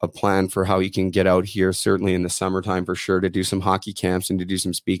make a plan for how he can get out here, certainly in the summertime for sure, to do some hockey camps and to do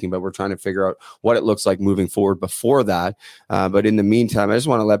some speaking. But we're trying to figure out what it looks like moving forward before that. But in the meantime, I just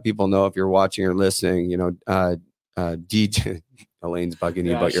want to let people know, if you're watching or listening, DJ Elaine's bugging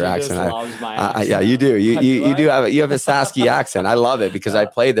you about your accent. Yeah, you do. You do have a Sasky accent. I love it because I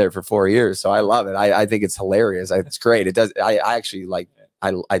played there for 4 years, so I love it. I think it's hilarious. It's great. It does. I actually like.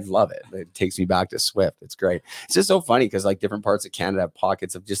 I love it. It takes me back to Swift. It's great. It's just so funny because like different parts of Canada have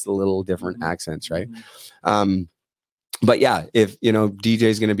pockets of just a little different accents, right? But yeah, if DJ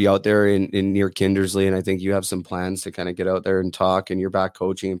is going to be out there in near Kindersley, and I think you have some plans to kind of get out there and talk, and you're back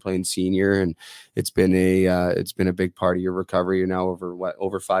coaching and playing senior, and it's been a big part of your recovery. You're now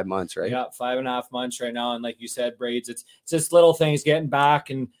over 5 months, right? Yeah, 5.5 months right now. And like you said, Braids, it's just little things, getting back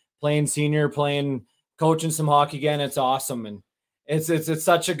and playing senior, coaching some hockey again. It's awesome. And it's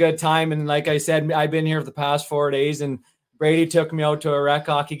such a good time. And like I said, I've been here for the past 4 days, and Brady took me out to a rec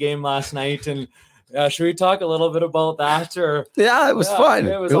hockey game last night. And should we talk a little bit about that? Or yeah, it was fun.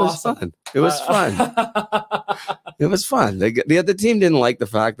 It was awesome. Fun. It was fun. It was fun. The team didn't like the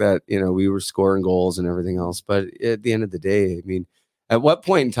fact that we were scoring goals and everything else. But at the end of the day, I mean, at what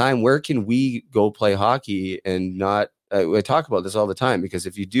point in time, where can we go play hockey and not? I talk about this all the time, because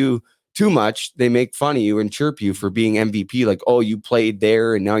if you do too much, they make fun of you and chirp you for being MVP. Like, oh, you played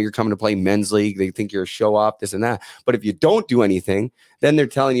there and now you're coming to play men's league. They think you're a show off, this and that. But if you don't do anything, then they're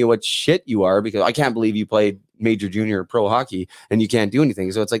telling you what shit you are, because I can't believe you played major, junior, pro hockey and you can't do anything.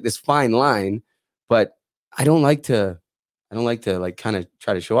 So it's like this fine line. But I don't like to I don't like to like kind of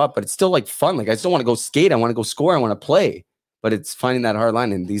try to show up, but it's still like fun. Like I still want to go skate. I want to go score. I want to play, but it's finding that hard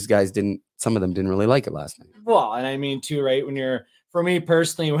line. And these guys some of them didn't really like it last night. Well, and I mean too, right? For me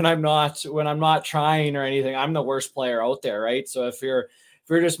personally, when I'm not trying or anything, I'm the worst player out there, right? So if you're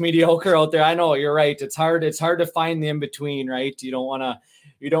just mediocre out there, I know you're right. It's hard to find the in between, right? You don't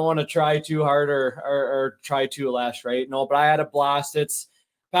want to try too hard or try too less, right? No, but I had a blast. It's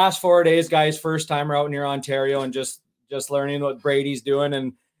past 4 days, guys. First time we're out near Ontario and just learning what Brady's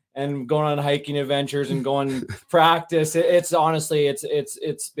doing and going on hiking adventures and going practice. It's honestly,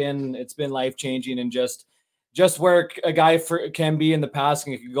 it's been life-changing, and just where a guy can be in the past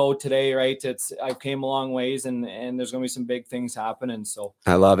and could go today, right? I've came a long ways, and there's going to be some big things happening. So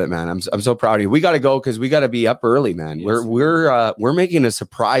I love it, man. I'm so proud of you. We got to go because we got to be up early, man. Yes. We're making a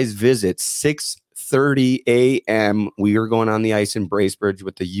surprise visit, 6:30 a.m. We are going on the ice in Bracebridge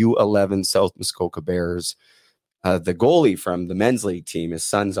with the U11 South Muskoka Bears. The goalie from the men's league team, his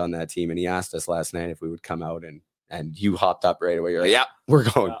son's on that team, and he asked us last night if we would come out, and you hopped up right away. You're like, yeah, we're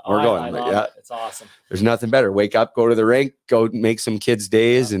going. We're going. I love it. It's awesome. There's nothing better. Wake up, go to the rink, go make some kids'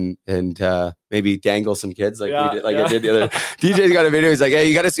 days, and maybe dangle some kids we did, I did the other. DJ's got a video. He's like, hey,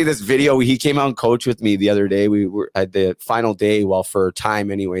 you got to see this video. He came out and coached with me the other day. We were at the final day, for time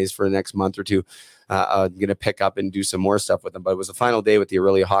anyways, for the next month or two. I'm going to pick up and do some more stuff with them. But it was the final day with the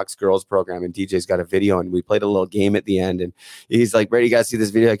Aurelia Hawks girls program, and DJ's got a video, and we played a little game at the end. And he's like, Brady, you got to see this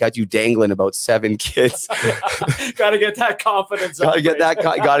video. I got you dangling about 7 kids. Got to get that confidence up. Got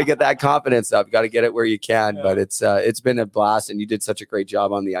to get that confidence up. Got to get it where you can. Yeah. But it's been a blast, and you did such a great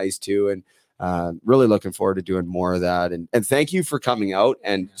job on the ice too. And really looking forward to doing more of that. And thank you for coming out,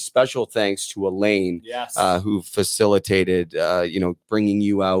 and special thanks to Elaine, yes, who facilitated, bringing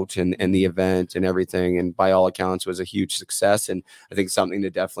you out and the event and everything. And by all accounts was a huge success, and I think something to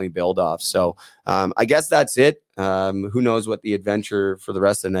definitely build off. So I guess that's it. Who knows what the adventure for the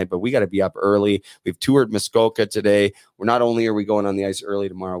rest of the night, but we got to be up early. We've toured Muskoka today. Not only are we going on the ice early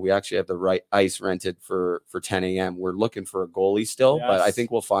tomorrow, we actually have the right ice rented for 10 a.m. We're looking for a goalie still, yes, but I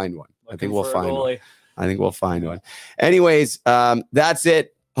think we'll find one. I think we'll find one. Anyways, that's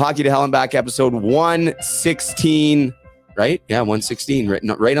it. Hockey to Hell and Back episode 116, right? Yeah, 116,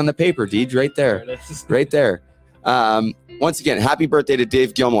 right on the paper, Deej, right there. Right there. Once again, happy birthday to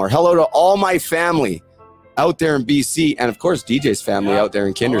Dave Gilmore. Hello to all my family out there in BC, and of course DJ's family out there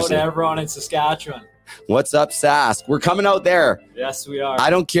in Kindersley. Hello to everyone in Saskatchewan. What's up, Sask? We're coming out there. Yes, we are. I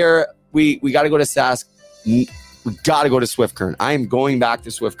don't care. We got to go to Sask. We got to go to Swift Current. I am going back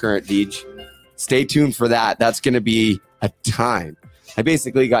to Swift Current, Deej. Stay tuned for that. That's going to be a time. I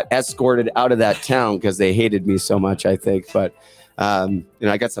basically got escorted out of that town because they hated me so much, I think. But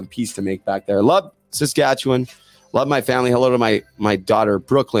I got some peace to make back there. Love Saskatchewan. Love my family. Hello to my daughter,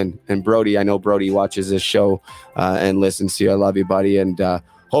 Brooklyn, and Brody. I know Brody watches this show and listens to you. I love you, buddy. And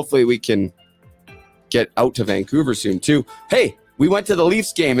hopefully we can get out to Vancouver soon, too. Hey, we went to the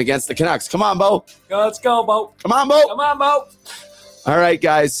Leafs game against the Canucks. Come on, Bo. Let's go, Bo. Come on, Bo. Come on, Bo. All right,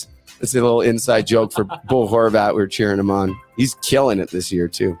 guys. It's a little inside joke for Bo Horvat. We're cheering him on. He's killing it this year,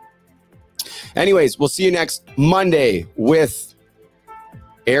 too. Anyways, we'll see you next Monday with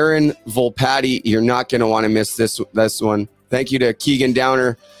Aaron Volpatti. You're not going to want to miss this one. Thank you to Keegan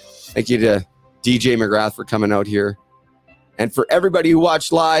Downer. Thank you to DJ McGrath for coming out here. And for everybody who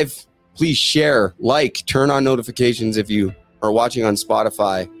watched live, please share, turn on notifications if you are watching on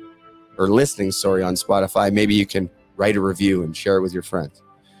Spotify or listening, on Spotify. Maybe you can write a review and share it with your friends.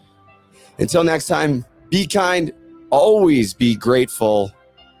 Until next time, be kind, always be grateful,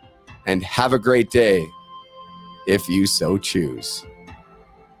 and have a great day if you so choose.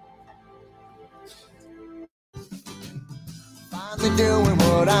 Finally doing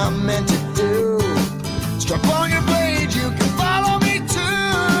what I'm meant to do. Struck on your blade, you can follow me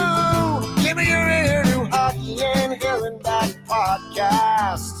too. Give me your ear to Hockey and Hell and Back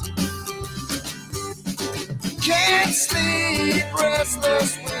podcast. Can't sleep,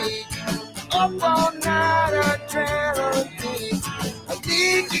 restless week. Up all night, adrenaline peak. I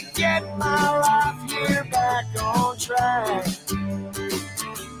need to get my life here back on track.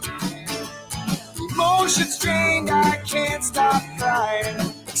 Emotion strained, I can't stop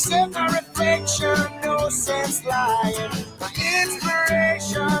crying. Except my reflection, no sense lying. My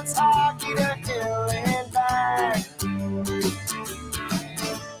inspiration's Hockey to Hell and Back.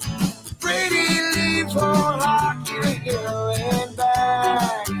 Brady leaves on high.